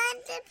 I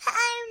want a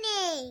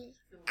pony,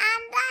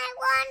 and I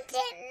want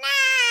it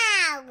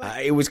now.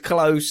 It was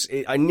close.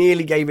 I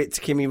nearly gave it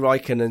to Kimi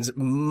Räikkönen's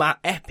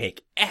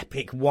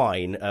epic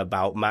whine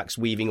about Max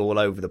weaving all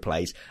over the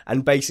place,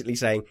 and basically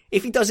saying,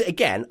 if he does it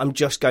again, I'm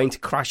just going to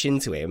crash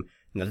into him.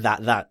 Now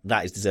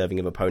that is deserving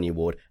of a pony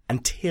award,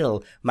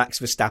 until Max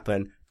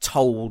Verstappen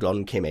told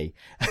on Kimmy.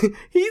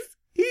 He's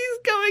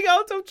going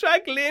out of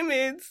track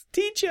limits.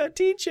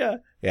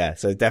 Teacher. Yeah,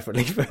 so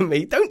definitely for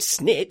me. Don't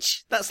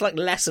snitch. That's like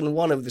lesson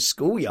 1 of the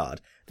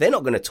schoolyard. They're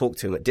not going to talk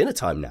to him at dinner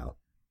time now.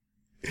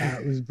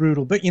 It was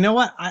brutal. But you know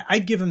what?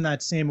 I'd give him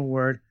that same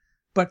award,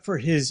 but for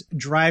his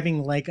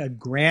driving like a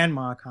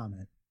grandma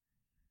comment.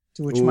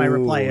 To which my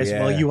reply is,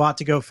 well, you ought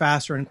to go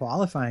faster in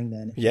qualifying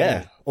then.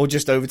 Yeah, or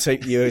just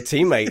overtake your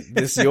teammate.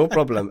 This is your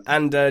problem.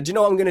 And do you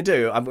know what I'm going to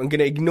do? I'm going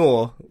to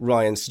ignore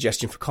Ryan's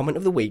suggestion for comment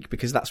of the week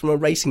because that's from a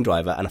racing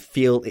driver and I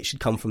feel it should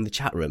come from the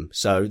chat room.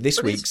 So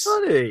this week's... It's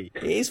funny.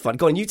 It is fun.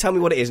 Go on, you tell me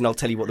what it is and I'll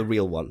tell you what the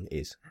real one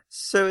is.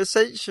 So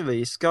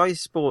essentially, Sky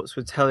Sports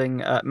were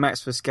telling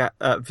Max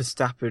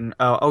Verstappen,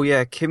 oh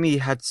yeah, Kimi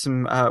had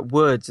some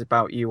words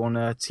about you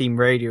on team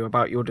radio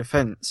about your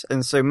defence.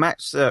 And so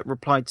Max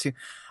replied to...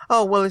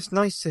 Oh, well, it's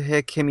nice to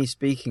hear Kimmy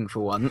speaking for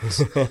once.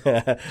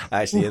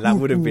 Actually, that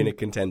would have been a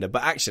contender.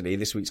 But actually,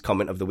 this week's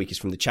comment of the week is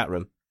from the chat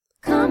room.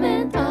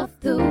 Comment of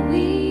the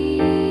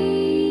week.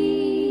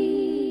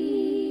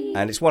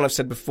 And it's one I've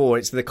said before.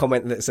 It's the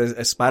comment that says,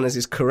 Spanners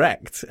is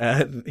correct.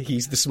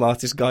 He's the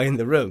smartest guy in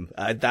the room.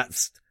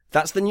 That's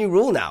the new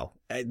rule now.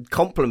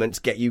 Compliments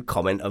get you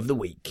comment of the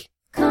week.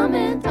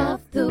 Comment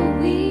of the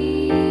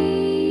week.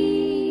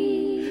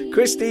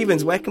 Chris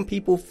Stevens, where can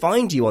people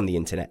find you on the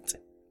internet?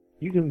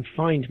 You can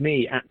find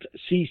me at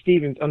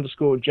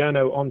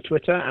cstevens_journo on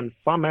Twitter and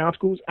find my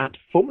articles at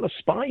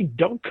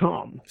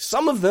formulaspy.com.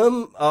 Some of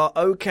them are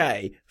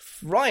okay.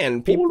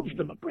 Ryan, all of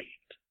them are brilliant.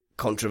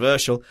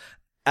 Controversial.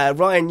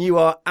 Ryan, you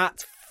are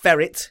at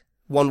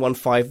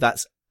Ferret115.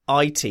 That's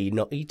IT,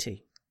 not ET.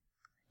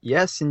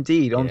 Yes,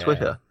 indeed, on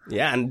Twitter.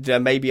 Yeah, and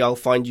maybe I'll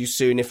find you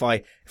soon if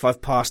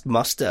I've passed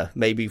muster,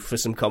 maybe for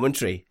some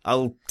commentary.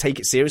 I'll take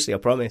it seriously, I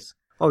promise.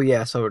 Oh,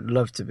 yes, I would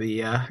love to be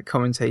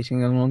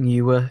commentating along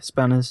you,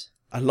 Spanners.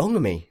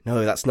 Along me?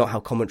 No, that's not how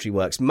commentary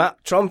works.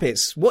 Matt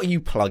Trumpets, what are you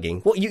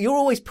plugging? You're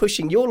always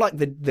pushing. You're like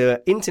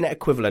the internet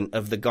equivalent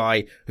of the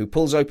guy who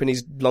pulls open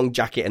his long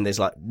jacket and there's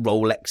like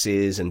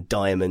Rolexes and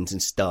diamonds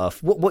and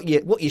stuff. What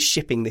you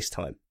shipping this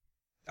time?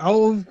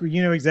 Oh,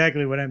 you know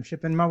exactly what I'm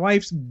shipping. My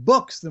wife's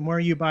books. The more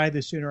you buy,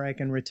 the sooner I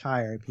can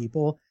retire,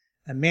 people.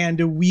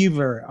 Amanda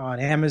Weaver on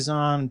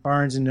Amazon,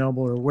 Barnes &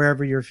 Noble, or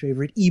wherever your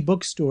favorite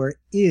ebook store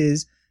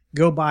is.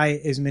 Go buy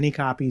as many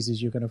copies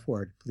as you can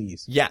afford,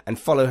 please. Yeah, and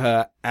follow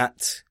her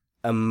at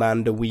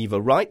Amanda Weaver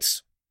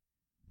Writes,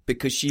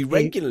 because she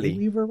regularly...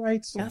 Weaver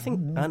Writes? Yeah,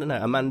 I don't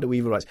know, Amanda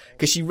Weaver Writes.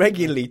 Because she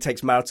regularly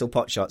takes marital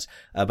potshots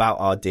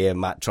about our dear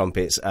Matt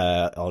Trumpets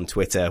on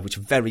Twitter, which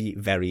are very,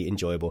 very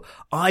enjoyable.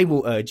 I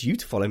will urge you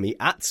to follow me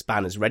at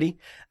SpannersReady.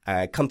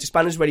 Come to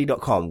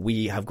spannersready.com.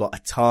 We have got a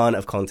ton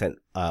of content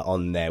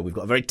on there. We've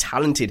got a very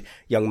talented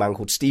young man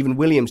called Stephen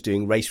Williams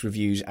doing race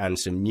reviews and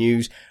some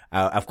news.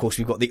 Of course,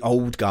 we've got the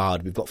old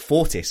guard. We've got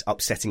Fortis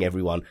upsetting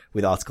everyone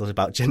with articles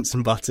about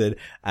Jenson Button.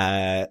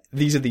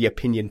 These are the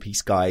opinion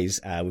piece guys.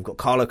 We've got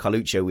Carlo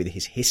Carluccio with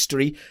his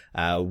history.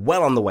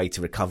 Well on the way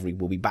to recovery.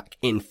 We'll be back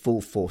in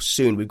full force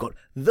soon. We've got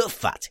the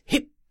Fat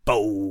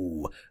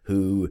Hippo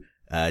who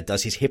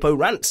does his hippo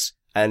rants.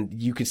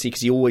 And you can see,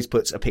 because he always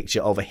puts a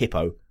picture of a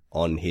hippo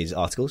on his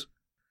articles.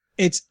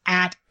 It's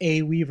at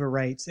A Weaver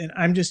Writes. And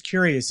I'm just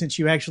curious, since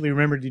you actually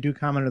remembered to do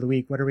comment of the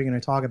week, what are we going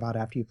to talk about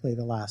after you play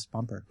the last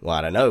bumper? Well,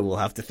 I don't know. We'll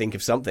have to think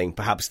of something.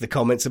 Perhaps the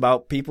comments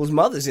about people's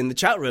mothers in the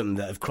chat room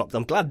that have cropped.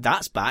 I'm glad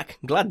that's back.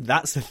 I'm glad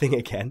that's a thing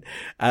again.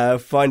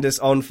 Find us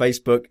on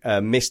Facebook,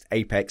 Missed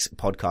Apex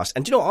Podcast.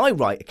 And do you know what I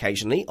write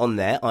occasionally on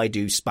there? I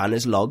do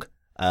Spanner's Log.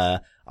 I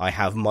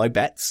have my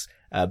bets.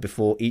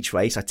 Before each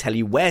race, I tell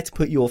you where to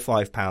put your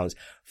 £5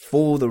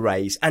 for the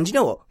race. And you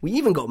know what? We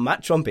even got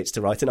Matt Trumpets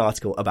to write an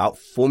article about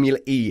Formula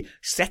E,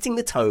 setting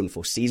the tone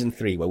for season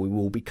 3, where we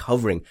will be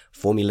covering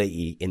Formula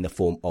E in the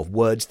form of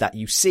words that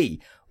you see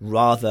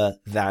rather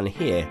than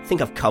hear. I think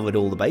I've covered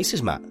all the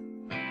bases, Matt.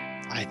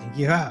 I think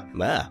you have.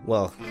 Yeah,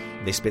 well,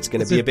 this bit's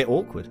going to be a bit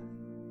awkward.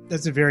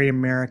 That's a very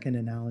American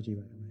analogy,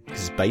 by the way.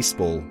 Because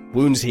baseball,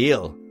 wounds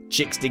heal,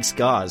 chicks dig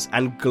scars,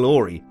 and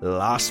glory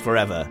lasts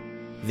forever.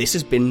 This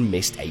has been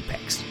Missed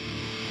Apex.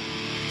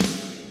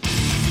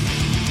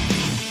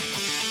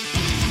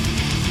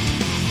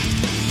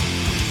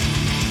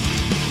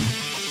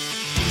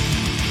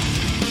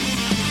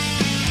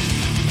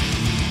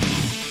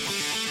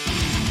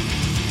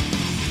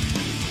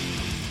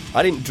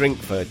 I didn't drink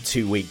for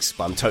 2 weeks,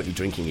 but I'm totally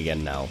drinking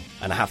again now.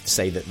 And I have to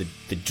say that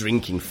the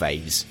drinking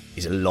phase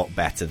is a lot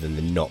better than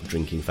the not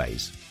drinking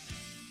phase.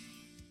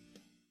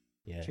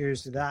 Yeah.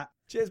 Cheers to that.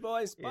 Cheers,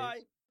 boys. Cheers.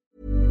 Bye.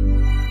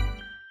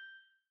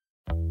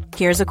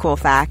 Here's a cool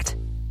fact.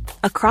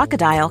 A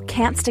crocodile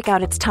can't stick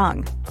out its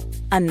tongue.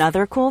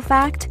 Another cool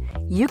fact,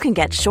 you can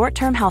get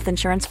short-term health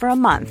insurance for a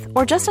month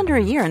or just under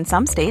a year in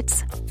some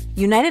states.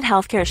 United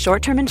Healthcare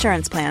short-term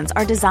insurance plans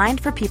are designed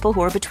for people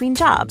who are between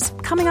jobs,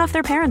 coming off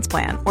their parents'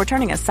 plan, or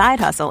turning a side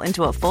hustle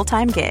into a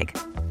full-time gig.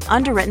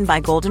 Underwritten by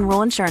Golden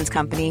Rule Insurance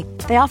Company,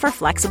 they offer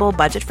flexible,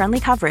 budget-friendly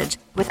coverage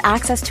with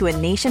access to a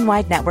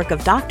nationwide network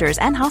of doctors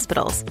and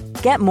hospitals.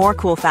 Get more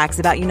cool facts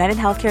about United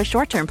Healthcare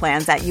short-term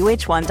plans at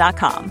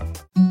uh1.com.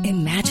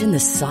 Imagine the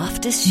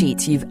softest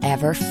sheets you've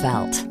ever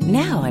felt.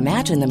 Now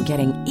imagine them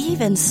getting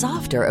even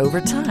softer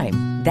over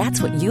time.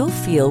 That's what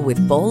you'll feel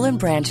with Boll &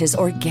 Branch's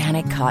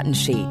organic cotton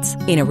sheets.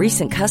 In a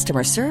recent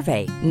customer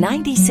survey,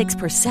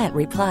 96%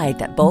 replied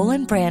that Boll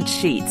 & Branch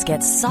sheets get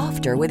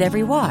softer with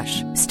every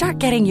wash. Start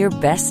getting your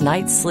best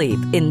night's sleep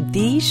in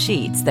these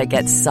sheets that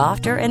get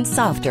softer and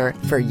softer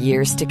for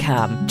years to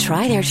come.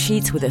 Try their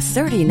sheets with a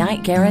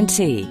 30-night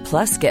guarantee.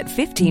 Plus, get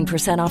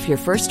 15% off your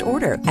first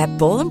order at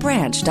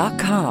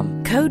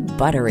bollandbranch.com. Code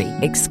BUTTERY.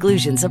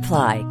 Exclusions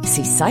apply.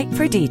 See site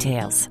for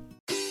details.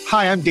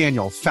 Hi, I'm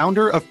Daniel,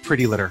 founder of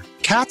Pretty Litter.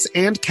 Cats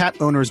and cat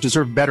owners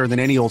deserve better than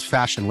any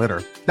old-fashioned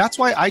litter. That's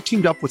why I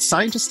teamed up with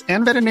scientists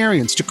and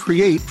veterinarians to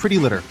create Pretty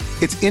Litter.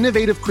 Its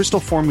innovative crystal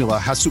formula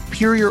has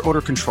superior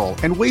odor control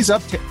and weighs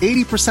up to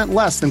 80%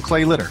 less than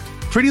clay litter.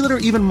 Pretty Litter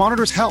even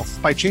monitors health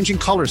by changing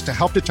colors to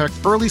help detect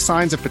early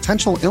signs of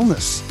potential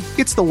illness.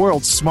 It's the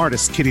world's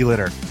smartest kitty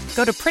litter.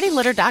 Go to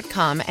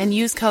prettylitter.com and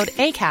use code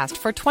ACAST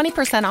for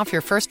 20% off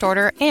your first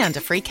order and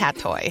a free cat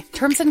toy.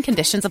 Terms and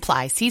conditions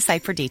apply. See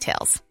site for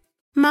details.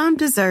 Mom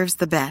deserves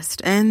the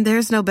best, and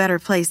there's no better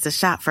place to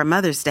shop for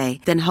Mother's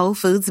Day than Whole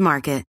Foods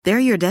Market. They're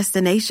your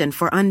destination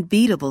for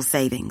unbeatable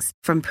savings,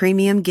 from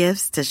premium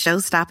gifts to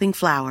show-stopping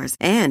flowers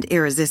and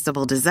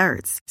irresistible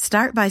desserts.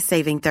 Start by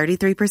saving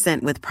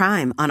 33% with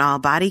Prime on all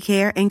body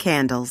care and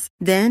candles.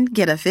 Then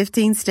get a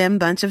 15-stem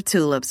bunch of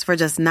tulips for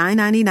just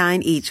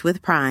 $9.99 each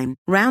with Prime.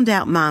 Round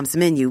out Mom's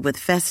menu with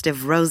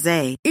festive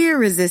rosé,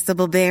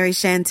 irresistible berry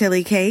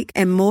chantilly cake,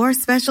 and more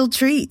special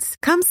treats.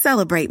 Come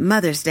celebrate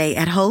Mother's Day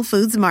at Whole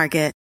Foods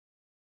Market.